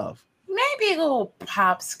with love? Maybe little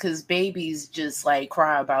pops, because babies just like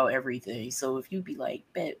cry about everything. So if you be like,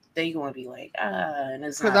 bet they gonna be like, and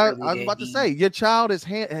it's not Because really I was about to say, your child is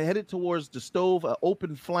headed towards the stove, an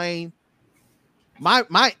open flame.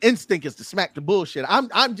 My instinct is to smack the bullshit. I'm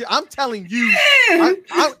telling you,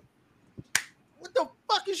 what the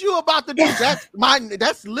fuck is you about to do? That's mine.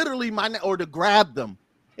 That's literally mine. Or to grab them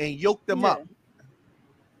and yoke them up.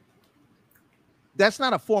 That's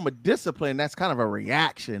not a form of discipline. That's kind of a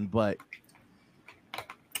reaction. But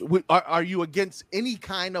are you against any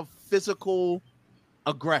kind of physical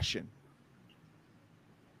aggression?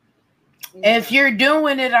 If you're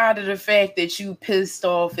doing it out of the fact that you pissed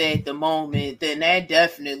off at the moment, then that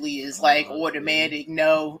definitely is like automatic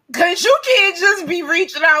no. Because you can't just be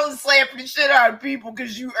reaching out and slapping the shit out of people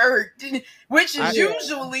because you irked, which is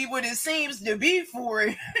usually what it seems to be for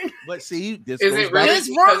it. But see, this is it really? This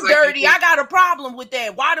room dirty. I got a problem with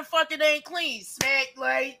that. Why the fuck it ain't clean? Smack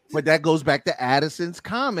like. But that goes back to Addison's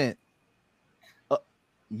comment.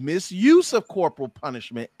 Misuse of corporal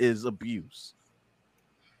punishment is abuse.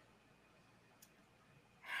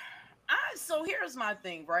 So here's my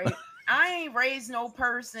thing, right? I ain't raised no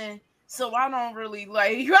person, so I don't really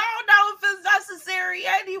like. I don't know if it's necessary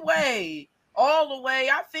anyway. All the way,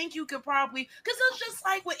 I think you could probably, because it's just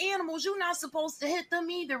like with animals, you're not supposed to hit them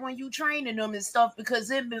either when you training them and stuff,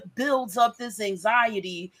 because it builds up this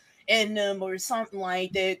anxiety in them or something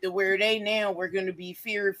like that, to where they now we're going to be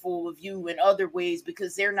fearful of you in other ways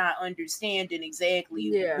because they're not understanding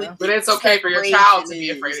exactly. But it's okay for your child to be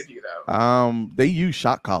afraid of you, though. They use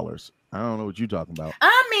shock collars. I don't know what you're talking about.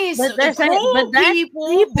 I mean, but they're saying, they're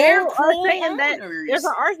saying that there's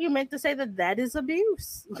an argument to say that is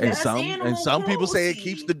abuse. And some people say it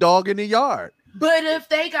keeps the dog in the yard. But if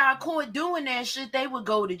they got caught doing that shit, they would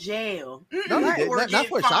go to jail. No, not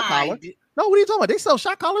for a shock collar. No, what are you talking about? They sell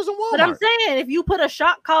shock collars in Walmart. But I'm saying, if you put a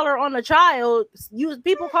shock collar on a child,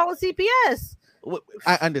 people call it CPS.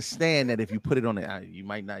 I understand that if you put it on it, you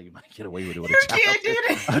might get away with it with a child.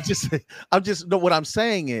 I'm just no. What I'm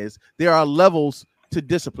saying is there are levels to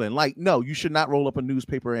discipline. Like, no, you should not roll up a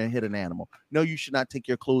newspaper and hit an animal. No, you should not take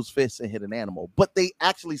your closed fist and hit an animal. But they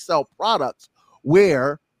actually sell products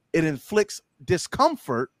where it inflicts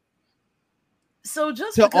discomfort. So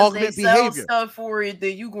just to because augment they sell behavior. stuff for it,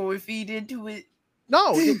 then you going to feed into it?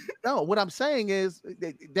 No, no. What I'm saying is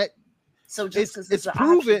that. So just it's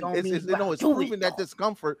proven, it's proven that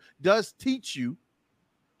discomfort does teach you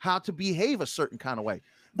how to behave a certain kind of way.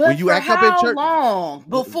 But when you for act up in how church, long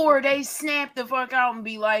before they snap the fuck out and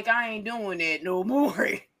be like, I ain't doing that no more?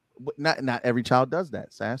 But not every child does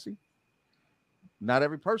that, Sassy. Not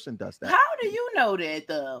every person does that. How do you know that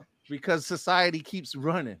though? Because society keeps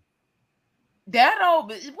running.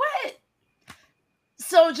 What?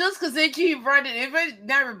 So just because they keep running,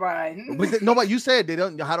 never mind. But nobody, you said they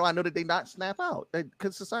don't. How do I know that they not snap out?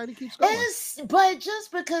 Because society keeps going. But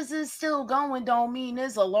just because it's still going, don't mean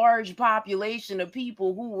there's a large population of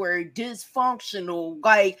people who were dysfunctional,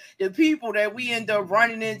 like the people that we end up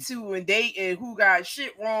running into and dating who got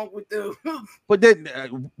shit wrong with them. But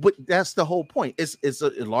then, but that's the whole point. It's a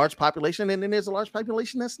large population, and then there's a large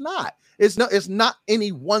population that's not. It's not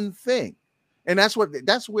any one thing, and that's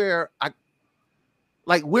where I.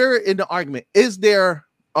 Like, we're in the argument. Is there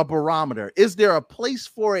a barometer? Is there a place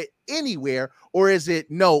for it anywhere? Or is it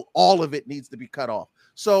no, all of it needs to be cut off?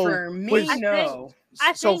 So for me, no.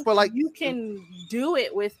 I think for like you can do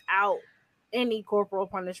it without any corporal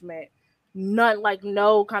punishment. None, like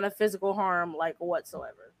no kind of physical harm, like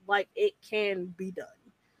whatsoever. Like it can be done.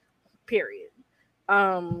 Period.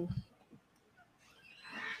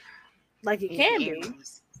 Like it can be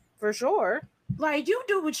for sure. Like, you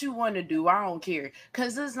do what you want to do. I don't care.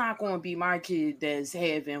 Because it's not going to be my kid that's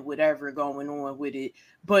having whatever going on with it.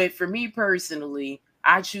 But for me personally,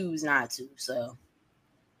 I choose not to. So.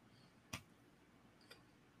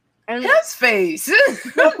 And his face.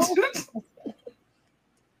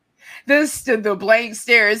 The blank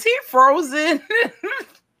stare. Is he frozen?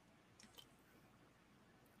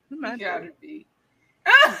 He gotta be.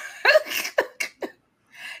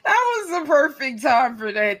 That was the perfect time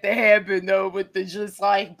for that to happen, though, with the just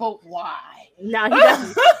like, but why? No,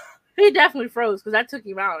 he definitely froze because I took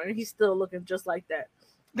him out and he's still looking just like that.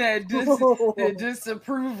 The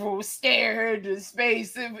disapproval stare into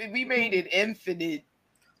space. We made it infinite.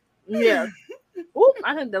 Yeah. Ooh,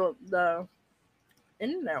 I think the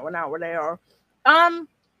internet went out where they are.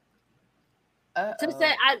 To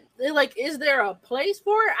say, is there a place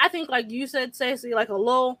for it? I think, like you said, Stacey, like a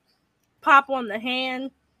little pop on the hand.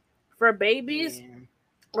 For babies,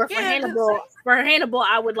 Or for Hannibal,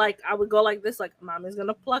 I would go like this, like, Mommy's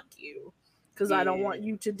gonna pluck you because I don't want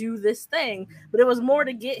you to do this thing. But it was more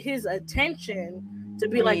to get his attention, to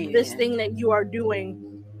be like, this thing that you are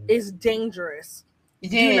doing is dangerous.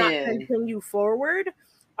 Do not continue forward.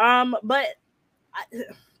 But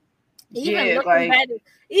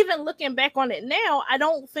even looking back on it now, I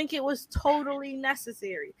don't think it was totally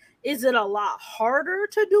necessary. Is it a lot harder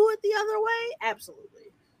to do it the other way? Absolutely.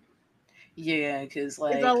 Yeah, because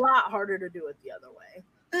like it's a lot harder to do it the other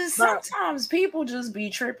way. Sometimes people just be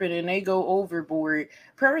tripping and they go overboard.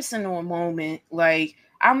 Personal moment, like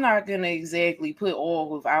I'm not gonna exactly put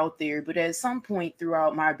all of out there, but at some point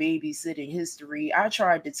throughout my babysitting history, I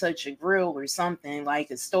tried to touch a grill or something, like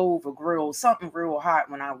a stove, a grill, something real hot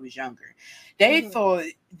when I was younger. They thought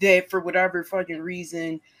that for whatever fucking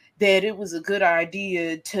reason that it was a good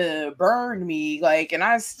idea to burn me, like, and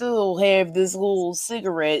I still have this little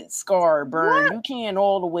cigarette scar burn. What? You can't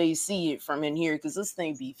all the way see it from in here because this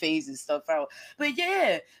thing be phasing stuff out. But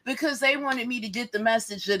yeah, because they wanted me to get the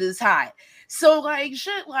message that it's hot. So like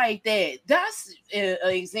shit like that. That's an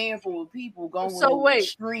example of people going to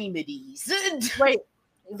extremities. Wait,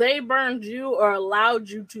 they burned you or allowed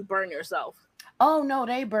you to burn yourself? Oh no,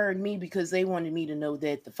 they burned me because they wanted me to know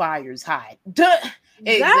that the fire's hot. Duh.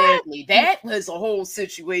 Exactly. That was a whole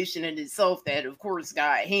situation in itself that, of course,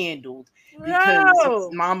 got handled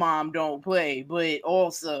because my mom don't play. But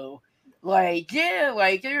also, like, yeah,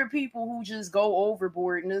 like there are people who just go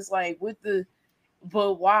overboard, and it's like,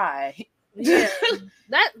 but why? Yeah,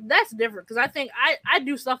 that's different because I think I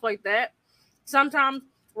do stuff like that sometimes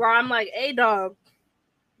where I'm like, hey, dog,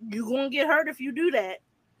 you gonna get hurt if you do that.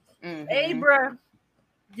 Mm-hmm. Hey, bruh,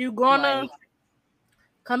 you gonna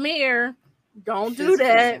come here. Don't do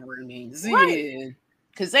that. Yeah,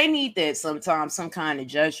 because they need that sometimes, some kind of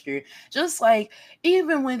gesture. Just like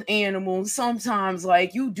even with animals, sometimes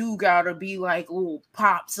like you do gotta be like little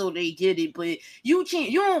pop so they get it, but you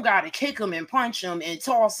don't gotta kick them and punch them and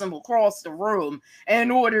toss them across the room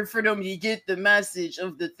in order for them to get the message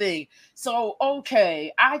of the thing. So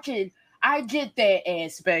okay, I get that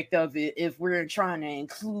aspect of it if we're trying to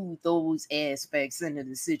include those aspects into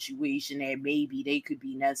the situation that maybe they could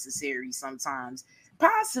be necessary sometimes,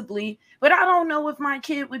 possibly, but I don't know if my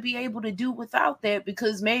kid would be able to do without that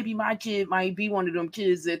because maybe my kid might be one of them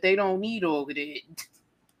kids that they don't need all of that.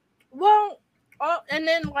 Well, and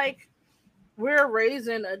then like we're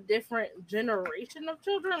raising a different generation of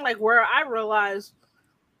children, like where I realized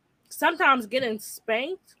sometimes getting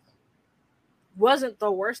spanked wasn't the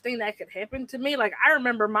worst thing that could happen to me. Like I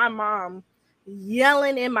remember my mom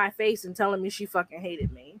yelling in my face and telling me she fucking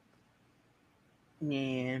hated me.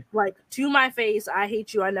 Yeah. Like to my face, I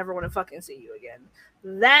hate you. I never want to fucking see you again.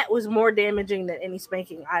 That was more damaging than any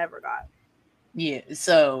spanking I ever got. Yeah.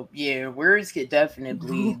 So yeah, words could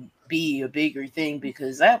definitely be a bigger thing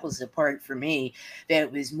because that was the part for me that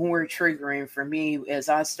was more triggering for me as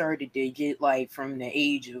I started to get like from the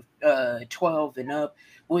age of 12 and up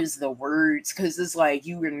was the words, because it's like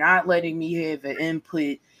you were not letting me have an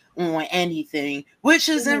input on anything, which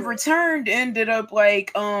is in return ended up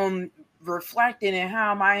like reflecting in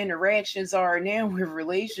how my interactions are now with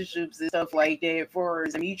relationships and stuff like that, for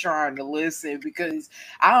as me trying to listen because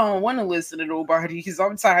I don't want to listen to nobody because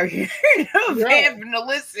I'm tired of having to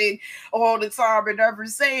listen all the time and never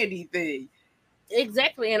say anything.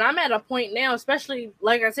 Exactly. And I'm at a point now, especially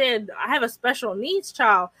like I said, I have a special needs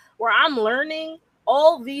child where I'm learning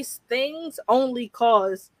all these things only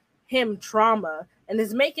cause him trauma, and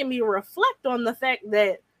it's making me reflect on the fact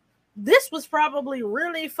that this was probably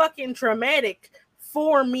really fucking traumatic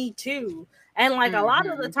for me too. And like a lot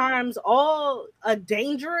of the times, all a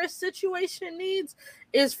dangerous situation needs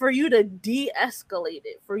is for you to de-escalate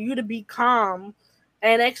it, for you to be calm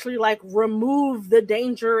and actually like remove the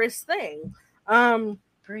dangerous thing.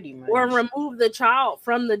 Pretty much. Or remove the child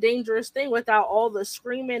from the dangerous thing without all the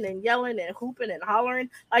screaming and yelling and hooping and hollering.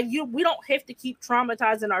 Like we don't have to keep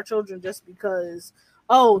traumatizing our children just because,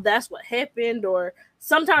 oh, that's what happened, or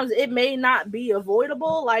sometimes it may not be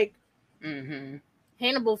avoidable. Like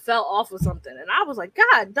Hannibal fell off of something, and I was like,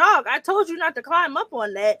 God, dog, I told you not to climb up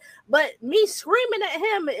on that. But me screaming at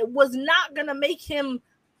him, it was not gonna make him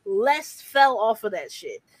less fell off of that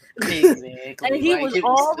shit. Exactly. And he was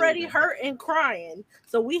already hurt and crying.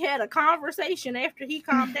 So we had a conversation after he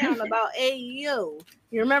calmed down about, hey, yo,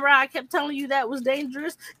 you remember how I kept telling you that was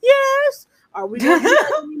dangerous? Yes. Are we going to do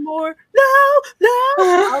that anymore? No.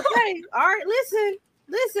 Okay. All right.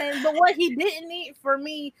 Listen. But what he didn't need for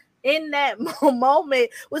me in that moment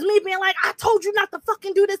was me being like, I told you not to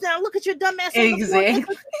fucking do this now. Look at your dumb ass.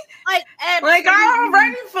 Exactly. Like I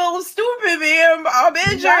already feel stupid, man. I'm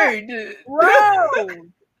injured.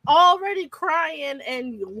 Bro. already crying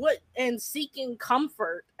and seeking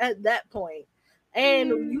comfort at that point.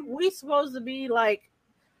 And we supposed to be like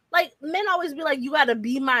men always be like, you gotta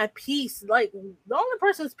be my peace. Like the only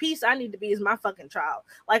person's peace I need to be is my fucking child.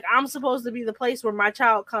 Like I'm supposed to be the place where my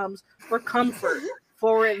child comes for comfort,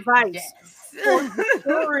 for advice, for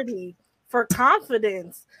security, for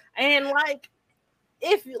confidence. And like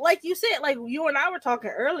if like you said, like you and I were talking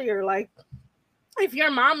earlier, like if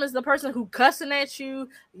your mom is the person who cussing at you,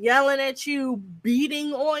 yelling at you,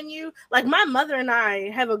 beating on you, like my mother and I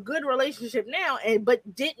have a good relationship now, but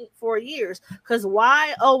didn't for years. Because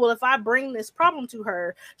why? Oh, well, if I bring this problem to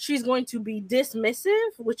her, she's going to be dismissive,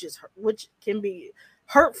 which can be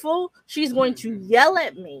hurtful. She's going to yell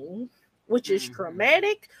at me, which is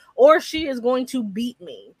traumatic, or she is going to beat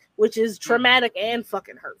me, which is traumatic and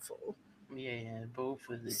fucking hurtful. Yeah, both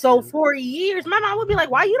of them. So for years, my mom would be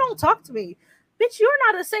like, "Why you don't talk to me? Bitch, you're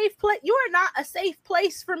not a safe place. You are not a safe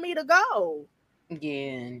place for me to go."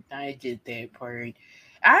 Yeah, I did that part.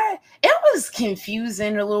 It was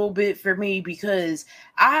confusing a little bit for me because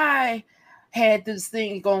I had this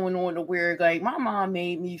thing going on to where like my mom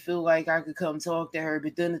made me feel like I could come talk to her,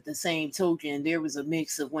 but then at the same token, there was a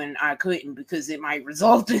mix of when I couldn't because it might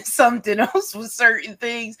result in something else with certain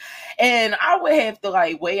things. And I would have to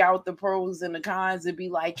like weigh out the pros and the cons and be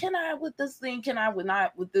like, can I with this thing? Can I with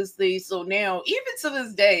not with this thing? So now, even to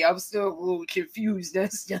this day, I'm still a little confused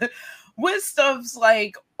as to what stuff's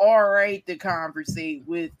like all right to conversate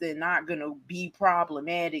with and not gonna be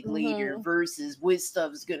problematic later versus what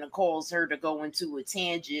stuff's gonna cause her to go into a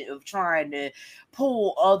tangent of trying to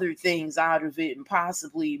pull other things out of it and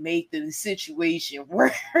possibly make the situation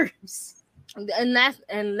worse. And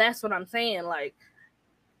that's what I'm saying. Like,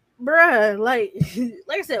 bruh, like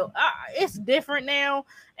I said, it's different now.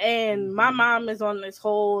 And my mom is on this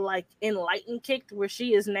whole like enlightened kick where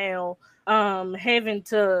she is now having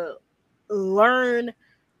to learn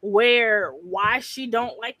why she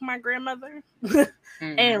don't like my grandmother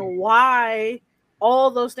and why all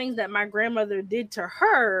those things that my grandmother did to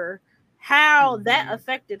her, how that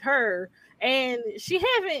affected her. And she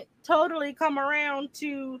haven't totally come around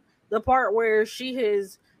to the part where she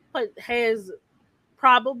has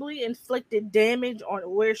probably inflicted damage on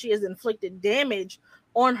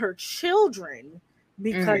her children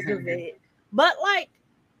because of it. But like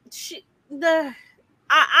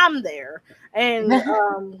I'm there, and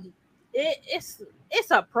it's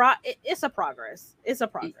a progress. It's a progress.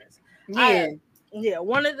 Yeah.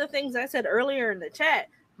 One of the things I said earlier in the chat,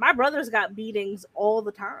 my brothers got beatings all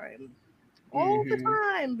the time,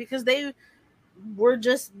 because they were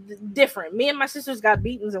just different. Me and my sisters got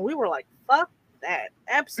beatings, and we were like, "Fuck that,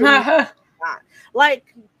 absolutely not."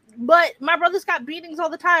 Like, but my brothers got beatings all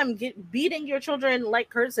the time. Beating your children, like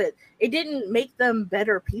Kurt said, it didn't make them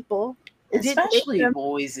better people. Especially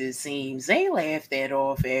boys, it seems they laugh that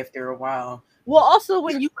off after a while. Well, also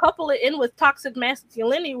when you couple it in with toxic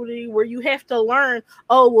masculinity, where you have to learn,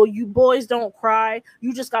 oh well, you boys don't cry,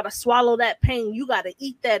 you just gotta swallow that pain, you gotta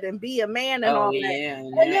eat that and be a man and all that.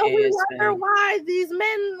 And then we wonder why these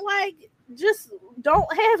men like just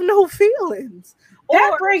don't have no feelings.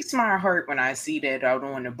 That breaks my heart when I see that out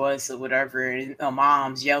on the bus or whatever, and a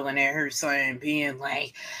mom's yelling at her son, being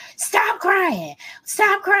like, stop crying,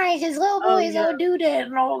 because little boys don't do that,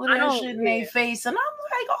 and all of that shit in their face. And I'm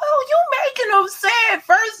like, oh, you making them sad,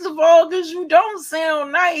 first of all, because you don't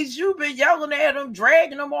sound nice. You've been yelling at him,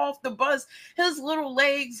 dragging him off the bus. His little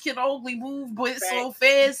legs can only move but so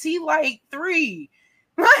fast. He like 3.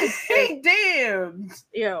 Like, damn.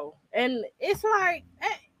 Yo, and it's like,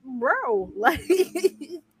 bro, like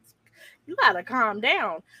you gotta calm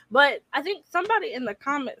down. But I think somebody in the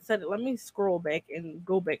comments said it. Let me scroll back and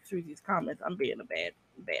go back through these comments. I'm being a bad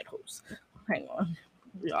host. Hang on.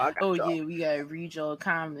 Yeah, we gotta read your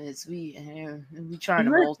comments. We trying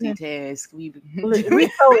to multitask. We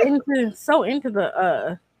so into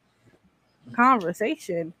the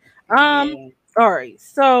conversation. All right,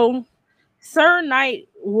 so Sir Night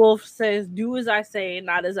Wolf says, "Do as I say,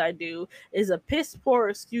 not as I do," is a piss poor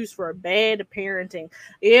excuse for bad parenting.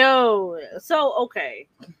 Yo, so okay,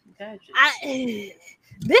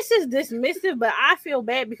 this is dismissive, but I feel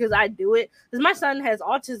bad because I do it. Because my son has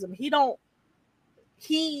autism. He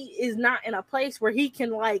is not in a place where he can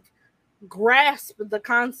like grasp the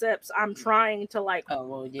concepts I'm trying to like.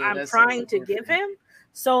 I'm trying to give him.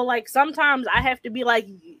 So like sometimes I have to be like,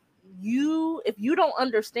 if you don't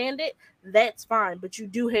understand it, that's fine, but you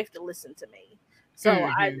do have to listen to me. So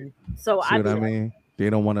I mean, they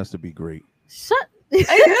don't want us to be great. Shut. You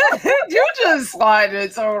just slide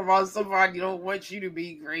and talk about somebody don't want you to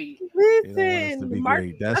be great. Listen,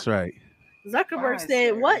 great. That's right. Zuckerberg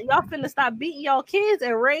said, "What, y'all finna stop beating y'all kids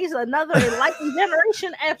and raise another enlightened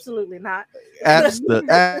generation? Absolutely not. Absolutely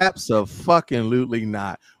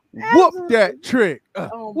not. Whoop that trick.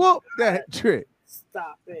 Whoop that trick.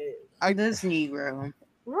 Stop it. This Negro,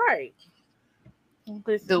 right?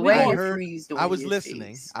 The way you freeze the I was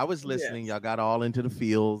listening. I was listening. Y'all got all into the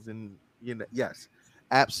fields, and yes,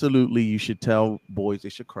 absolutely. You should tell boys they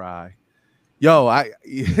should cry. Yo,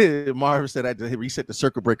 Marvin said I had to reset the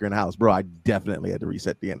circuit breaker in the house, bro. I definitely had to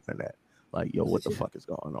reset the internet. Like, yo, what the fuck is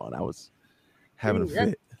going on? I was having a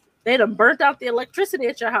fit. They done burnt out the electricity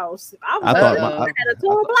at your house. I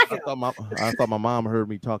thought my mom heard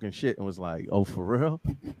me talking shit and was like, "Oh, for real?"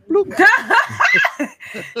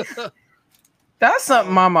 That's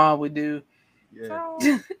something my mom would do.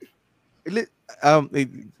 Yeah. The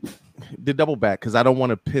double back, because I don't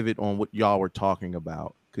want to pivot on what y'all were talking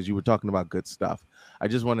about, because you were talking about good stuff. I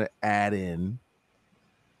just want to add in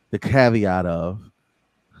the caveat of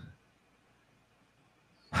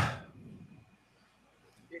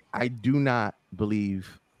I do not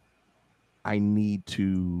believe I need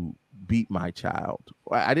to beat my child.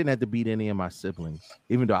 I didn't have to beat any of my siblings,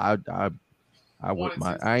 even though I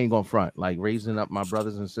ain't gonna front. Like, raising up my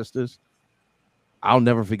brothers and sisters, I'll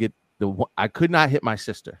never forget I could not hit my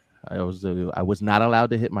sister. I was not allowed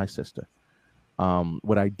to hit my sister.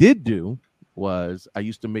 What I did do was I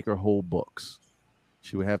used to make her hold books.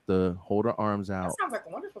 She would have to hold her arms out. That sounds like a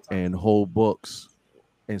wonderful time. And hold books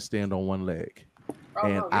and stand on one leg.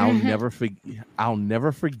 And I'll never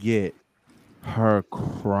forget her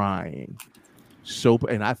crying.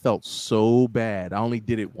 And I felt so bad. I only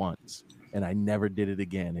did it once, and I never did it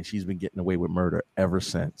again. And she's been getting away with murder ever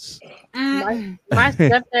since. My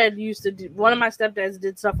stepdad used to do. One of my stepdads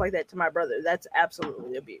did stuff like that to my brother. That's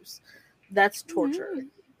absolutely abuse. That's torture.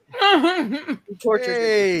 Torture.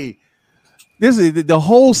 Hey, this is the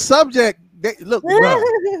whole subject. Look, bro,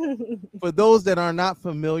 for those that are not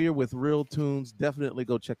familiar with Real Tunes, definitely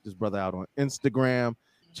go check this brother out on Instagram.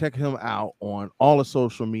 Check him out on all the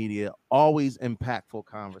social media. Always impactful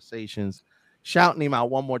conversations. Shouting him out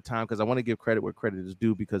one more time, because I want to give credit where credit is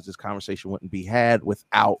due, because this conversation wouldn't be had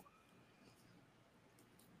without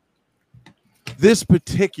this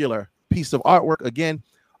particular piece of artwork. Again,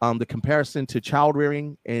 the comparison to child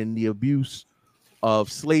rearing and the abuse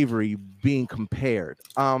of slavery being compared.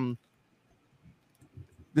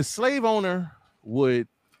 The slave owner would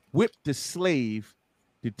whip the slave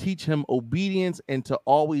to teach him obedience and to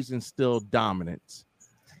always instill dominance.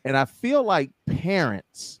 And I feel like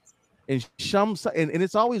parents and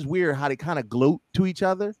it's always weird how they kind of gloat to each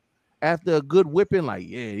other after a good whipping. Like,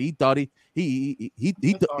 yeah, he thought he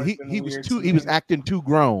was acting too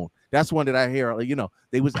grown. That's one that I hear.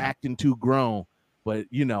 They was acting too grown, but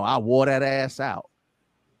I wore that ass out.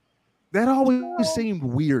 That always seemed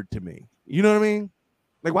weird to me. You know what I mean?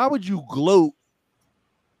 Like, why would you gloat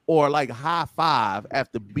or like high five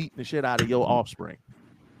after beating the shit out of your offspring?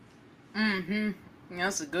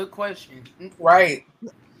 That's a good question. Right.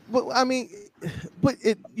 But I mean,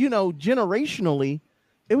 generationally,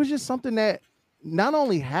 it was just something that not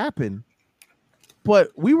only happened,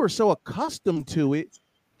 but we were so accustomed to it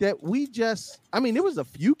that there was a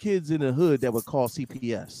few kids in the hood that would call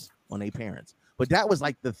CPS on their parents, but that was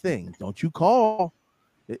like the thing. Don't you call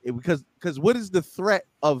because what is the threat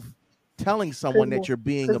of telling someone that you're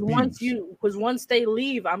being abused? Once they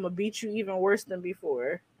leave, I'm gonna beat you even worse than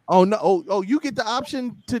before. Oh no! Oh, you get the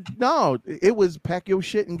option to no. It was pack your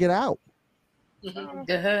shit and get out.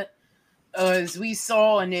 As we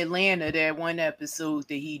saw in Atlanta, that one episode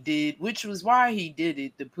that he did, which was why he did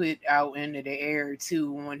it, to put out into the air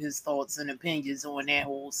too on his thoughts and opinions on that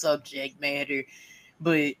whole subject matter.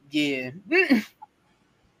 But yeah.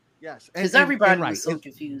 Yes, because everybody was so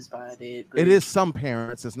confused by it. It is some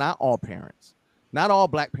parents. It's not all parents. Not all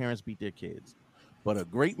black parents beat their kids, but a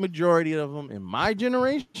great majority of them in my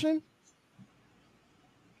generation.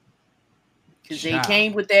 Because they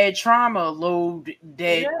came with that trauma load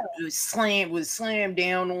that was slammed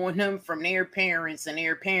down on them from their parents and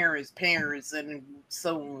their parents' parents and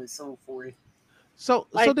so on and so forth. So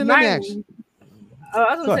then let me ask you.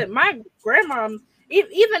 I was gonna say, my grandma.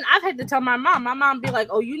 Even I've had to tell my mom be like,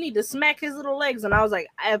 "Oh, you need to smack his little legs," and I was like,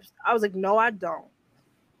 "No, I don't."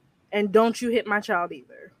 And don't you hit my child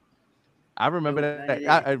either. I remember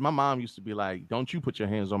that. My mom used to be like, "Don't you put your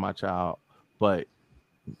hands on my child," but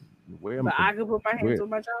I could put my hands on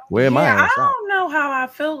my child. I don't know how I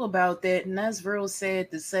feel about that, and that's real sad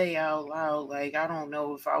to say out loud. Like, I don't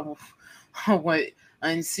know if I want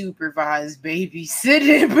unsupervised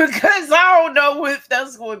babysitting, because I don't know if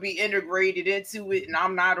that's going to be integrated into it, and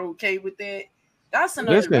I'm not okay with that. That's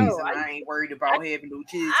another reason I ain't worried about having no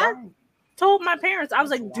kids. told my parents, I was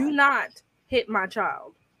like, do not hit my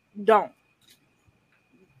child. Don't.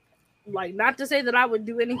 Like, not to say that I would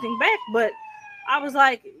do anything back, but I was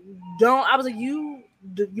like, don't. I was like, you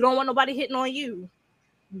don't want nobody hitting on you.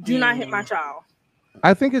 Do not hit my child.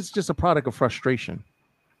 I think it's just a product of frustration.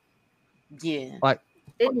 Yeah. Like,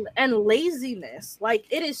 and laziness. Like,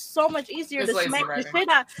 it is so much easier to smack the shit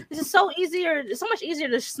out. This is so much easier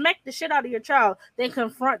to smack the shit out of your child than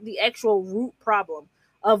confront the actual root problem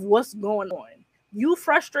of what's going on. You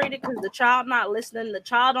frustrated because the child not listening, the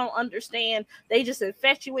child don't understand. They just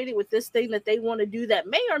infatuated with this thing that they want to do that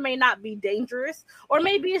may or may not be dangerous, or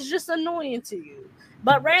maybe it's just annoying to you.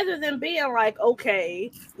 But rather than being like,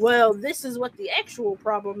 okay, well, this is what the actual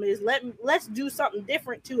problem is, let's do something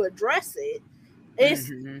different to address it.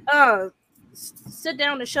 It's sit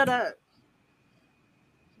down and shut up.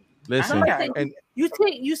 Listen, and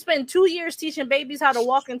you spend 2 years teaching babies how to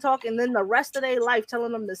walk and talk, and then the rest of their life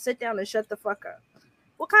telling them to sit down and shut the fuck up.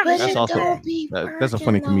 What kind of shit? That's a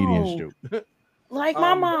funny comedian's joke. Like,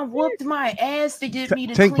 my mom whooped my ass to get me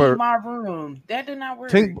to clean my room. That did not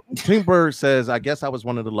work. Tinkberg says, I guess I was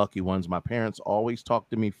one of the lucky ones. My parents always talked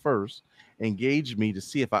to me first, engaged me to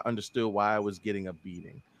see if I understood why I was getting a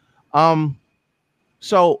beating.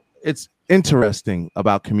 So it's interesting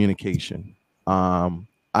about communication.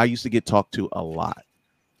 I used to get talked to a lot.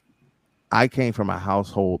 I came from a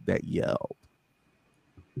household that yelled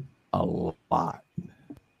a lot,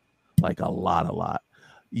 like a lot.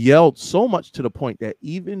 Yelled so much to the point that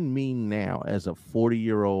even me now, as a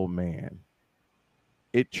 40-year-old man,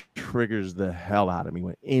 it triggers the hell out of me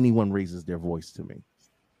when anyone raises their voice to me.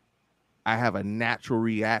 I have a natural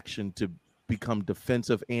reaction to become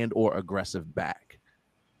defensive and or aggressive back.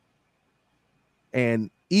 And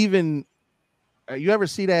even, you ever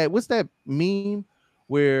see that? What's that meme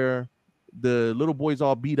where the little boy's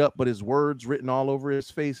all beat up, but his words written all over his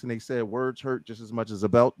face, and they said words hurt just as much as a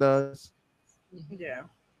belt does? Yeah.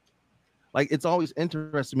 Like, it's always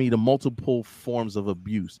interested me the multiple forms of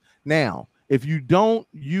abuse. Now, if you don't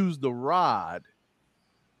use the rod,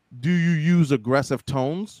 do you use aggressive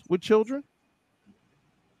tones with children?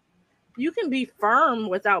 You can be firm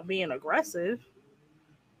without being aggressive.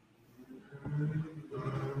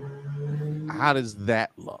 How does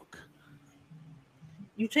that look?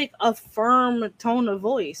 You take a firm tone of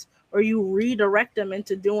voice, or you redirect them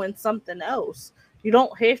into doing something else. You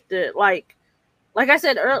don't have to like I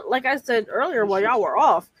said earlier while y'all were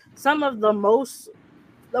off. Some of the most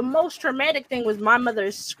traumatic thing was my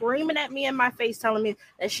mother screaming at me in my face, telling me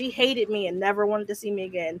that she hated me and never wanted to see me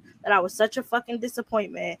again. That I was such a fucking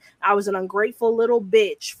disappointment. I was an ungrateful little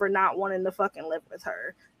bitch for not wanting to fucking live with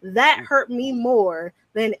her. That hurt me more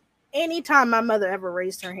than any time my mother ever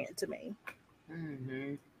raised her hand to me.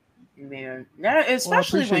 Man,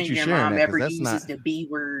 especially when your mom ever uses the B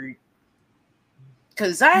word.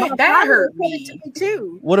 Because that hurt me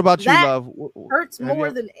too. What about you, love? Hurts more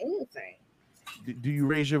than anything. Do you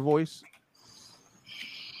raise your voice?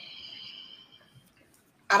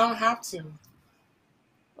 I don't have to.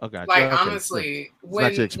 Okay. Like, honestly, when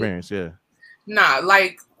not your experience, yeah. Nah,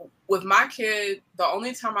 like with my kid, the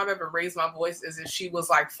only time I've ever raised my voice is if she was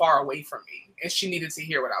like far away from me and she needed to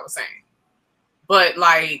hear what I was saying. But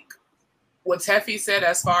like what Teffy said,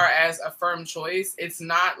 as far as a firm choice, it's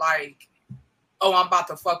not like, oh, I'm about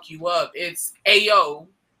to fuck you up. It's, ayo,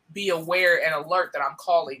 be aware and alert that I'm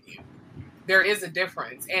calling you. There is a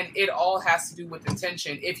difference, and it all has to do with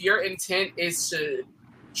intention. If your intent is to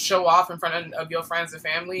show off in front of your friends and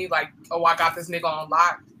family, like, oh, I got this nigga on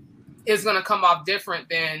lock, it's going to come off different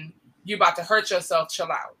than you about to hurt yourself,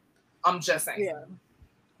 chill out. I'm just saying. Yeah.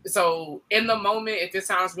 So in the moment, if it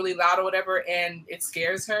sounds really loud or whatever and it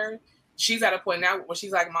scares her, she's at a point now where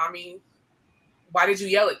she's like, Mommy, why did you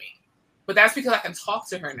yell at me? But that's because I can talk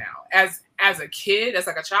to her now. As a kid, as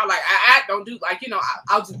like a child, like, I don't do, like, you know,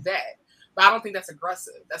 I'll do that. But I don't think that's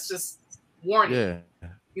aggressive. That's just warning. Yeah.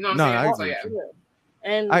 You know what I'm saying? Yeah.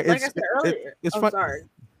 And like I said earlier, sorry.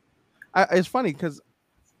 It's funny because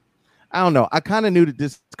I don't know. I kind of knew that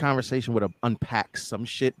this conversation would unpack some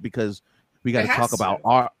shit because we got to talk about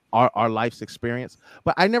our life's experience.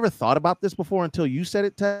 But I never thought about this before until you said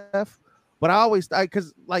it, Tef. But I always,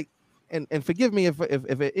 because like, and forgive me if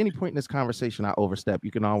at any point in this conversation I overstep,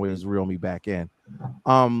 you can always reel me back in.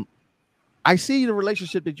 I see the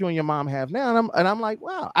relationship that you and your mom have now, and I'm like,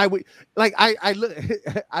 wow. I look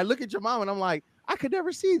at your mom and I'm like, I could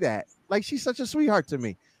never see that. Like, she's such a sweetheart to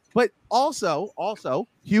me. But also,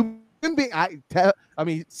 human being. I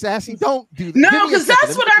mean, Sassy, don't do that. No, because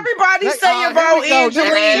that's what everybody's saying about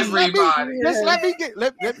Angeline.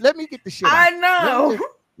 Let me get the shit out. I know.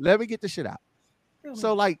 Let me get the shit out.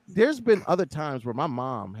 So like there's been other times where my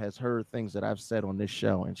mom has heard things that I've said on this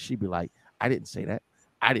show and she'd be like, I didn't say that.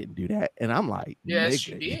 I didn't do that. And I'm like, yes,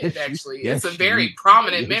 she did, yes, actually. yes, it's a very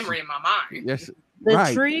prominent memory in my mind. Yes. The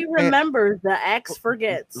right. tree remembers, the axe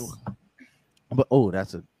forgets. But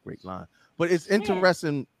that's a great line. But it's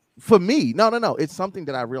interesting for me. No. It's something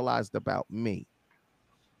that I realized about me.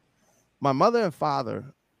 My mother and father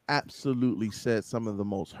absolutely said some of the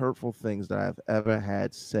most hurtful things that I've ever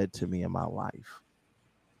had said to me in my life.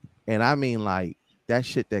 And I mean, like, that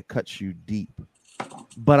shit that cuts you deep.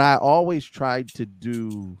 But I always tried to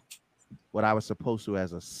do what I was supposed to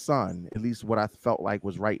as a son, at least what I felt like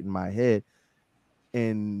was right in my head,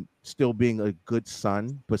 and still being a good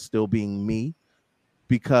son, but still being me.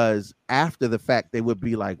 Because after the fact, they would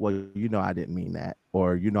be like, well, you know, I didn't mean that,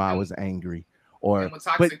 or, you know, I was angry, or, and with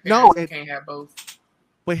toxic but no, you can't have both.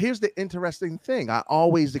 But here's the interesting thing. I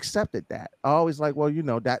always accepted that. I always like, well, you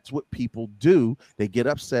know, that's what people do. They get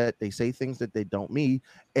upset. They say things that they don't mean,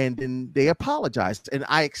 and then they apologize. And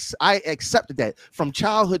I accepted that from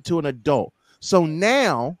childhood to an adult. So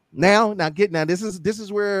now, this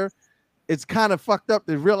is where it's kind of fucked up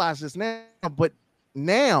to realize this now. But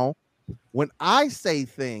now, when I say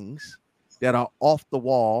things that are off the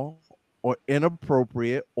wall or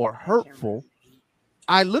inappropriate or hurtful,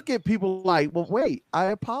 I look at people like, well, wait, I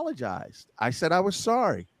apologized. I said I was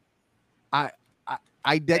sorry. That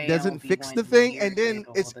doesn't fix the thing. And then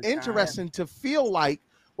it's interesting to feel like,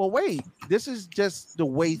 well, wait, this is just the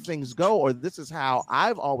way things go, or this is how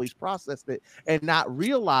I've always processed it, and not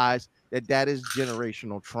realize that that is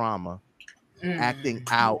generational trauma acting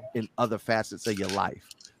out in other facets of your life.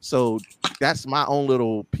 So that's my own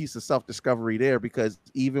little piece of self-discovery there, because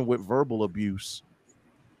even with verbal abuse,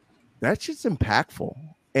 that's just impactful.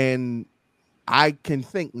 And I can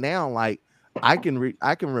think now, like I can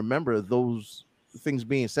remember those things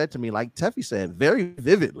being said to me, like Teffy said, very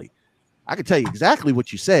vividly. I can tell you exactly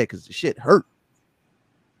what you said because the shit hurt.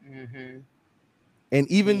 And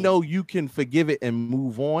even though you can forgive it and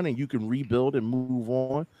move on, and you can rebuild and move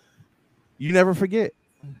on, you never forget.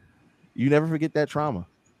 You never forget that trauma.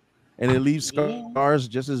 And it leaves scars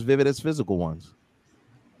just as vivid as physical ones.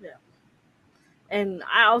 And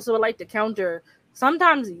I also would like to counter,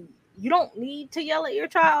 sometimes you don't need to yell at your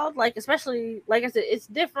child. Like, especially, like I said, it's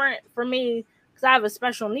different for me because I have a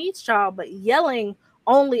special needs child, but yelling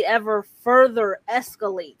only ever further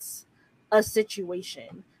escalates a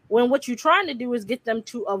situation. When what you're trying to do is get them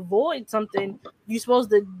to avoid something, you're supposed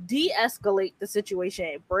to de-escalate the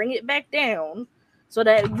situation, bring it back down so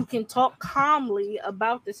that you can talk calmly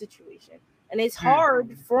about the situation. And it's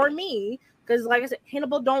hard for me because, like I said,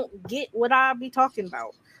 Hannibal don't get what I be talking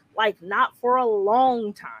about. Like, not for a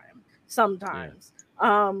long time sometimes.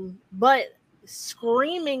 But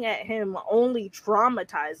screaming at him only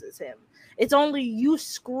traumatizes him. It's only you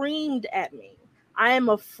screamed at me. I am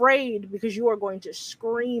afraid because you are going to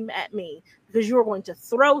scream at me, because you are going to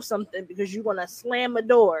throw something, because you're going to slam a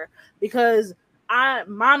door, because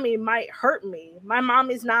mommy might hurt me. My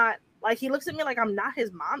mom is not, like, he looks at me like I'm not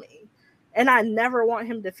his mommy. And I never want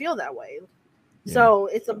him to feel that way. So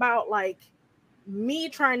it's about, like, me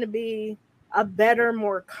trying to be a better,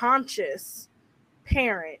 more conscious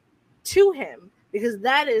parent to him, because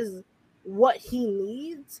that is what he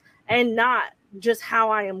needs, and not just how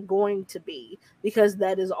I am going to be, because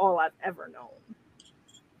that is all I've ever known.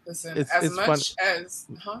 Listen, as much as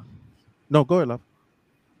No, go ahead, love.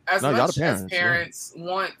 As much as parents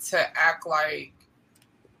want to act like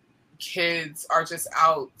kids are just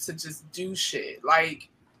out to just do shit, like,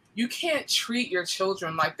 you can't treat your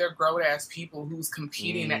children like they're grown-ass people who's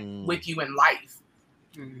competing with you in life.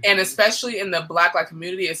 And especially in the Black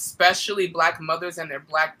community, especially Black mothers and their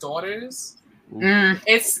Black daughters,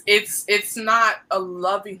 it's not a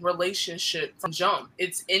loving relationship from jump.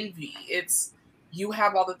 It's envy. It's, you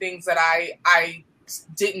have all the things that I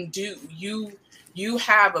didn't do. You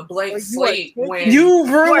have a blank slate when you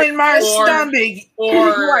ruined my stomach, or you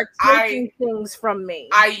are taking things from me.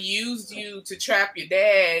 I used you to trap your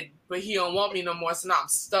dad, but he don't want me no more, so now I'm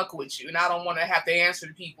stuck with you, and I don't want to have to answer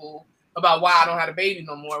to people about why I don't have a baby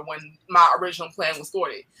no more when my original plan was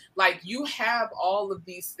thwarted. Like, you have all of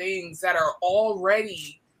these things that are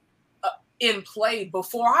already in play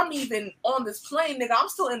before I'm even on this plane, nigga. I'm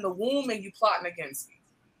still in the womb and you plotting against me.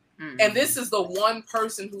 And this is the one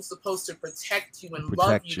person who's supposed to protect you and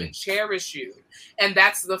love you and cherish you. And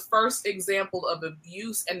that's the first example of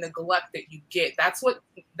abuse and neglect that you get. That's what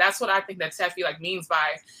I think that Teffy means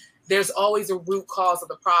by there's always a root cause of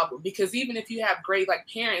the problem. Because even if you have great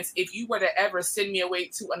parents, if you were to ever send me away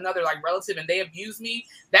to another relative and they abuse me,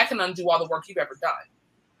 that can undo all the work you've ever done.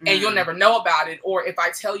 and you'll never know about it. Or if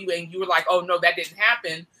I tell you and you were like, oh no, that didn't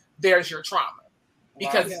happen, there's your trauma.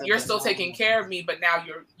 Because you're still taking care of me, but now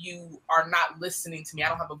you are not listening to me. I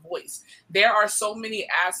don't have a voice. There are so many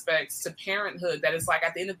aspects to parenthood that it's like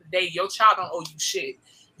at the end of the day, your child don't owe you shit.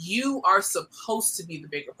 You are supposed to be the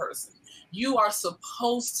bigger person. You are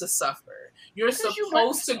supposed to suffer. You're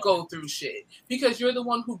supposed to go through shit because you're the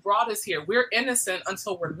one who brought us here. We're innocent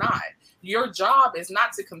until we're not. Your job is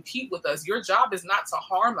not to compete with us. Your job is not to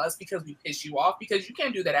harm us because we piss you off, because you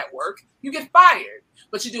can't do that at work. You get fired,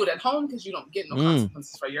 but you do it at home because you don't get no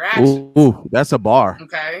consequences for your actions. Ooh, that's a bar.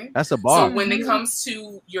 Okay. That's a bar. So when it comes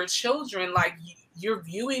to your children, like you're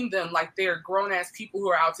viewing them like they're grown-ass people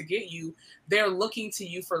who are out to get you. They're looking to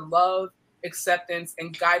you for love, acceptance,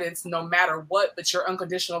 and guidance no matter what, but your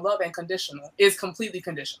unconditional love and conditional is completely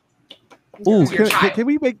conditional. Ooh, can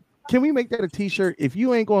we make that a t-shirt? If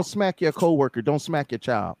you ain't gonna smack your coworker, don't smack your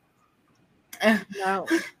child. No.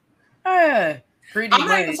 I'm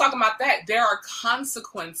not even talking about that. There are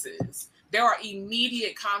consequences. There are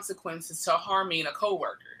immediate consequences to harming a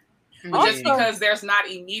coworker. Just because there's not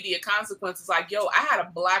immediate consequences, like, yo, I had a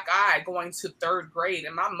black eye going to 3rd grade,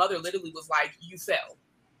 and my mother literally was like, you fell.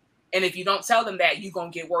 And if you don't tell them that, you're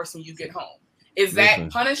going to get worse when you get home. Is that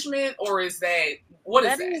punishment, or is that, what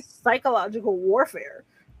is that? That is psychological warfare.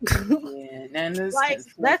 And like,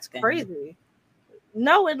 that's crazy.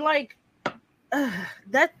 No, and like,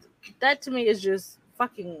 that to me is just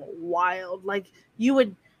fucking wild. Like, you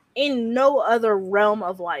would, in no other realm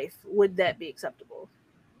of life would that be acceptable.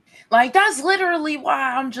 Like, that's literally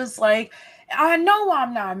why I'm just like, I know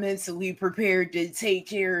I'm not mentally prepared to take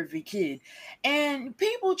care of a kid. And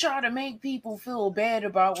people try to make people feel bad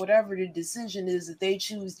about whatever the decision is that they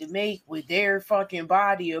choose to make with their fucking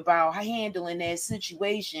body about handling that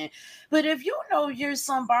situation. But if you know you're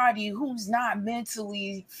somebody who's not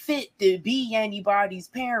mentally fit to be anybody's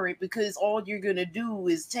parent, because all you're going to do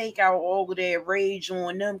is take out all of that rage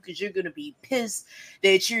on them because you're going to be pissed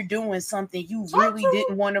that you're doing something you really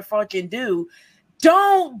didn't want to fucking do.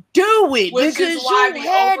 Don't do it, which because is why you the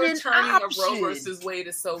had overturning an of Roe option versus Wade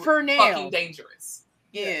is so for now. fucking dangerous.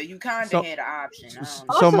 Yeah, you kind of had an option.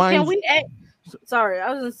 Also, can we? Sorry,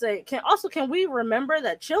 I was gonna say. Can we remember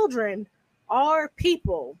that children are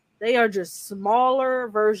people? They are just smaller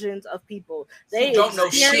versions of people. They don't know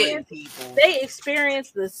shit. They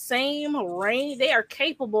experience the same range. They are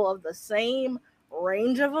capable of the same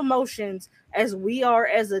range of emotions as we are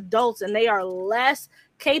as adults, and they are less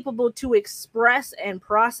capable to express and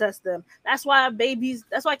process them. That's why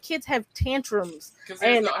kids have tantrums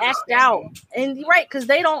and act out. And right, because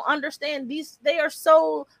they don't understand these. They are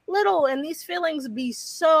so little, and these feelings be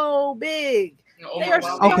so big. They are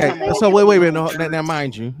okay. So wait. No, now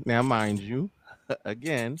mind you,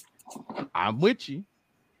 again, I'm with you.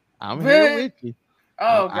 I'm here with you.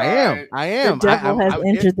 Oh, God. I am. The devil has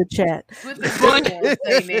entered the chat.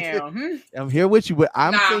 I'm here with you, but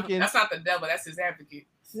I'm thinking that's not the devil. That's his advocate.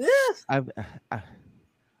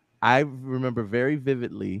 I remember very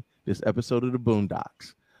vividly this episode of the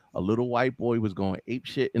Boondocks. A little white boy was going ape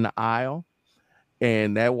shit in the aisle,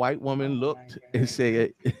 and that white woman looked and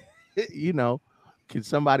said, "You know, can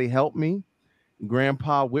somebody help me?"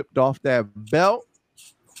 Grandpa whipped off that belt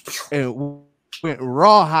and went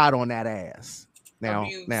rawhide on that ass. Now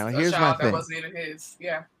here's my thing. That wasn't even his.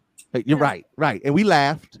 Yeah. You're right. And we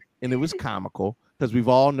laughed, and it was comical because we've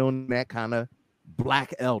all known that kind of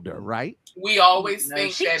black elder, right? We always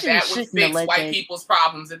think that would fix white people's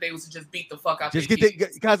problems, that they was to just beat the fuck out. Just get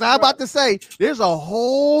because I'm about to say there's a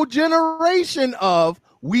whole generation of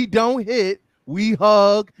we don't hit, we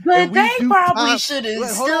hug, but they probably should have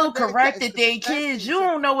still corrected their kids. You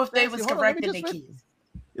don't know if they was correcting their kids.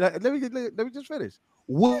 Let me just finish.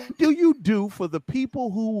 What do you do for the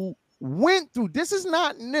people who went through? This is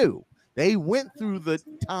not new. They went through the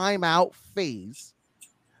timeout phase,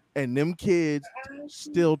 and them kids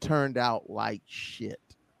still turned out like shit.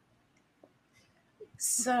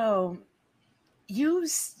 So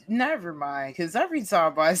never mind, because every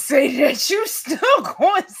time I say that, you still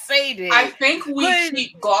going to say that. I think we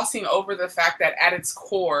keep glossing over the fact that at its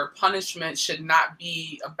core, punishment should not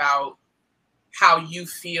be about how you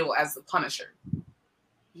feel as the punisher.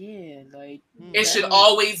 Yeah, like it should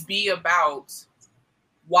always be about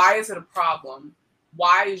why is it a problem?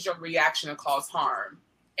 Why is your reaction to cause harm?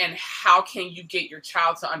 And how can you get your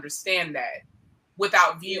child to understand that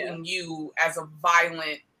without viewing you as a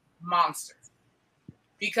violent monster?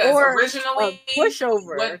 Because originally, a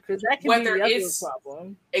pushover, because that can be the other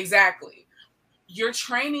problem. Exactly. You're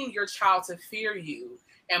training your child to fear you.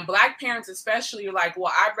 And Black parents especially are like,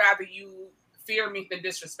 well, I'd rather you fear me than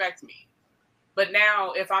disrespect me. But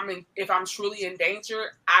now if I'm truly in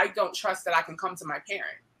danger, I don't trust that I can come to my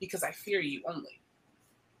parent because I fear you only.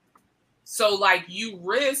 So like you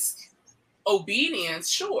risk obedience,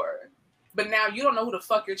 sure. But now you don't know who the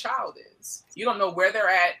fuck your child is. You don't know where they're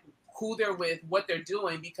at, who they're with, what they're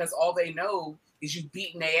doing, because all they know is you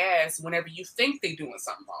beating their ass whenever you think they're doing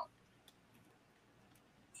something wrong.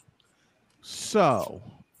 So,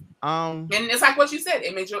 and it's like what you said.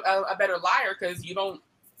 It made you a better liar because you don't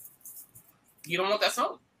want that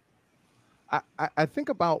smoke. I think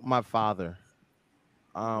about my father.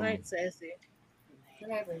 Right, sassy.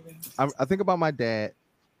 I think about my dad.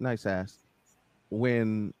 Nice ass.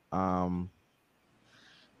 When a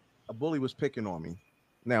bully was picking on me.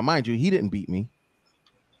 Now, mind you, he didn't beat me,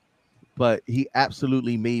 but he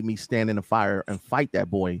absolutely made me stand in the fire and fight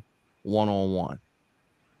that boy one-on-one.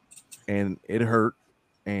 And it hurt.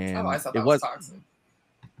 And I thought that was toxic.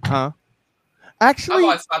 Huh? Actually, I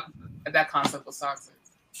always thought that concept was toxic.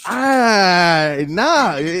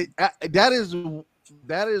 Nah. That is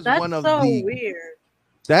one of so the weird.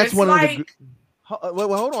 That's it's one like, of the.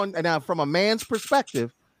 Well, hold on. Now, from a man's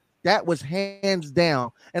perspective, that was hands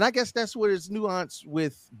down, and I guess that's where it's nuanced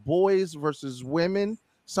with boys versus women.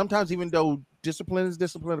 Sometimes, even though discipline is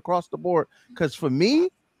discipline across the board, because for me,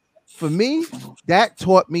 that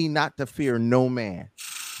taught me not to fear no man,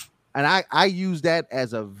 and I use that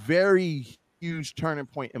as a very huge turning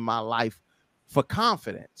point in my life for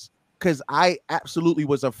confidence, because I absolutely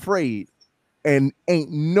was afraid, and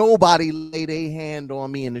ain't nobody lay their hand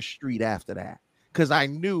on me in the street after that, because I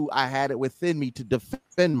knew I had it within me to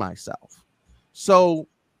defend myself. So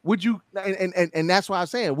would you, and that's why I'm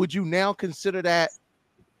saying, would you now consider that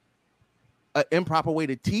an improper way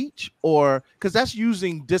to teach? Or because that's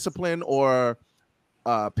using discipline or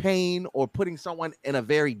pain or putting someone in a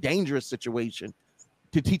very dangerous situation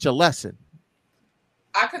to teach a lesson.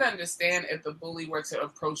 I could understand if the bully were to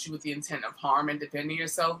approach you with the intent of harm and defending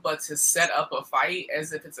yourself, but to set up a fight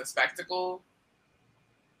as if it's a spectacle,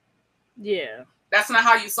 yeah, that's not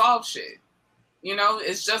how you solve shit. You know,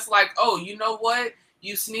 it's just like, oh, you know what?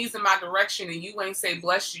 You sneezed in my direction and you ain't say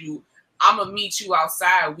bless you. I'm gonna meet you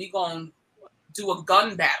outside. We gonna do a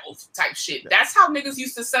gun battle type shit. That's how niggas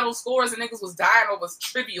used to settle scores, and niggas was dying over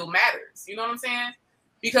trivial matters. You know what I'm saying?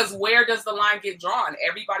 Because where does the line get drawn?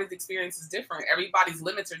 Everybody's experience is different. Everybody's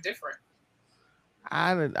limits are different.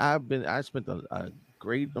 I spent a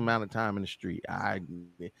great amount of time in the street. I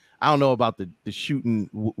don't know about the shooting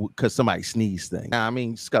because somebody sneezed thing. I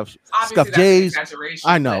mean, scuff J's.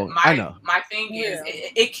 I know. My thing is,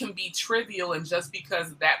 it can be trivial, and just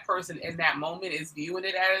because that person in that moment is viewing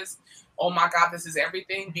it as, oh my God, this is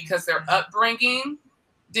everything, because their upbringing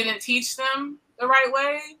didn't teach them the right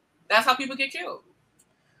way. That's how people get killed.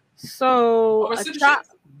 So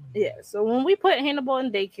so when we put Hannibal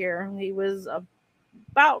in daycare, he was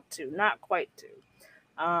about to, not quite to.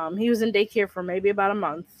 He was in daycare for maybe about a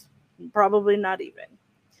month, probably not even.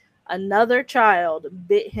 Another child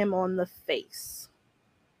bit him on the face.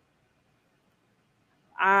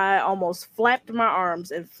 I almost flapped my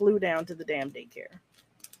arms and flew down to the damn daycare.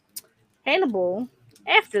 Hannibal,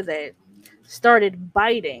 after that, started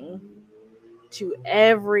biting to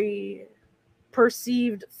every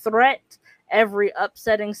perceived threat, every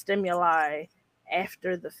upsetting stimuli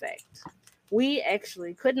after the fact. We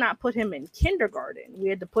actually could not put him in kindergarten. We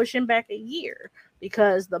had to push him back a year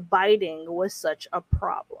because the biting was such a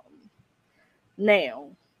problem. Now,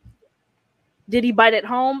 did he bite at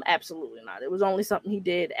home? Absolutely not. It was only something he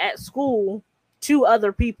did at school to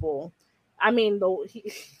other people. I mean, though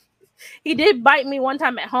he did bite me one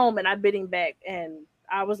time at home, and I bit him back, and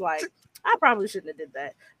I was like, I probably shouldn't have did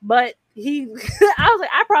that. But I was like,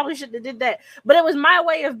 I probably shouldn't have did that. But it was my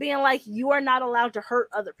way of being like, you are not allowed to hurt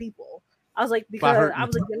other people. I was like, because I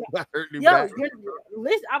was like,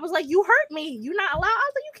 I was like, you hurt me. You're not allowed. I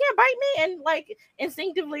was like, you can't bite me. And like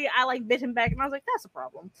instinctively, I like bit him back, and I was like, that's a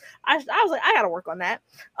problem. I was like, I gotta work on that.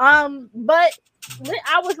 But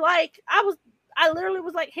I literally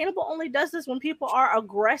was like, Hannibal only does this when people are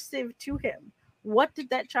aggressive to him. What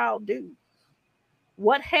did that child do?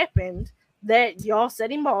 What happened that y'all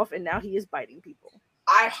set him off and now he is biting people?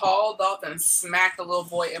 I hauled up and smacked a little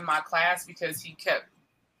boy in my class because he kept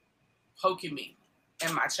poking me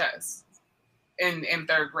in my chest in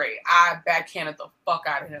third grade. I backhanded the fuck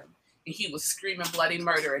out of him, and he was screaming bloody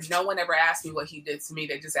murder, and no one ever asked me what he did to me.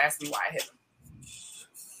 They just asked me why I hit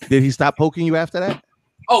him. Did he stop poking you after that?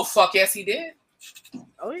 Oh, fuck yes, he did.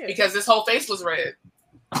 Oh, yeah. Because his whole face was red.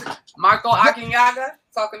 Marco Akinyaga,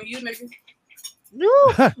 talking to you, nigga. No,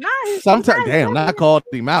 nice. Sometimes, damn, I called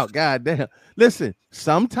him out. God damn. Listen,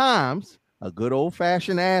 sometimes a good old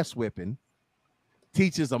fashioned ass whipping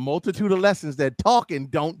teaches a multitude of lessons that talking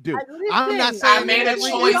don't do. I'm not saying I made a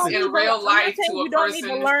choice in real life to a you don't need to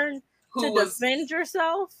person learn who to was defend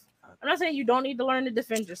yourself. I'm not saying you don't need to learn to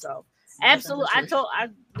defend yourself. Absolutely. I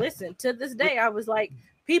listen, to this day, I was like,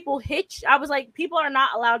 people hit you. I was like, people are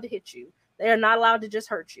not allowed to hit you. They are not allowed to just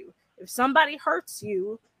hurt you. If somebody hurts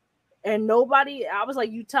you and nobody, I was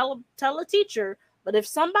like, you tell a teacher, but if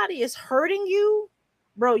somebody is hurting you,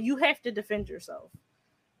 bro, you have to defend yourself.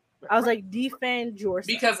 I was like, defend yourself.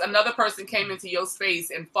 Because another person came into your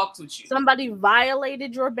space and fucked with you. Somebody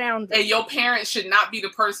violated your boundaries. And your parents should not be the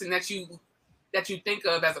person that you think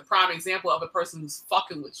of as a prime example of a person who's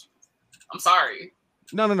fucking with you. I'm sorry.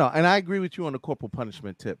 No. And I agree with you on the corporal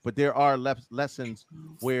punishment tip, but there are lessons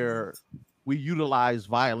where we utilize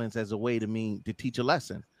violence as a way to teach a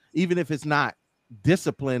lesson, even if it's not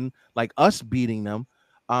discipline, like us beating them.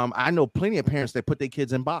 I know plenty of parents that put their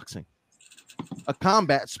kids in boxing, a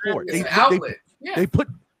combat sport. It's an outlet. They put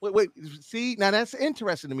wait. See, now that's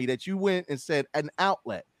interesting to me that you went and said an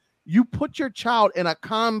outlet. You put your child in a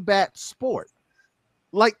combat sport,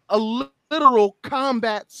 like a literal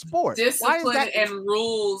combat sport. Discipline and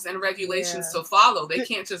rules and regulations to follow. They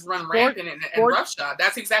can't just run rampant and roughshod.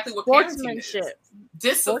 That's exactly what parenting is.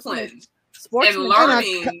 Discipline and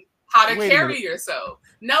learning how to carry yourself.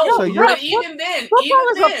 No, but even then,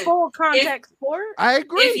 a full contact sport. I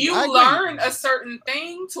agree. If you learn a certain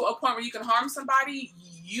thing to a point where you can harm somebody,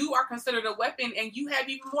 you are considered a weapon, and you have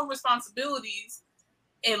even more responsibilities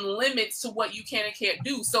and limits to what you can and can't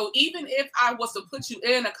do. So even if I was to put you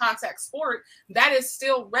in a contact sport, that is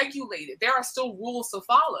still regulated. There are still rules to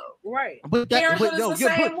follow. Right. But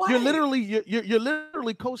you're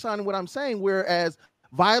literally co-signing what I'm saying. Whereas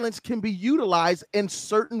violence can be utilized in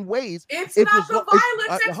certain ways. It's not the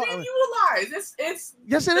violence that's being utilized. It's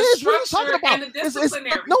yes, it is. What are you talking about? And the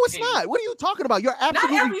disciplinary no, it's not. What are you talking about? You're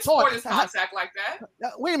absolutely not every sport is contact like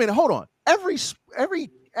that. Wait a minute, hold on.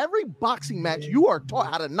 Every boxing match, you are taught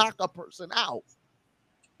how to knock a person out.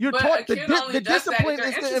 You're taught the discipline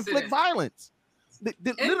is to inflict violence.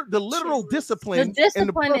 The literal discipline. The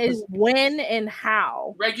discipline is when and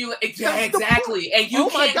how. Exactly. And you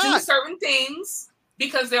can't do certain things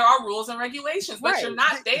because there are rules and regulations, but you're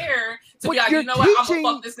not there to be like, you know what, I'm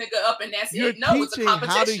gonna fuck this nigga up and that's it. No, it's a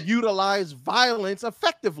competition. How to utilize violence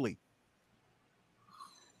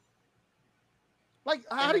Like,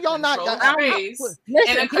 how do y'all not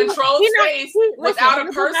in a controlled space without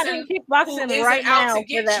a person kickboxing right now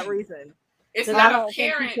for that reason? It's not a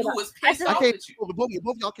parent who is pissed off at you.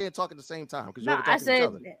 Both y'all can't talk at the same time because I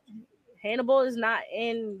said Hannibal is not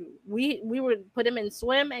in. We would put him in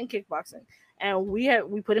swim and kickboxing, and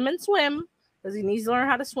we put him in swim because he needs to learn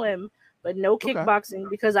how to swim, but no kickboxing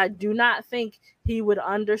because I do not think he would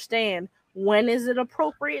understand when is it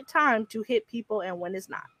appropriate time to hit people and when it's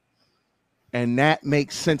not. And that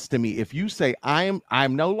makes sense to me. If you say I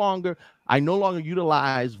no longer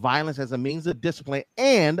utilize violence as a means of discipline,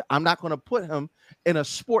 and I'm not going to put him in a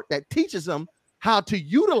sport that teaches him how to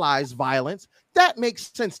utilize violence, that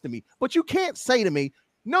makes sense to me. But you can't say to me,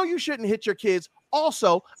 no, you shouldn't hit your kids.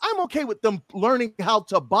 Also, I'm okay with them learning how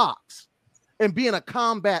to box and be in a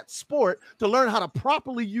combat sport to learn how to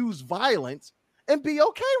properly use violence and be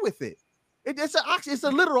okay with it. It's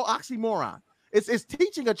a literal oxymoron. It's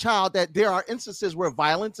teaching a child that there are instances where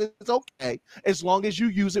violence is okay as long as you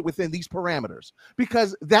use it within these parameters,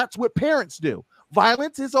 because that's what parents do.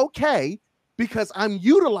 Violence is okay because I'm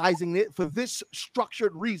utilizing it for this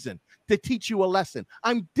structured reason to teach you a lesson.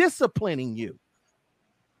 I'm disciplining you.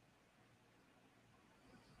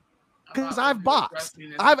 Because I've boxed.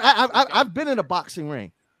 I've been in a boxing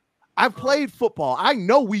ring. I've played football. I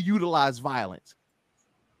know we utilize violence.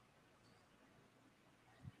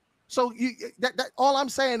 So all I'm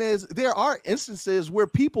saying is there are instances where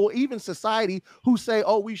people, even society, who say,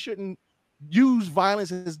 oh, we shouldn't use violence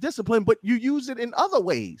as discipline, but you use it in other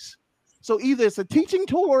ways. So either it's a teaching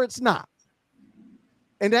tool or it's not.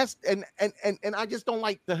 And that's and I just don't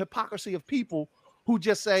like the hypocrisy of people who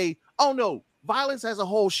just say, oh no, violence as a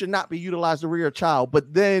whole should not be utilized to rear a child,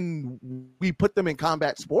 but then we put them in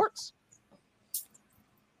combat sports.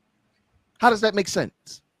 How does that make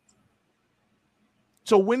sense?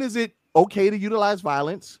 So when is it okay to utilize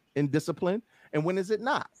violence in discipline, and when is it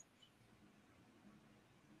not?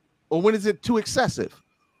 Or when is it too excessive?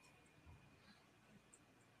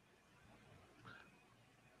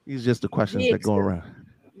 These are just the questions that go around.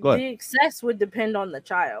 Go ahead. The excess would depend on the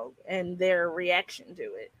child and their reaction to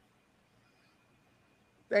it.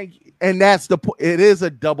 Thank you. And that's the point. It is a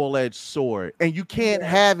double-edged sword, and you can't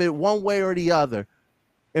have it one way or the other.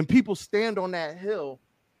 And people stand on that hill.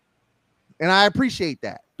 And I appreciate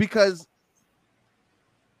that, because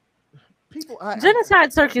people.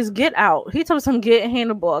 Genocide Circus, get out. He told some get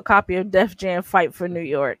Hannibal a copy of Def Jam Fight for New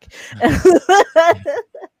York.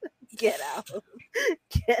 Get out.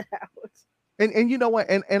 Get out. And you know what?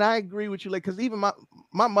 And I agree with you, like, because even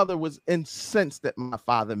my mother was incensed that my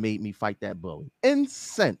father made me fight that bully.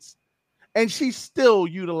 Incensed. And she still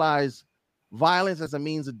utilized violence as a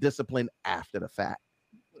means of discipline after the fact.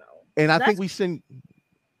 No. And I think we send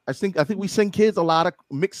kids a lot of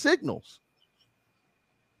mixed signals.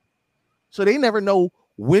 So they never know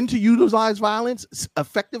when to utilize violence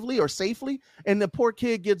effectively or safely. And the poor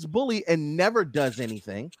kid gets bullied and never does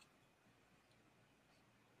anything.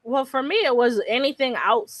 Well, for me, it was anything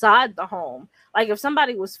outside the home. Like if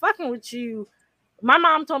somebody was fucking with you, my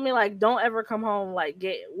mom told me like, don't ever come home like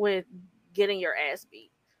getting your ass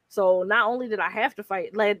beat. So not only did I have to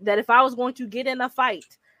fight, like that if I was going to get in a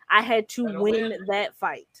fight, I had to win that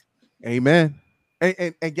fight. Amen.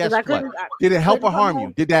 And guess what? Did it help or harm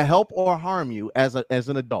you? Did that help or harm you as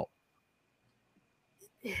an adult?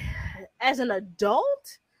 As an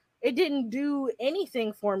adult, it didn't do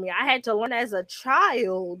anything for me. I had to learn as a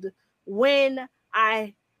child when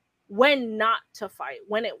not to fight,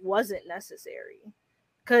 when it wasn't necessary.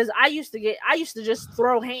 Because I used to just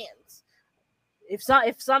throw hands.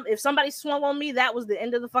 If somebody swung on me, that was the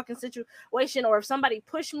end of the fucking situation. Or if somebody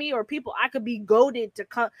pushed me or people, I could be goaded to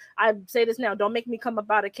come. I say this now, don't make me come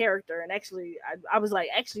up out of character. And actually, I was like,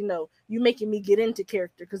 actually, no, you making me get into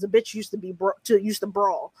character because the bitch used to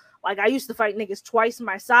brawl. Like I used to fight niggas twice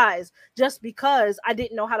my size just because I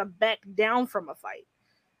didn't know how to back down from a fight,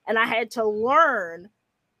 and I had to learn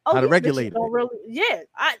how to regulate it.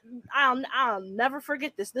 I'll never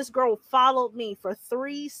forget this. This girl followed me for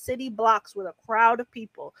 3 city blocks with a crowd of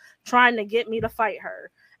people trying to get me to fight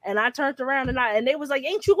her. And I turned around and they was like,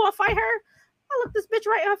 ain't you gonna fight her? I looked this bitch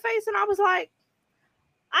right in her face and I was like,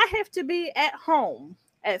 I have to be at home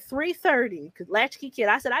at 3:30 because latchkey kid.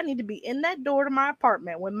 I said, I need to be in that door to my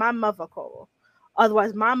apartment when my mother called.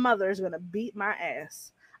 Otherwise, my mother is gonna beat my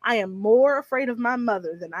ass. I am more afraid of my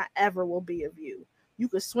mother than I ever will be of you. You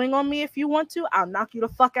could swing on me if you want to. I'll knock you the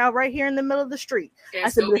fuck out right here in the middle of the street. I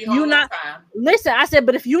said, but if you not listen, I said,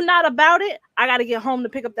 but if you're not about it, I got to get home to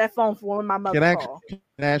pick up that phone for when my mother calls. Can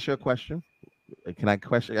I ask you a question? Can I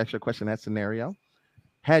ask you a question in that scenario?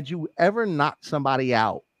 Had you ever knocked somebody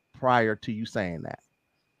out prior to you saying that?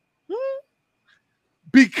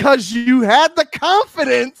 Because you had the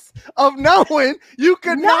confidence of knowing you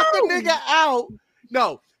could knock a nigga out.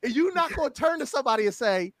 No, you're not going to turn to somebody and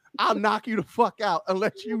say, I'll knock you the fuck out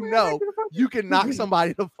unless you know you can knock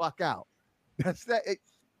somebody the fuck out. That's that.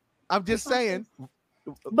 I'm just saying.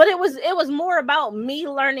 But it was more about me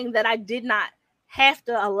learning that I did not have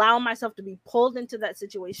to allow myself to be pulled into that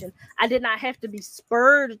situation. I did not have to be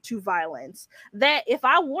spurred to violence. That if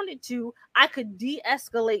I wanted to, I could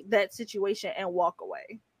de-escalate that situation and walk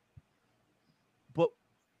away. But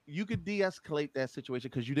you could de-escalate that situation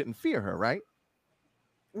because you didn't fear her, right?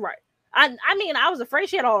 Right. I mean, I was afraid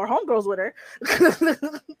she had all her homegirls with her.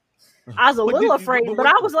 I was a little afraid, but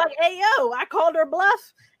I was like, hey, yo, I called her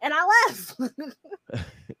bluff and I left.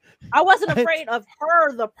 I wasn't afraid of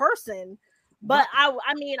her, the person, but I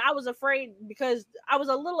mean, I was afraid because I was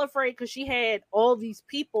a little afraid because she had all these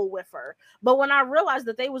people with her. But when I realized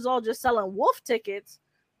that they was all just selling wolf tickets,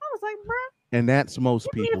 I was like, bro. And that's most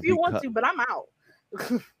people. If you want to, but I'm out.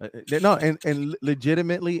 No, and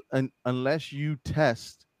legitimately, unless you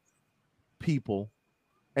test people,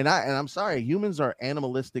 and I'm sorry, humans are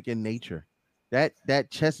animalistic in nature. That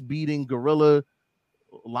chest beating, gorilla,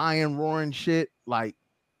 lion roaring shit, like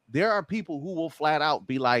there are people who will flat out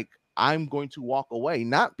be like, I'm going to walk away,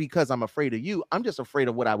 not because I'm afraid of you. I'm just afraid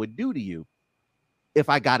of what I would do to you if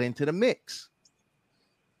I got into the mix.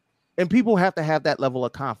 And people have to have that level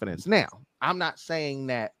of confidence. Now, I'm not saying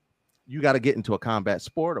that you got to get into a combat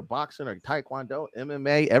sport or boxing or taekwondo,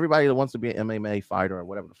 MMA, everybody that wants to be an MMA fighter or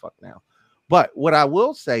whatever the fuck now. But what I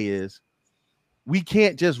will say is we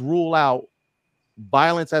can't just rule out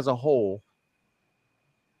violence as a whole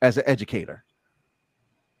as an educator.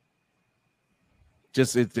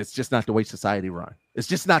 It's just not the way society runs. It's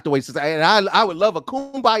just not the way society. And I would love a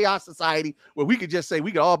kumbaya society where we could just say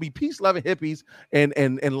we could all be peace-loving hippies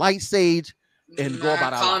and light sage and go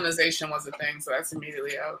about our colonization was a thing, so that's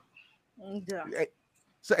immediately out. Yeah.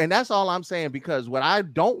 So, and that's all I'm saying, because what I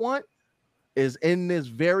don't want is in this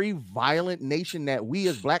very violent nation that we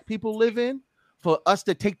as black people live in, for us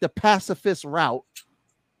to take the pacifist route.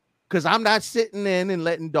 Because I'm not sitting in and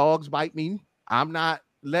letting dogs bite me. I'm not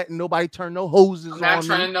letting nobody turn no hoses on me. I'm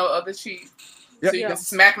not turning no other cheek. Yep. So you can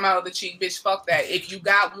smack my other cheek, bitch. Fuck that. If you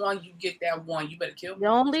got one, you get that one. You better kill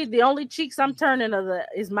me. The only cheeks I'm turning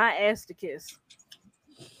is my ass to kiss.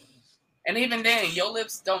 And even then, your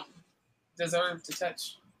lips don't deserve to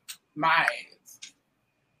touch my ass.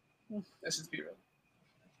 Let's just be real.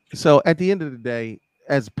 So at the end of the day,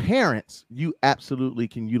 as parents, you absolutely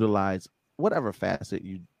can utilize whatever facet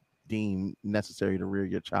you deem necessary to rear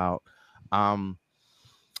your child. I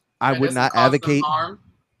would not advocate.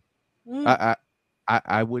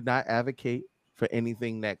 I would not advocate for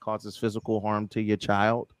anything that causes physical harm to your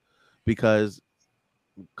child, because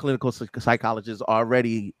clinical psychologists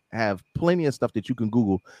already have plenty of stuff that you can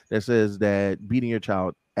Google that says that beating your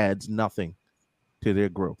child adds nothing to their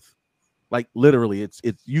growth. Like literally, it's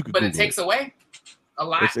you could. But Google it takes away a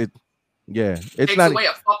lot. It's takes not away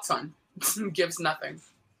a fuck ton. Gives nothing.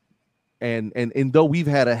 And though we've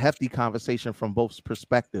had a hefty conversation from both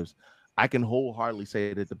perspectives, I can wholeheartedly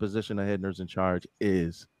say that the position of head nurse in charge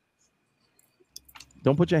is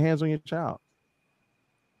don't put your hands on your child.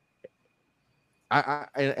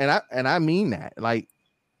 I mean that. Like,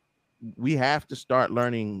 we have to start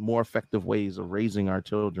learning more effective ways of raising our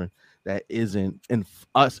children that isn't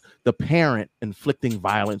us, the parent, inflicting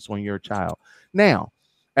violence on your child. Now,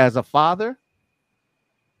 as a father,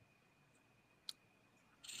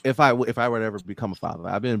 if I were to ever become a father,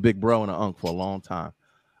 I've been a big bro and an uncle for a long time.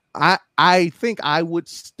 I think I would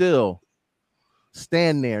still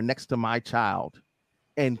stand there next to my child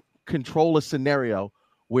and control a scenario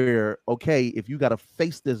where, okay, if you got to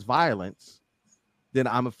face this violence, then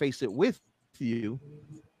I'm gonna face it with you,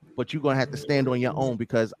 but you're gonna have to stand on your own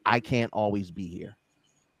because I can't always be here.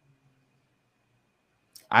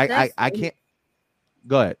 I can't.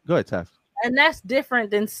 Go ahead, Tess. And that's different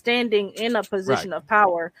than standing in a position of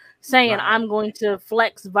power, saying I'm going to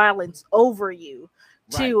flex violence over you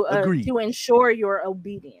to ensure your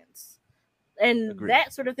obedience. And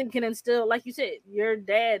that sort of thing can instill, like you said, your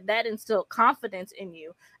dad, that instilled confidence in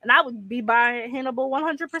you. And I would be by Hannibal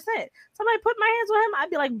 100%. Somebody put my hands on him, I'd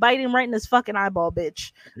be like, bite him right in his fucking eyeball,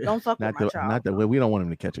 bitch. Don't fuck with my child. Not that way. We don't want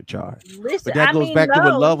him to catch a charge. Listen, but that goes back to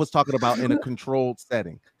what Love was talking about in a controlled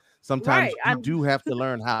setting. Sometimes you do have to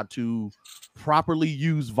learn how to properly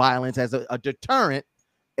use violence as a deterrent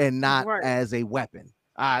and not as a weapon.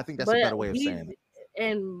 I think that's a better way of saying it.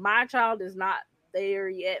 And my child is not there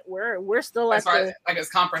yet. We're still as far as like his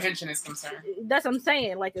comprehension is concerned. That's what I'm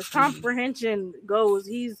saying. Like his comprehension goes,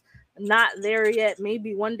 he's not there yet.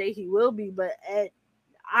 Maybe one day he will be, but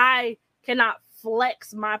I cannot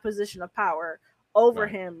flex my position of power over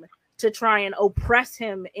him to try and oppress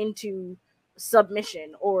him into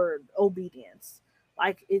submission or obedience.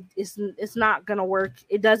 Like it's not gonna work.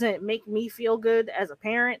 It doesn't make me feel good as a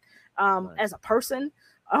parent, as a person.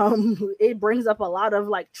 It brings up a lot of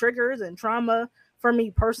like triggers and trauma for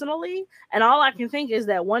me personally, and all I can think is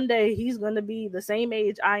that one day he's going to be the same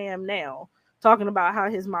age I am now, talking about how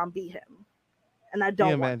his mom beat him, and I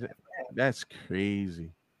don't want that. That's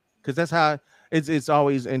crazy, because that's how it's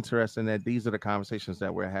always interesting that these are the conversations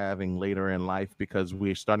that we're having later in life, because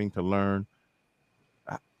we're starting to learn.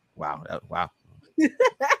 Wow.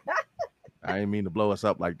 I didn't mean to blow us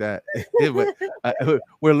up like that. But,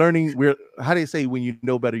 we're learning. How do you say, when you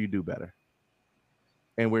know better, you do better?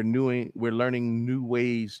 And we're learning new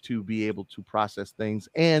ways to be able to process things.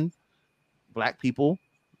 And Black people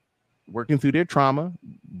working through their trauma,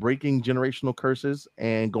 breaking generational curses,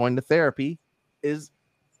 and going to therapy is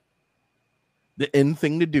the end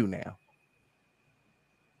thing to do now.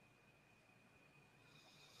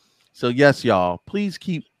 So yes, y'all, please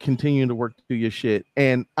keep continuing to work through your shit.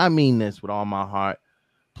 And I mean this with all my heart.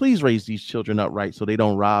 Please raise these children up right so they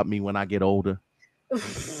don't rob me when I get older. Yo,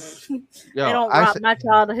 they don't rob my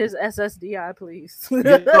child of his SSDI, please.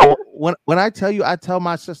 when I tell you, I tell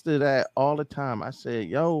my sister that all the time. I said,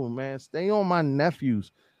 yo, man, stay on my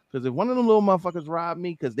nephews. Because if one of them little motherfuckers rob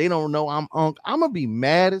me because they don't know I'm Unc, I'm going to be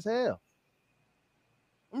mad as hell.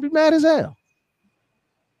 I'm going to be mad as hell.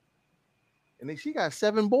 And then she got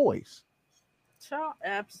 7 boys. Child,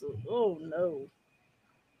 absolutely. Oh no.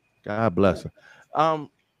 God bless her.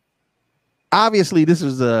 Obviously, this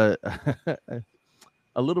is a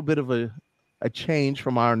little bit of a change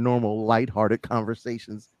from our normal lighthearted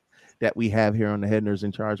conversations that we have here on the Head Nurse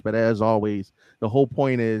in Charge. But as always, the whole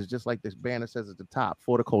point is, just like this banner says at the top,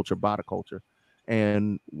 for the culture, by the culture.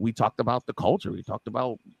 And we talked about the culture. We talked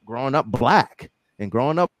about growing up Black, and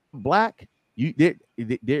growing up Black.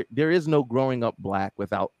 There is no growing up Black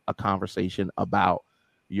without a conversation about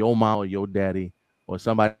your mom or your daddy or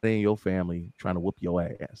somebody in your family trying to whoop your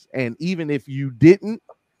ass. And even if you didn't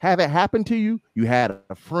have it happen to you, you had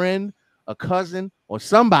a friend, a cousin, or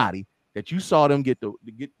somebody that you saw them get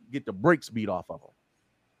the brakes beat off of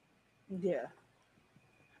them. Yeah.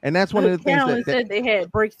 And that's one of the things that said they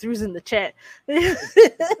had breakthroughs in the chat.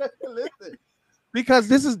 Listen, Because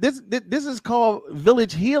this is called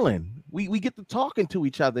village healing. We get to talking to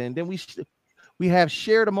each other, and then we have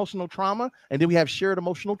shared emotional trauma, and then we have shared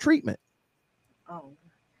emotional treatment. Oh,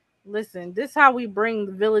 listen, this is how we bring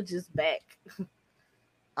the villages back.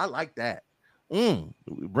 I like that.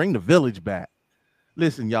 Bring the village back.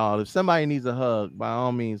 Listen, y'all, if somebody needs a hug, by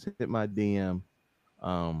all means, hit my DM.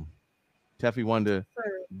 Teffy Wonder,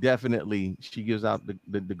 definitely, she gives out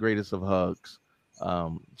the greatest of hugs.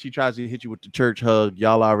 She tries to hit you with the church hug.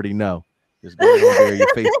 Y'all already know. Just go over there,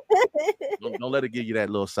 your face. Don't let her give you that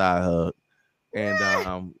little side hug.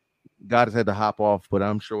 And Goddess had to hop off, but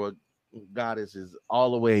I'm sure Goddess is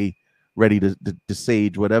all the way ready to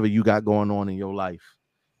sage whatever you got going on in your life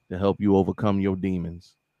to help you overcome your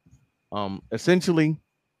demons. Essentially,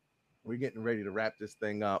 we're getting ready to wrap this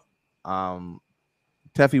thing up.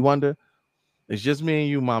 Teffy Wonder, it's just me and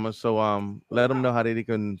you, Mama. So let them know how they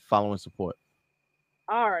can follow and support.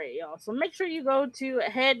 All right, y'all. So make sure you go to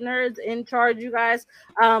Head Nerds in Charge, you guys.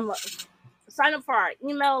 Sign up for our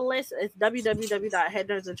email list. It's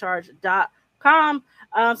www.headnerdsincharge.com.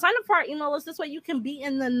 Sign up for our email list. This way you can be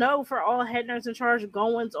in the know for all Head Nerds in Charge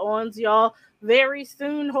goings-ons, y'all. Very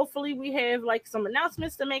soon, hopefully, we have like some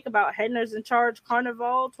announcements to make about Head Nerds in Charge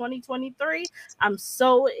Carnival 2023. I'm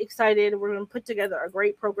so excited. We're going to put together a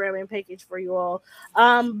great programming package for you all.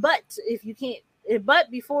 But if you can't, but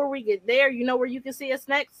before we get there, you know where you can see us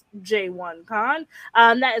next? J1 Con.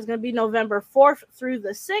 That is going to be November 4th through the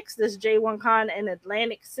 6th. This J1 Con in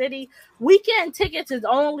Atlantic City. Weekend tickets is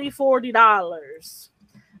only $40.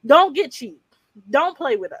 Don't get cheap. Don't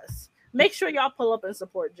play with us. Make sure y'all pull up and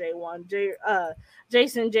support J1.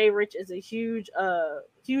 Jason J. Rich is a huge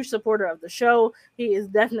supporter of the show. He is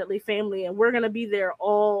definitely family, and we're going to be there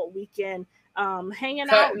all weekend hanging out.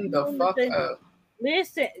 Cutting the fuck up.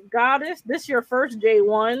 Listen, Goddess, this is your first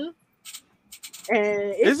J1,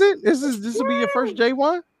 and Is it? This will be your first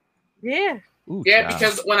J1? Yeah. Ooh, yeah, child.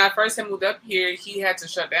 because when I first had moved up here, he had to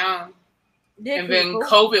shut down, Yeah, and then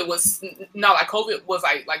COVID was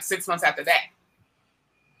like 6 months after that,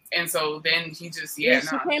 and so then he just She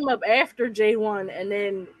came up after J1, and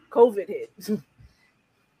then COVID hit.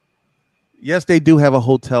 Yes, they do have a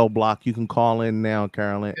hotel block. You can call in now,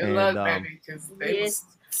 Carolyn. Good luck, baby, because they was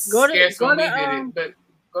Go scarce to when we did it,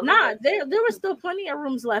 but there were still plenty of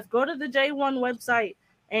rooms left. Go to the J1 website,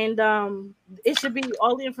 and it should be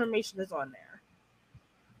all the information is on there.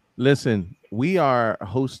 Listen, we are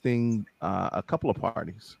hosting a couple of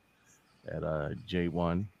parties at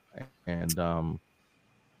J1, and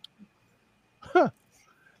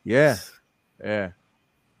yeah,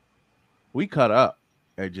 we cut up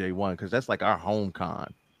at J1 because that's like our home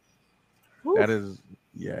con. Oof. That is,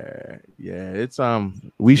 yeah. It's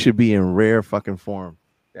we should be in rare fucking form.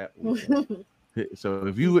 That so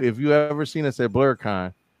if you ever seen us at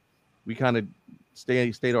BlurCon, we kind of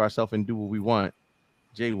stay to ourselves and do what we want.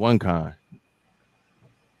 J1 Con.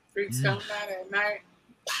 Freaks come out at night.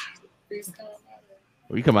 Freaks come out at night.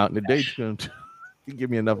 We come out in the day. You give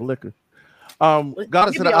me enough liquor.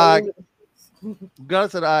 Goddess of the Eye.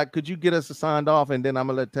 Goddess of the Eye, could you get us signed off, and then I'm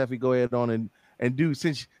gonna let Teffy go ahead on and do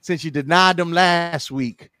since you denied them last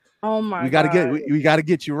week. Oh my! We gotta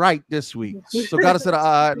get you right this week. So Goddess of the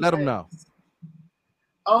Eye, let them know.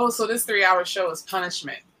 Oh, so this 3-hour show is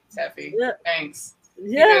punishment, Teffy. Yeah. Thanks.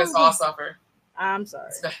 Yeah. You made us all suffer. I'm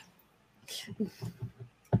sorry. But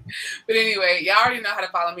anyway, y'all already know how to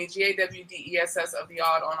follow me, GAWDESS of the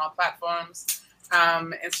Odd on all platforms.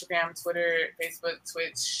 Instagram, Twitter, Facebook,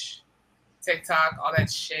 Twitch, TikTok, all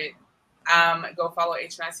that shit. Go follow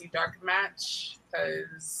HNIC Dark Match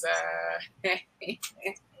because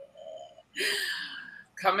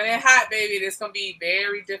coming in hot, baby. This gonna be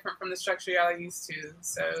very different from the structure y'all are used to.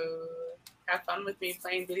 So have fun with me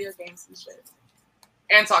playing video games and shit,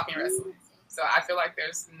 and talking wrestling. So I feel like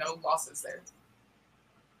there's no losses there.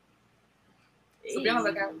 So be on the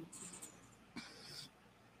lookout.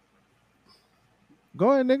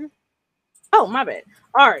 Go ahead, nigga. Oh, my bad.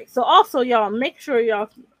 All right. So also, y'all, make sure y'all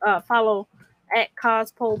follow at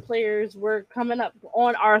Cospo Players. We're coming up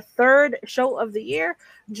on our 3rd show of the year,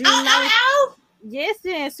 June 9th. Yes,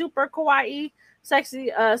 and super kawaii,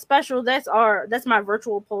 sexy special. That's my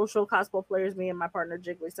virtual pole show, Cospo Players. Me and my partner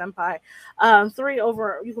Jiggly Senpai.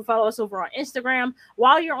 You can follow us over on Instagram.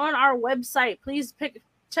 While you're on our website, please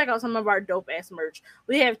check out some of our dope ass merch.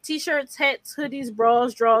 We have t-shirts, hats, hoodies,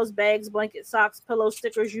 bras, drawers, bags, blankets, socks, pillows,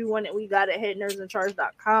 stickers. You want it, we got it.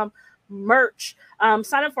 HeadNerdsInCharge.com merch.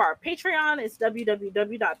 Sign up for our Patreon. It's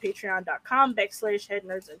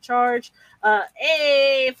www.patreon.com/HeadNerdsInCharge.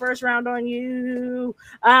 Hey, first round on you.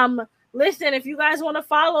 Listen, if you guys want to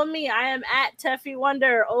follow me, I am at Teffy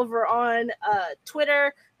Wonder over on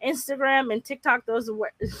Twitter Instagram and TikTok. Those are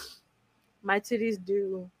where my titties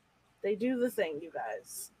do. They do the thing, you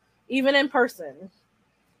guys. Even in person.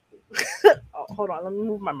 Oh, hold on. Let me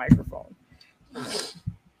move my microphone.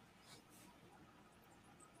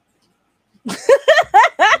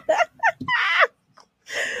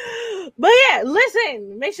 But yeah,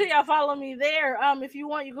 listen, make sure y'all follow me there. If you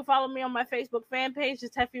want, you can follow me on my Facebook fan page,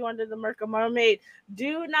 just Teffy under the Merca Mermaid.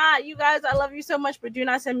 Do not, you guys, I love you so much, but do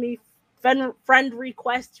not send me friend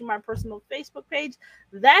requests to my personal Facebook page.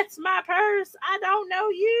 That's my purse. I don't know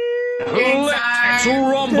you. Let's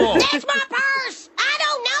rumble. That's my purse. I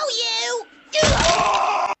don't know you.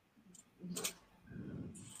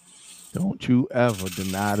 Don't you ever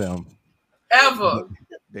deny them. Ever.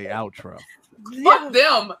 They outro. Fuck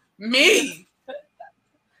them. Me.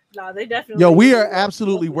 No, they definitely. Yo, we are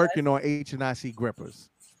absolutely working on HNIC grippers.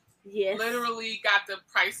 Yes. Literally got the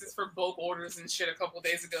prices for bulk orders and shit a couple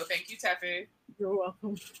days ago. Thank you, Teffy. You're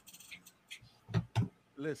welcome.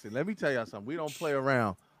 Listen, let me tell y'all something. We don't play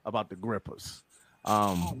around about the grippers.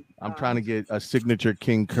 I'm trying to get a signature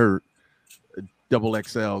King Kurt double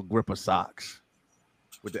XL gripper socks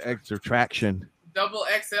with the extra traction. Double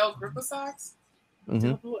XL gripper socks?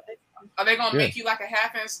 Mm-hmm. Are they gonna make you like a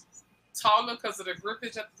half inch taller because of the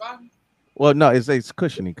grippage at the bottom? Well, no, it's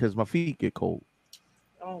cushiony because my feet get cold.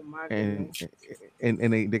 Oh my goodness.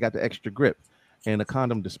 And they got the extra grip and a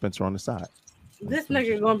condom dispenser on the side. This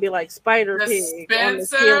nigga gonna be like Spider Pig on the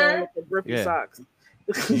ceiling with the grippy socks.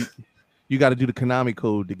 You got to do the Konami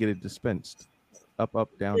code to get it dispensed. Up, up,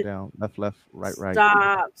 down, down, left, left, right, right.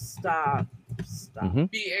 Stop. Mm-hmm.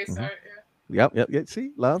 BA, sorry. Yep.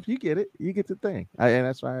 See, love, you get it. You get the thing. And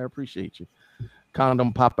that's why I appreciate you.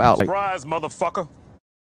 Condom pop out. Surprise, motherfucker.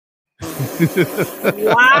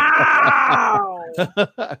 Wow.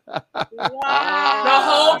 The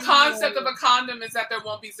whole concept of a condom is that there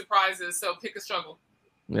won't be surprises, so pick a struggle.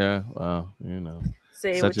 Yeah, well, you know,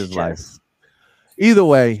 Say such is life. Either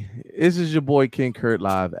way, this is your boy King Kurt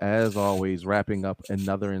live, as always, wrapping up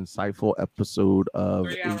another insightful episode of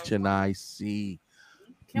HNIC.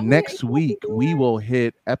 Next week, we will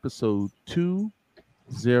hit episode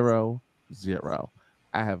 200.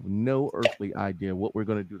 I have no earthly idea what we're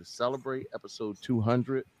going to do to celebrate episode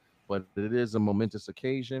 200, but it is a momentous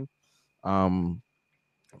occasion. One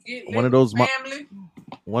of those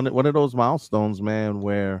milestones, man,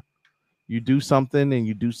 where you do something and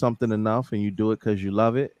you do something enough and you do it because you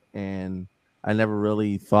love it. And I never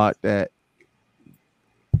really thought that.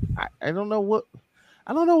 I don't know what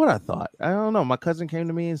I thought. I don't know. My cousin came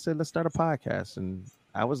to me and said, let's start a podcast. And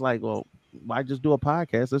I was like, well, why just do a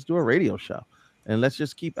podcast? Let's do a radio show. And let's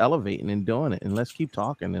just keep elevating and doing it. And let's keep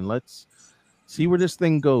talking. And let's see where this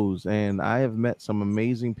thing goes. And I have met some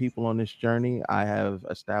amazing people on this journey. I have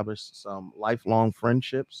established some lifelong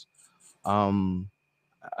friendships.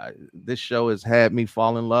 This show has had me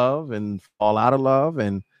fall in love and fall out of love.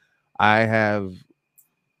 And I have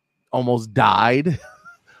almost died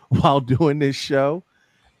while doing this show.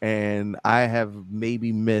 And I have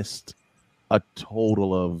maybe missed a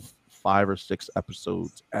total of 5 or 6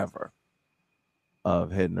 episodes ever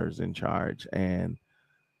of Head Nerds in Charge. And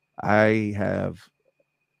I have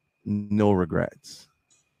no regrets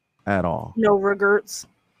at all. No regrets.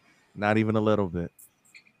 Not even a little bit.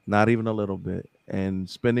 Not even a little bit. And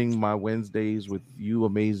spending my Wednesdays with you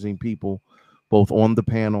amazing people, both on the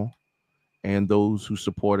panel and those who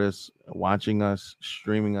support us, watching us,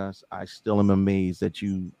 streaming us, I still am amazed that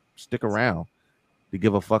you stick around to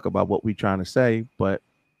give a fuck about what we're trying to say, but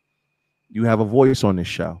you have a voice on this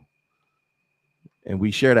show. And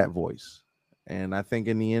we share that voice. And I think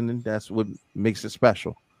in the end, that's what makes it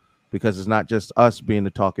special, because it's not just us being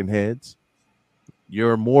the talking heads.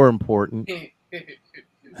 You're more important. And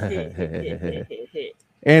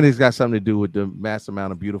it's got something to do with the mass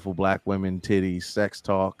amount of beautiful black women, titties, sex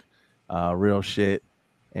talk, real shit.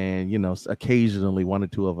 And, you know, occasionally 1 or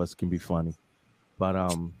 2 of us can be funny.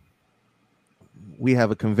 But we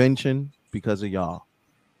have a convention because of y'all.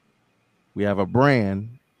 We have a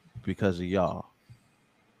brand because of y'all.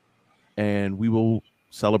 And we will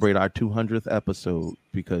celebrate our 200th episode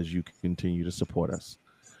because you continue to support us.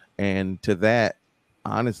 And to that,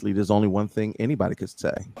 honestly, there's only one thing anybody could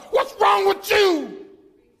say. What's wrong with you?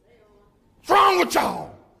 What's wrong with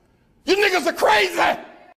y'all? You niggas are crazy.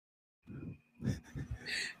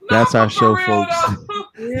 That's our show, folks.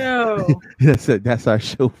 Yo. That's our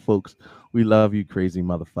show, folks. We love you, crazy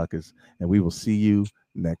motherfuckers. And we will see you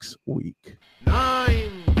next week. Nah.